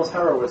of Rachel's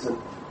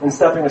heroism in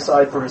stepping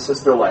aside for her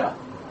sister Leah.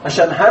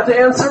 Hashem had to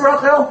answer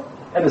Rachel,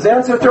 and his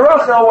answer to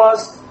Rachel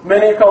was,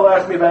 Meni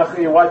kolach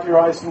mivechi, you wipe your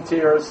eyes from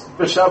tears.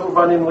 V'shavu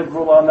vanim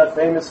ligvulam, that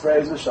famous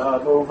phrase,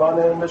 V'shavu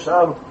vanim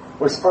v'shavu,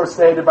 was first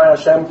stated by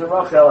Hashem to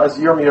Rachel, as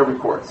Yirmiyah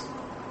records.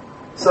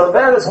 So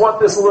that is what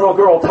this little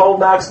girl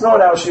told Max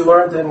Nordau she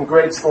learned in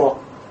grade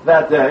school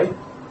that day.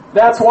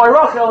 That's why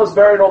Rachel is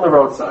buried on the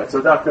roadside. So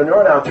Dr.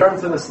 Nordau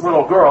turns to this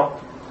little girl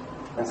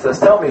and says,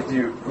 tell me, do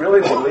you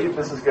really believe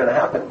this is going to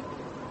happen?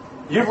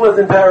 You've lived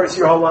in Paris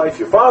your whole life.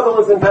 Your father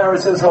lived in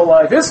Paris his whole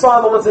life. His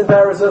father lived in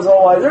Paris his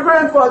whole life. Your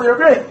grandfather, your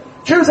great.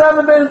 Jews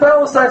haven't been in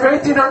Palestine for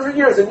 1,800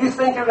 years, and you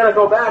think you're going to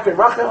go back in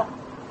Rachel?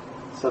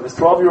 So this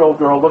 12-year-old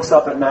girl looks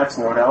up at Max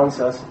Nordau and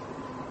says,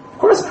 of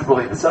course I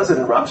believe it. It says it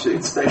in Rashi.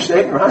 It's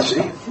Shnei in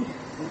Rashi.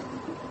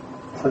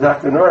 So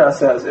Dr. Nordau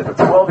says, if a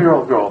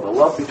 12-year-old girl, the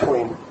love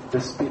between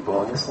this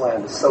people and this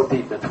land is so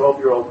deep that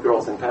 12-year-old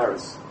girls in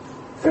Paris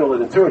feel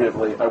it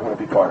intuitively, I want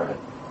to be part of it.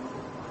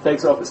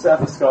 Takes off the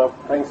stethoscope,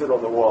 hangs it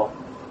on the wall,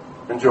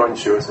 and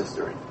joins Jewish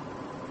history.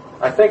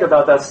 I think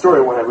about that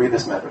story when I read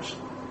this medrash.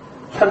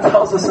 Hashem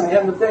tells us in the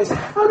end of the days,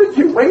 how did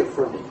you wait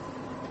for me?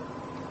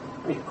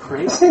 Are you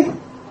crazy?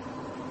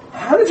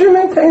 How did you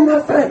maintain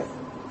that faith?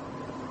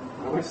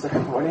 And we say,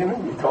 what do you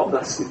mean? You told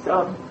us to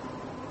come.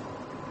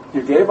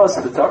 You gave us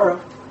the Torah.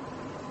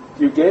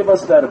 You gave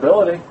us that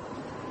ability.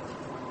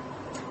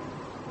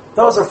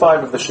 Those are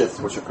 5 of the shifts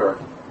which occurred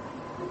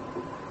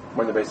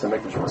when the Beis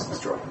HaMikdash was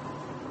destroyed.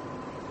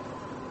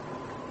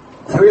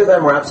 3 of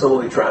them were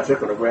absolutely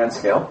tragic on a grand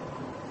scale.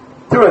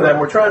 2 of them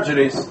were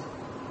tragedies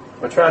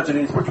which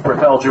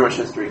propelled Jewish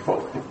history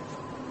forward.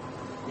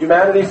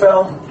 Humanity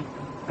fell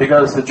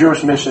because the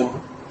Jewish mission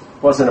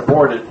wasn't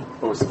aborted,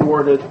 it was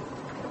thwarted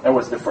and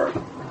was deferred.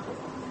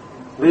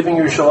 Leaving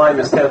Yerushalayim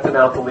is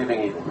tantamount to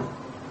leaving Eden.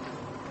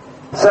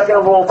 Second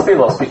of all,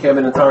 Tfilos became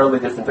an entirely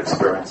different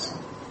experience.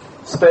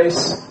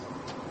 Space,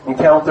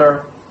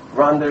 encounter,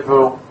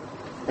 rendezvous,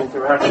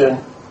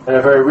 interaction, in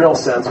a very real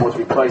sense, was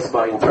replaced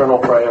by internal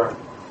prayer,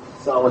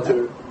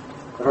 solitude,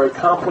 a very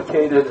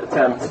complicated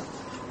attempt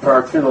for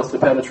our tefillos to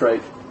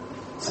penetrate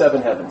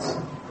 7 heavens.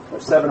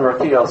 There's 7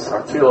 rakios.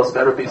 Our tefillos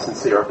better be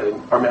sincere. They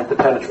are meant to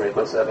penetrate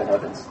those 7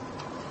 heavens.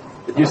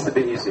 It used to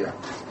be easier.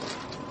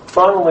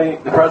 Finally,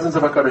 the presence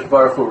of HaKadosh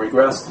Baruch Hu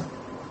regressed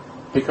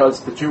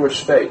because the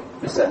Jewish fate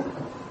descended.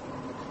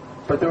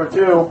 But there were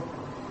 2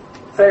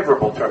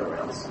 favorable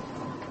turnarounds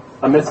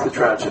amidst the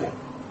tragedy.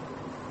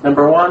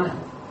 Number 1,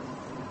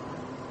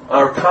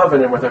 our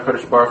covenant with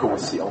HaKadosh Baruch Hu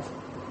was sealed.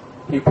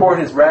 He poured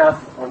his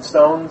wrath on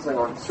stones and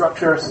on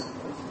structures,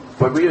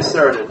 but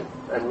reasserted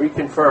and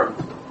reconfirmed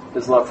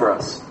his love for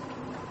us.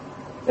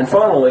 And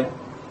finally,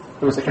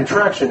 there was a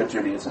contraction of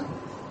Judaism.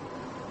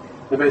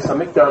 The Beis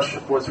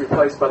HaMikdash was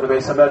replaced by the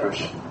Beis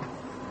HaMedrash.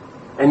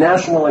 A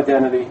national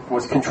identity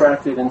was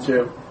contracted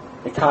into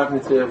a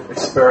cognitive,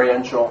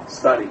 experiential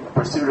study, a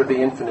pursuit of the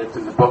infinite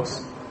through the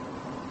books,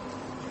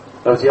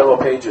 those yellow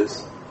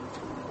pages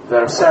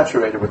that are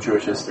saturated with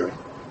Jewish history.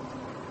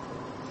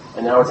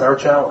 And now it's our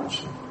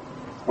challenge,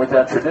 with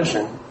that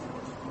tradition,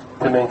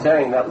 to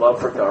maintain that love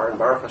for Torah. And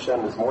Baruch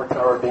Hashem, there's more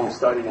Torah being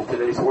studied in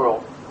today's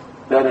world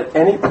than at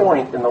any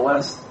point in the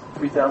last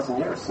 3,000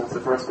 years since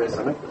the first Beis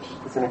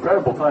HaMikdash. It's an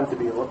incredible time to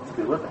be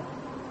living.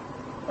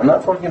 I'm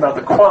not talking about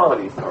the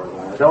quality of Torah.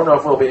 I don't know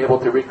if we'll be able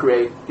to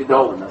recreate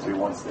Gedolim as we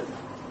once did.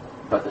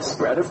 But the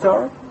spread of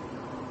Torah?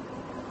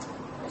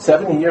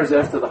 70 years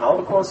after the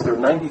Holocaust, there were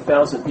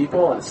 90,000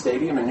 people in a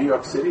stadium in New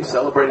York City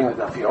celebrating the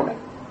Daf Yomi.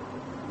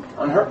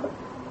 Unheard of.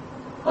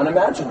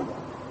 Unimaginable.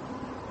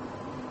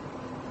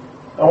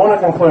 I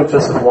want to conclude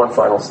just with one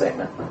final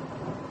statement.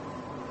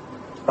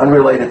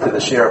 Unrelated to the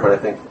share, but I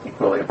think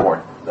equally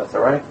important. That's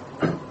all right?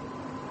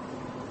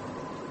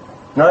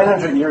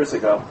 900 years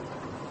ago,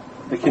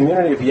 the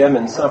community of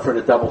Yemen suffered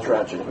a double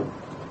tragedy.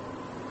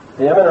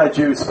 The Yemenite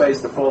Jews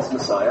faced a false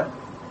Messiah,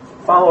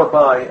 followed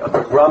by a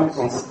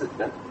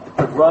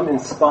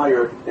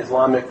pogrom-inspired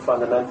Islamic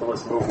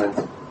fundamentalist movement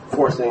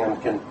forcing them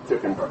to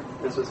convert.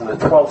 This was in the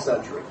 12th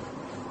century,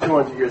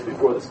 200 years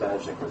before the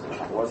Spanish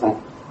Inquisition. It wasn't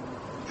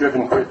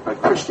driven by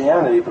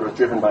Christianity, but it was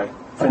driven by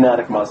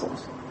fanatic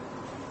Muslims.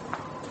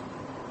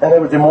 And they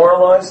were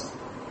demoralized.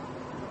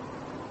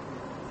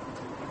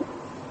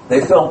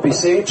 They felt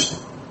besieged.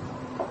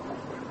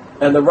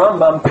 And the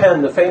Rambam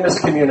penned the famous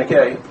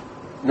communique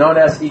known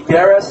as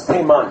Igeres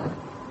Teiman,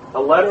 a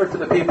letter to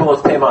the people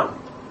of Teiman,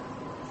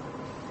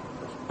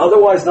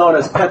 otherwise known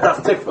as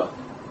Petach Tikva,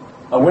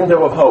 a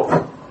window of hope,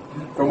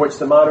 from which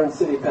the modern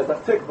city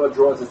Petach Tikva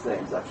draws its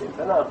name. It's actually in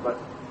Tanakh, but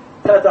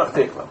Petach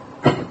Tikva.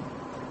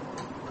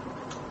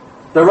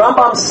 The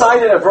Rambam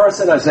cited a verse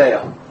in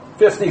Isaiah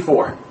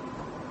 54.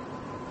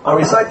 I'll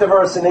recite the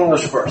verse in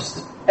English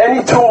first.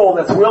 Any tool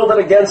that's wielded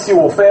against you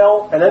will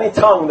fail, and any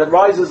tongue that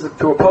rises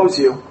to oppose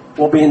you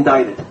will be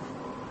indicted.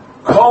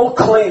 Kol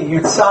kli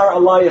yutzar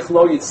alayich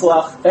lo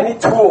yitzlach. Any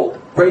tool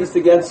raised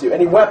against you,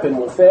 any weapon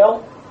will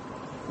fail.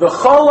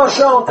 V'chol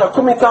lashon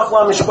takum mitach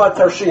la'mishpat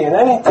tarshi. And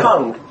any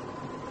tongue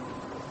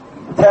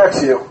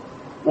attacks you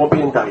will be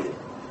indicted.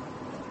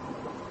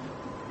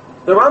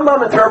 The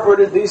Rambam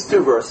interpreted these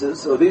 2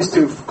 verses, or these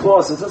 2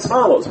 clauses, as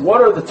follows.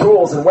 What are the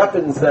tools and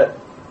weapons that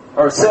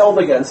are assailed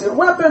against you?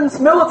 Weapons,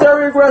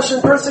 military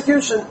aggression,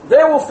 persecution,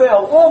 they will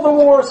fail. All the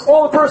wars,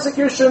 all the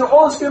persecution,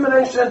 all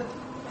discrimination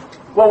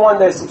will one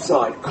day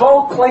subside.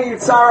 Kol clay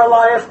yitzar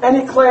alayich,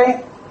 any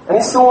clay,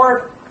 any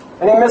sword,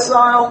 any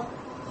missile,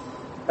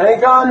 any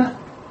gun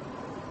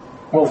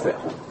will fail.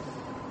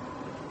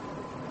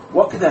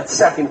 What could that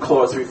second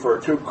clause refer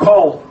to?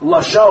 Kol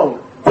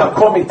lashon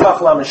takum mitach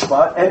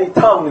la'mishpat, any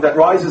tongue that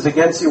rises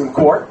against you in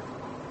court.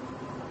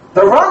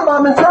 The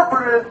Rambam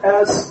interpreted it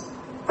as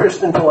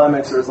Christian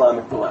polemics or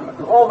Islamic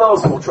polemics. All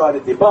those who will try to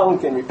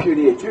debunk and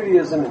repudiate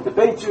Judaism and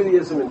debate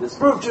Judaism and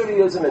disprove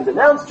Judaism and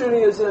denounce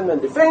Judaism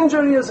and defame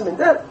Judaism and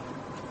that,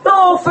 they'll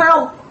all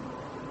fail.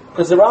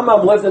 Because the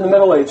Rambam lived in the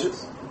Middle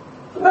Ages.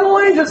 The Middle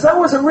Ages, that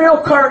was a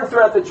real current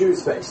threat that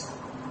Jews faced.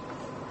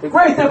 The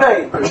great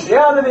debate,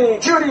 Christianity,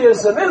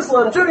 Judaism,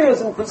 Islam,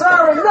 Judaism,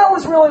 Khazari, that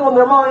was really on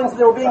their minds.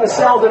 They were being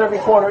assailed at every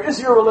corner. Is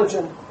your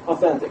religion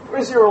authentic? Or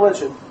is your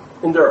religion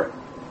enduring?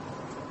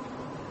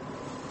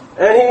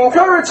 And he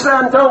encouraged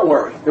them, don't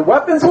worry. The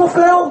weapons will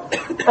fail,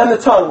 and the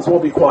tongues will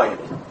be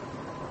quieted.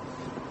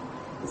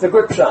 It's a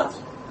good shot.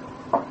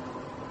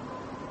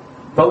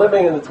 But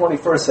living in the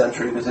 21st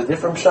century, there's a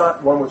different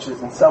shot, one which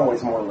is in some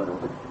ways more literal.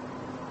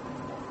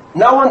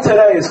 No one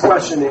today is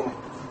questioning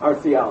our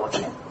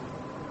theology.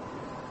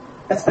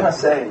 It's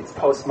passé, it's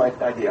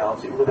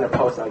post-ideology. We live in a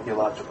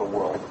post-ideological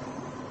world.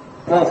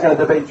 No one's going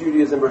to debate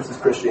Judaism versus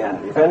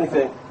Christianity. If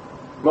anything,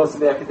 most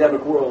of the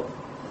academic world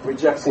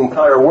rejects the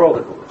entire world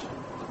of religion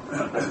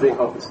as being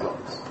hocus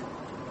pocus.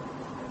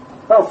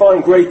 I'll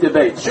find great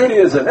debates.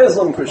 Judaism,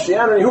 Islam,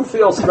 Christianity, who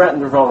feels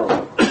threatened or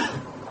vulnerable?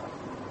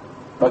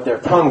 But their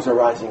tongues are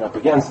rising up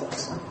against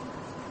us.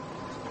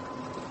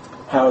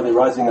 How are they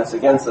rising us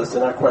against us?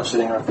 They're not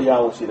questioning our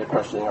theology, they're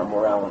questioning our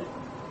morality.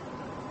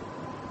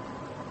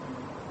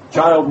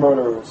 Child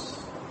murderers,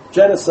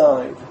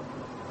 genocide,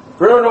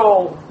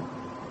 brutal,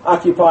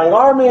 occupying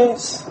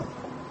armies,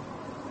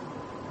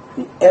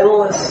 the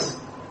endless,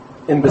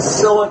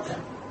 imbecilic,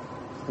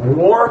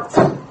 warped,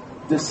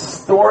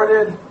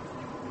 distorted,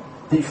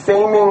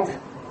 defaming,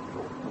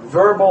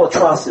 verbal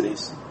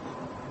atrocities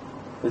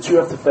that you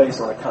have to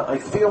face on account. I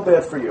feel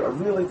bad for you, I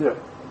really do.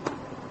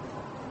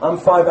 I'm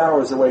 5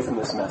 hours away from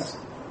this mess.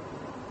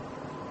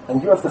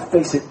 And you have to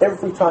face it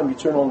every time you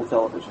turn on the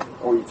television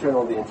or you turn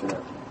on the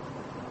internet.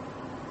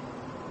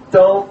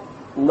 Don't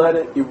let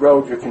it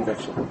erode your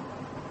conviction.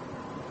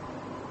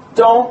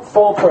 Don't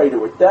fall prey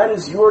to it. That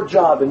is your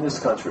job in this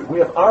country. We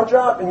have our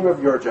job and you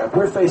have your job.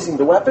 We're facing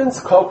the weapons,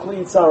 Kol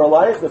Kli Yitzhar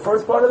Alayich, the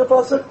first part of the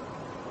pasuk.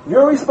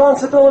 Your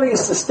responsibility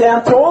is to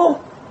stand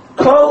tall.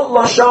 Kol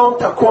Lashon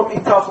Takum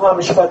Itach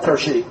LaMishpat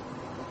Tarshi.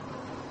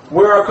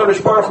 We're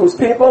HaKadosh Baruch Hu's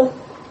people.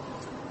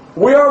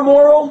 We are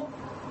moral.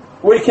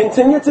 We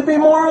continue to be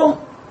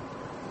moral.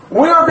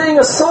 We are being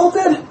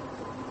assaulted.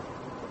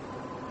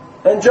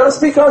 And just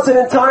because an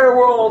entire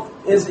world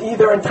is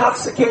either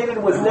intoxicated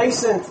with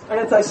nascent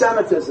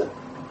anti-Semitism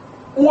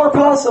or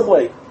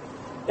possibly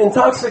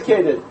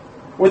intoxicated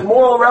with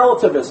moral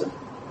relativism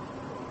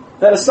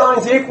that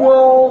assigns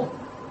equal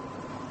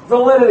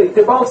validity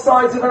to both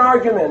sides of an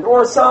argument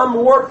or some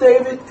warped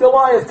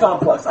David-Goliath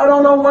complex. I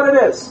don't know what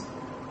it is.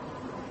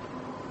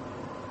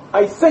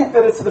 I think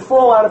that it's the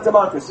fallout of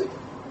democracy.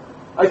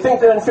 I think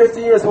that in 50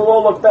 years we'll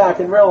all look back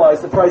and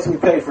realize the price we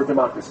paid for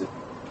democracy.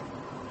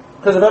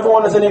 Because if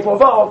everyone has an equal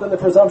vote, then the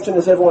presumption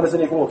is everyone has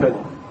an equal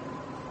opinion.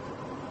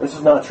 This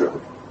is not true.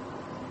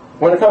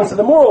 When it comes to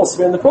the moral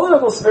sphere, in the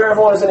political sphere,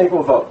 everyone has an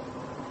equal vote.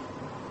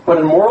 But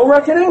in moral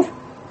reckoning,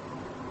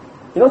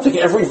 you don't take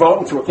every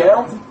vote into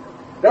account. You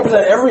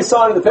represent every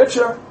side of the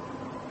picture.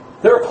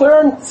 There are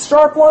clear and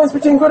sharp lines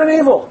between good and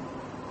evil.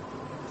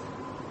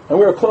 And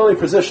we are clearly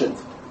positioned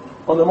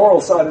on the moral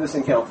side of this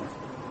encounter.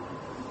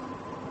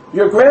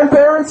 Your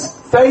grandparents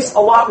face a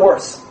lot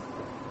worse.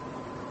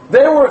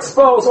 They were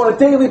exposed on a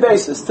daily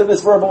basis to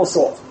this verbal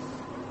assault.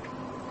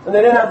 And they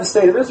didn't have the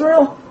state of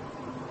Israel,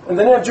 and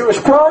they didn't have Jewish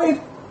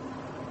pride,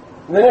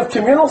 and they didn't have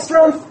communal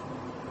strength.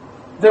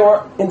 They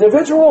were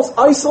individuals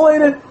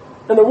isolated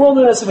in the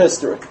wilderness of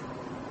history.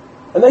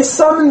 And they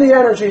summoned the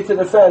energy to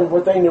defend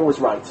what they knew was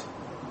right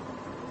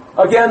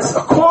against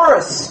a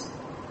chorus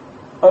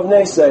of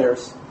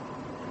naysayers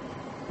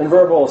and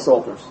verbal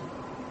assaulters.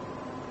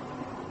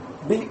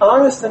 Be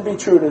honest and be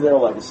true to their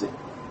legacy.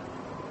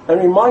 And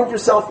remind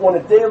yourself on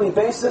a daily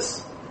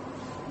basis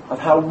of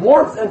how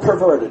warped and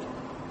perverted,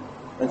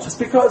 and just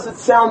because it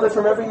sounded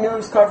from every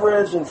news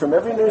coverage and from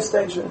every news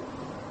station,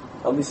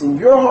 at least in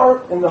your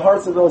heart and the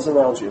hearts of those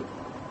around you,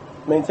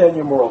 maintain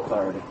your moral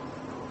clarity.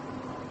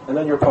 And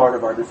then you're part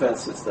of our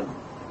defense system,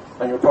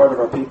 and you're part of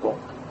our people,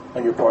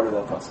 and you're part of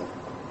that pasuk.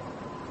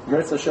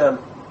 Mirz Hashem,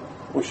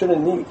 we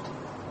shouldn't need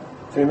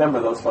to remember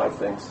those 5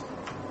 things.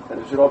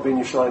 And it should all be in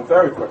Yerushalayim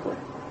very quickly.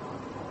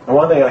 And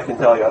one thing I can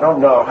tell you, I don't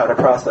know how to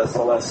process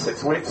the last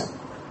 6 weeks.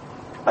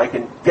 I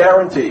can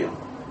guarantee you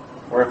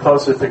we're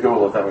closer to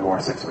Geulah than we were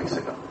 6 weeks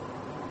ago.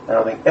 I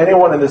don't think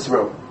anyone in this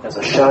room has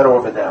a shadow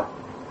of a doubt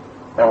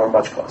that we're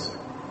much closer.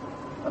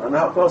 I don't know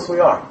how close we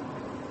are,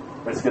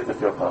 but it's good to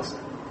feel closer.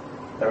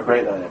 Have a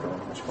great night, everyone.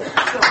 I'd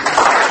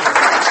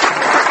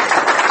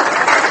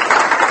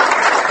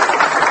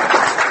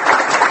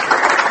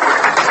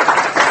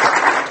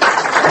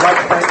like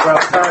to thank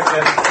Rav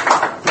Taragin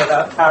for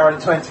that hour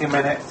and 20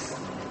 minutes.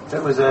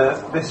 It was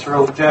a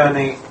visceral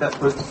journey that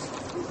was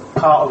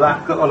part of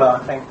that Geulah,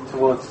 I think,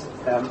 towards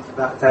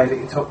that day that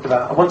you talked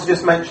about. I want to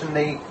just mention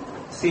the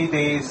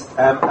CDs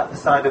at the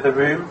side of the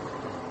room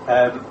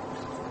that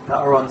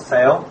are on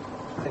sale.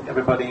 I think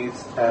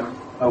everybody's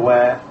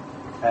aware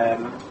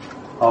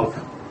of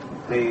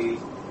the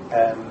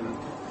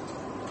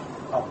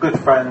our good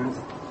friend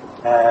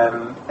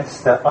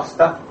Esther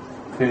Oster,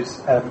 who's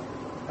over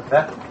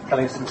there,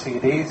 selling some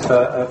CDs for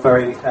a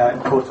very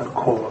important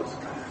cause.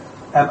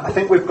 I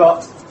think we've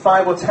got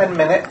 5 or 10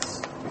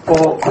 minutes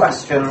for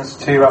questions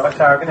to Rabbi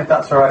Taragin, if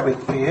that's all right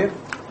with you.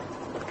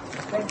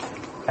 Okay.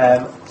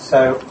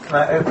 So can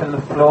I open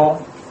the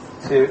floor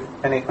to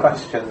any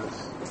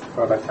questions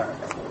for Rabbi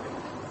Taragin?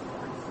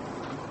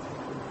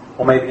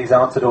 Or maybe he's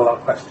answered all our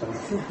questions.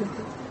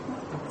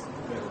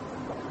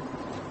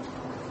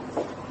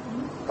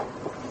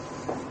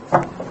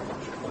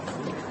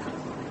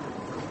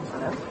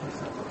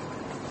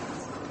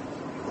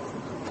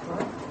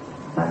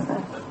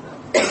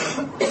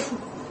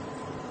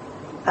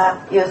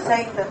 You're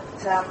saying that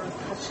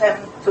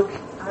Hashem took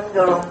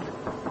anger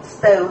on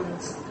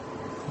stones,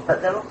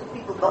 but a lot of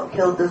people got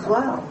killed as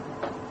well,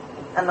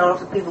 and a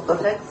lot of people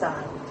got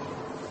exiled.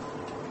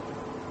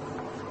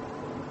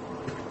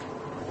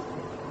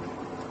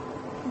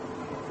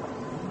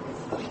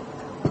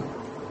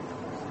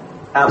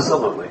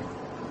 Absolutely.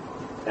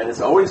 And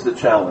it's always the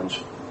challenge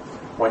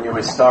when you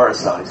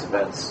historicize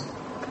events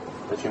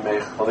that you may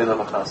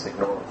Chalilah v'chas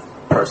ignore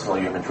personal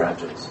human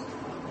tragedies.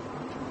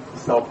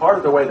 So part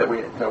of the way that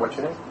we, what's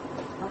your name?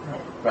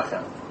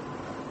 Rachel.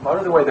 Part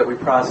of the way that we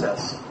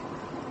process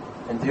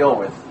and deal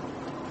with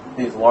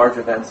these large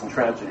events and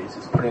tragedies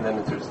is putting them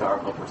into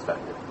historical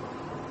perspective.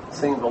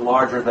 Seeing the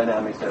larger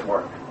dynamics at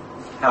work,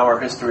 how our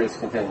history has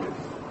continued.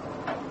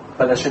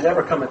 But that should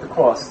never come at the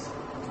cost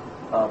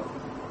of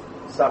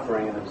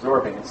suffering and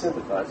absorbing and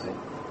sympathizing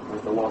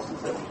with the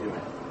losses that we do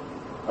have.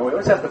 And we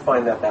always have to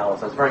find that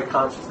balance. I was very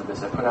conscious of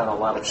this. I put out a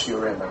lot of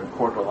shiurim. I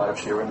recorded a lot of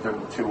shiurim during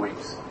the 2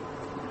 weeks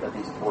that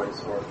these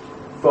boys were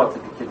thought to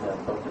be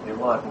kidnapped, thought to be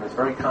alive. And I was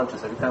very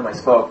conscious every time I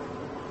spoke.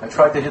 I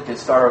tried to hit the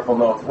historical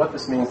notes, what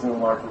this means in the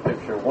larger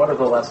picture, what are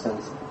the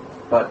lessons,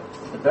 but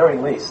at the very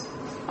least,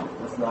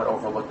 let's not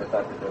overlook the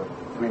fact that there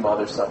are 3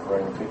 mothers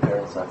suffering and 3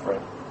 parents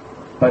suffering.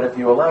 But if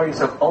you allow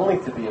yourself only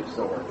to be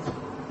absorbed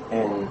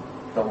in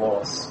the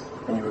loss,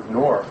 and you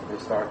ignore the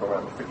historical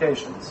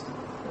ramifications,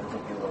 then I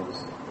think you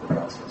lose the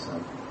process.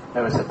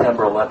 That was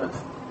September 11th.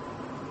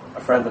 A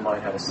friend of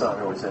mine had a son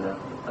who was in a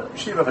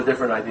yeshiva of a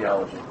different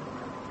ideology,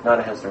 not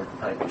a Hesder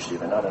type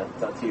yeshiva, not a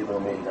Dati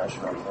Leumi, not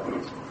Shemar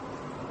Yisrael.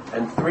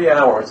 And 3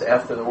 hours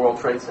after the World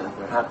Trade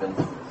Center happened,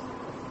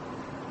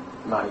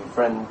 my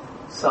friend's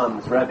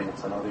son's Rebbe,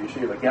 it's another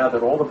yeshiva,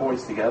 gathered all the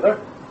boys together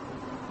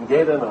and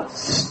gave them a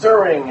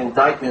stirring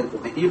indictment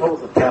of the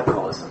evils of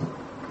capitalism.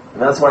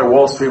 And that's why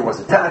Wall Street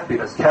was attacked,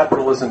 because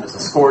capitalism is the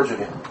scourge of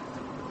you.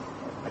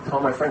 I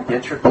told my friend,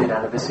 get your kid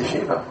out of this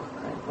yeshiva.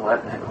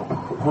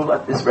 Who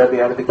let this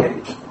Rebbe out of the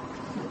cage?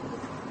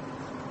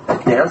 To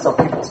dance on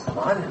people's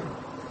blood?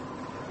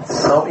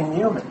 It's so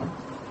inhuman.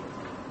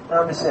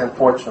 Now, I'm just saying,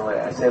 unfortunately,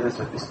 I say this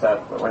with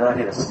respect, but we're not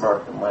here to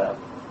smirk and laugh.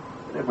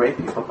 They're great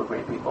people, but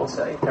great people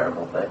say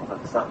terrible things, but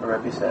it's not what the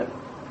Rebbe said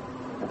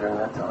during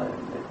that time.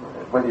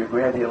 Whether you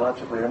agree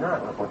ideologically or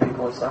not, when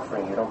people are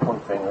suffering, you don't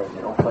point fingers,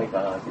 you don't play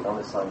God, you don't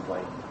assign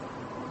blame.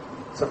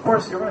 So, of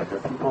course, you're right. There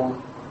are people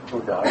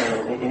who die,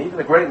 and even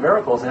the great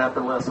miracles that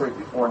happened last week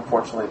before,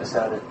 unfortunately, the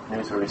sad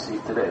news we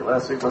received today.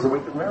 Last week was a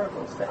week of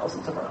miracles,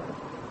 thousands of them.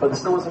 But there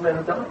still was a man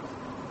who died.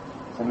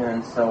 A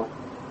man, so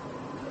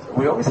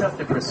we always have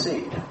to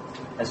proceed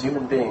as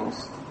human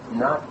beings,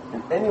 not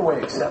in any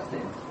way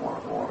accepting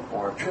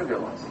or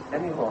trivializing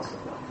any loss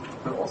of life,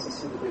 but also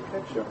see the big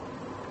picture.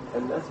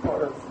 And that's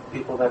part of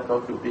people that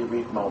go through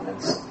bereaved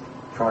moments,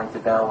 trying to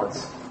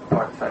balance the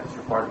fact that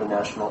you're part of a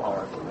national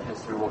arc, and the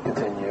history will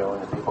continue,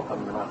 and the people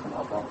come to Racham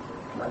Abba,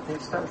 and at the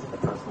expense of the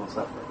personal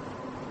suffering.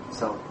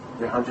 So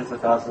there are hundreds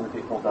of thousands of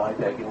people die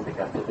begging to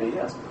get to be,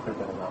 yes, but it could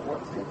have been a lot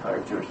worse. The entire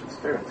Jewish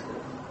experience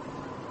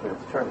could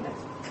have terminated.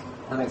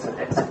 I think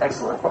it's an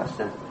excellent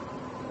question.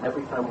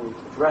 Every time we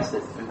address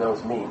it through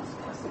those means,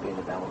 it has to be in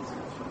a balance.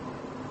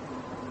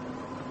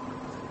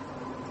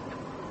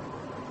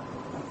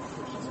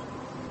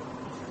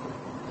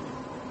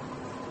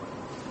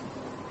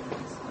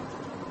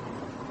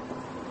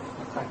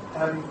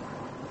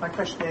 My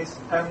question is,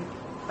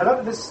 a lot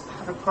of us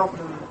have a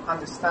problem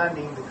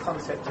understanding the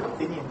concept of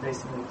binyan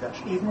based in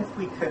Mikdash. Even if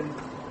we can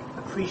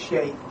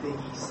appreciate the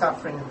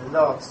suffering and the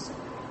loss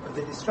of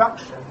the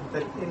destruction,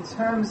 but in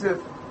terms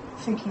of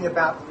thinking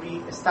about the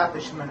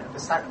re-establishment of a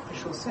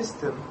sacrificial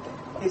system,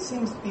 it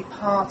seems to be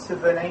part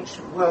of an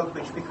ancient world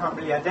which we can't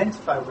really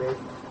identify with.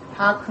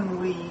 How can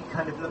we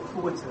kind of look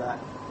forward to that?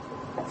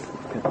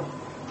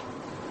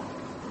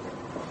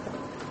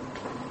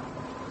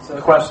 So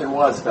the question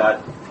was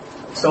that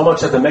so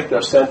much of the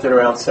Mikdash centered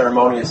around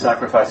ceremonious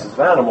sacrifices of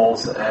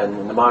animals, and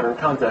in the modern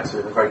context, we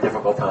have a very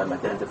difficult time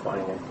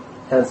identifying it.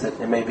 Hence, it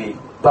maybe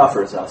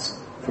buffers us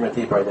from a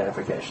deeper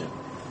identification.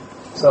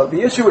 So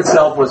the issue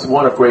itself was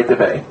one of great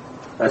debate.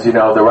 As you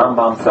know, the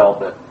Rambam felt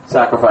that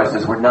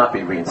sacrifices would not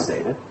be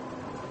reinstated.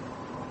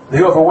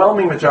 The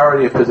overwhelming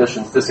majority of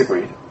positions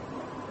disagreed.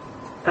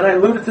 And I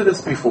alluded to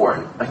this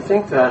before. I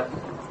think that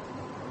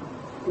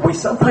we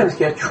sometimes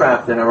get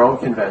trapped in our own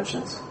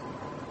conventions,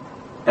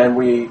 and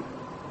we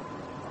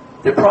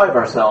deprive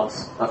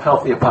ourselves of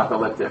healthy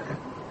apocalyptic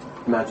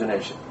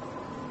imagination.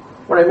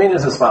 What I mean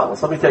is as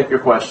follows. Let me take your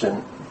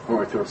question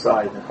over to a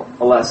side,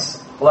 a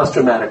less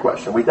dramatic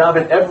question. We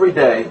daven every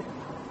day.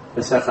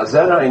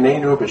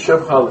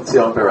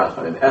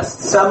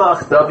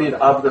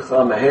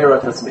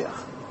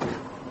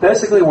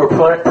 Basically, we're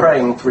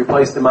praying to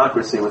replace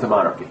democracy with a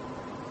monarchy.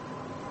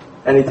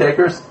 Any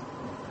takers?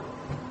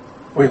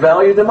 We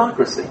value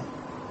democracy.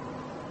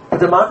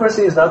 But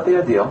democracy is not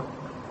the ideal.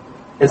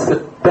 It's the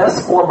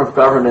best form of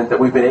government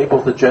that we've been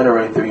able to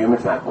generate through human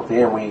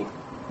faculty, and we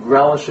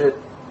relish it,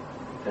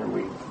 and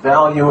we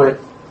value it,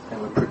 and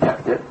we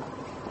protect it.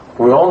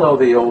 We all know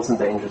the ills and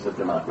dangers of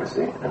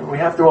democracy, and we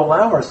have to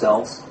allow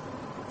ourselves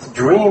to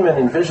dream and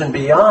envision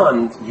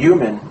beyond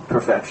human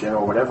perfection,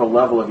 or whatever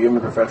level of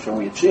human perfection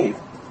we achieve,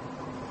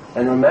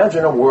 and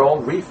imagine a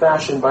world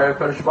refashioned by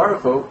HaKadosh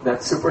Baruch Hu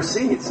that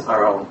supersedes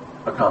our own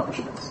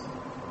accomplishments.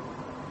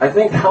 I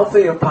think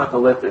healthy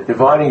apocalyptic,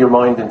 dividing your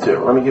mind in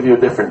two. Let me give you a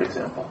different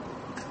example.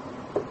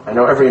 I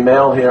know every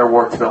male here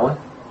wore tefillin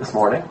this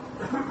morning,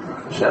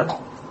 Hashem,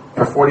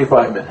 for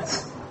 45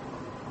 minutes.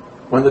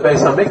 When the Beis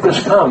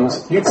HaMikdash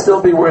comes, you'd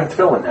still be wearing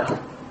tefillin now.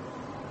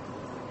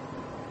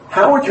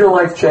 How would your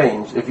life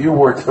change if you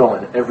wore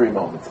tefillin every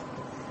moment?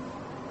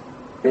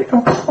 A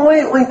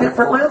completely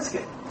different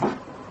landscape.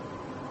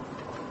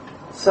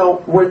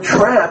 So we're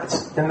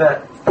trapped in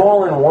that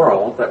fallen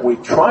world that we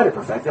try to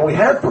perfect, and we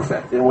have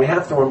perfected, and we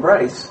have to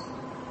embrace.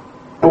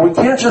 But we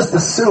can't just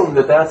assume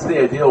that that's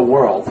the ideal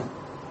world,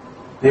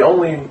 the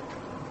only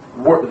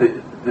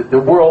the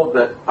world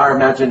that our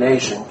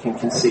imagination can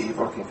conceive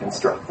or can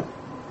construct.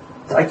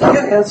 So I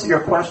can't answer your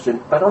question,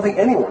 but I don't think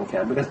anyone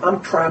can, because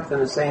I'm trapped in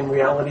the same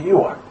reality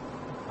you are.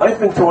 I've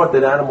been taught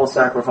that animal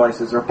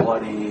sacrifices are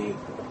bloody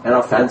and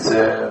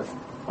offensive.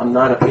 I'm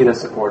not a PETA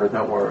supporter,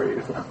 don't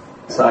worry.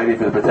 Society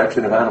for the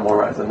Protection of Animal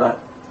Rights, I'm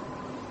not.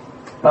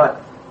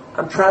 But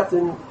I'm trapped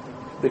in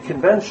the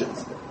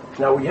conventions.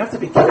 Now, what you have to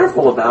be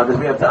careful about is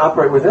we have to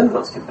operate within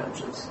those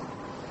conventions.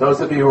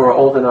 Those of you who are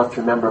old enough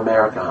to remember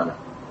Meir Kahane.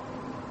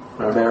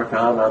 Meir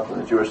Kahane from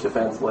the Jewish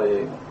Defense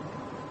League.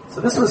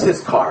 So this was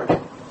his card.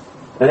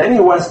 That any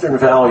Western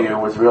value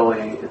was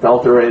really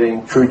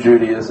adulterating true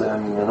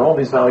Judaism and all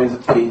these values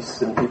of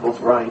peace and people's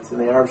rights, and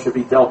the Arabs should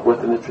be dealt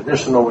with in the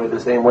traditional way, the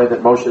same way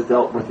that Moshe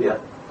dealt with you.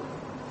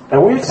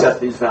 And we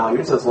accept these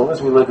values as long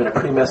as we live in a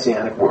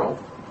pre-messianic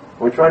world.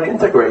 We try to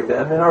integrate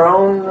them in our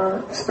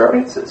own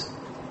experiences.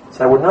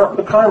 So I would not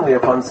look kindly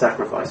upon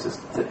sacrifices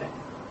today.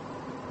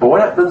 But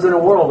what happens in a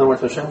world in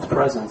which Hashem's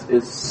presence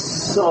is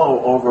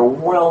so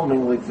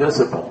overwhelmingly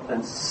visible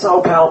and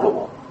so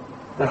palpable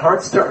that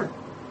hearts turn?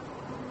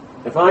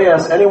 If I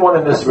ask anyone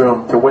in this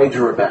room to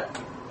wager a bet,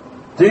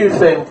 do you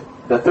think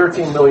that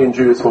 13 million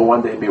Jews will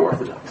one day be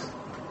Orthodox?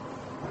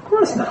 Of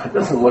course not. It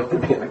doesn't look to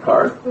be in the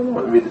cards. I don't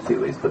want to read the tea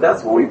leaves, but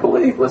that's what we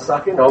believe. So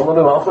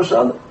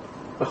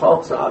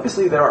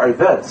obviously there are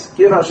events.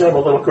 Give Hashem a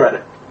little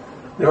credit.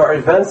 There are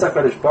events that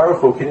HaKadosh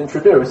Baruch Hu can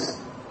introduce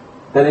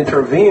that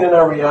intervene in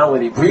our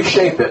reality,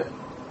 reshape it,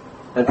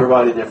 and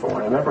provide a different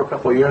one. I remember a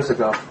couple of years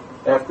ago,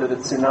 after the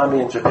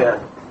tsunami in Japan,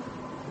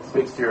 it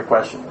speaks to your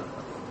question.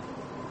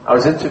 I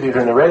was interviewed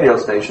in a radio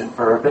station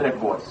for a rabbinic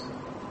voice.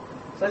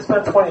 So I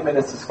spent 20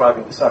 minutes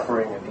describing the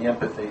suffering and the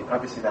empathy.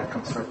 Obviously that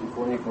comes first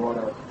before any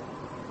broader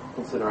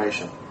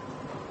consideration.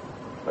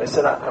 But I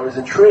said I was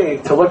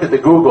intrigued to look at the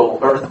Google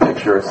Earth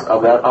pictures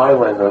of that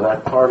island or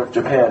that part of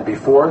Japan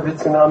before the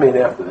tsunami and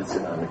after the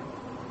tsunami.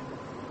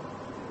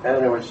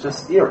 And it was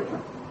just eerie.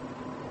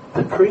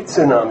 The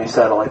pre-tsunami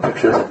satellite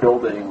pictures of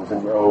buildings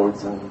and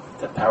roads and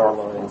power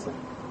lines.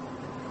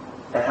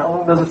 And how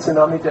long does a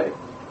tsunami take?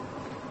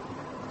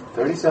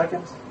 30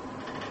 seconds?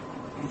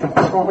 You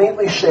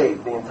completely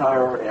shade the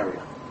entire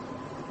area.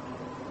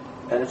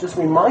 And it just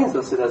reminds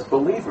us that as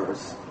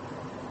believers,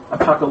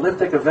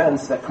 apocalyptic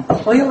events that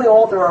completely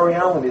alter our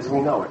reality as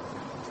we know it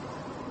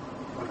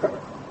occur.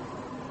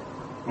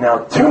 Now,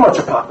 too much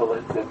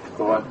apocalyptic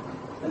thought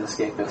is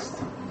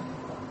escapist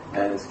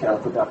and is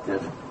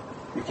counterproductive.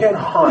 You can't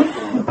hide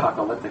in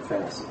apocalyptic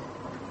fantasy.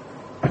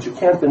 But you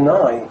can't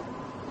deny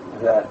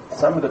that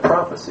some of the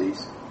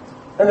prophecies,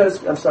 and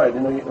there's, I'm sorry, I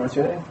didn't know what's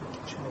your name?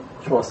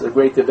 Well, it's a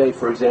great debate,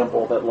 for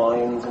example, that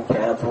lions and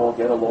cats will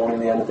get along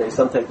in the end of the day.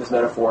 Some take this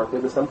metaphorically,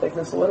 but some take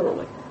this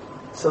literally.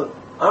 So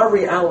our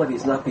reality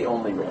is not the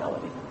only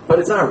reality, but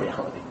it's our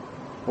reality.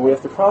 And we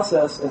have to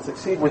process and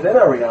succeed within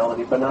our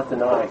reality, but not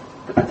deny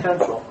the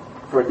potential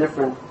for a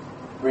different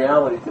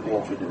reality to be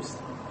introduced.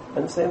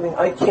 And the same thing,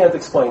 I can't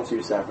explain to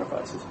you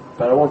sacrifices,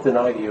 but I won't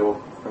deny to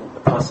you the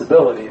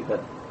possibility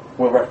that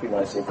we'll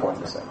recognize the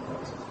importance of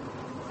sacrifices.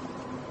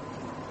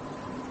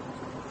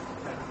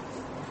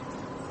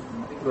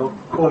 We'll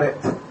call it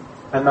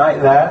a night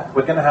there.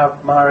 We're going to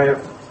have Mariv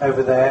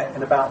over there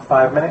in about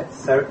 5 minutes.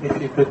 So if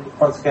you could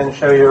once again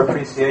show your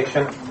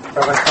appreciation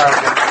for Rabbi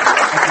Taragin.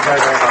 Thank you very,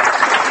 very much.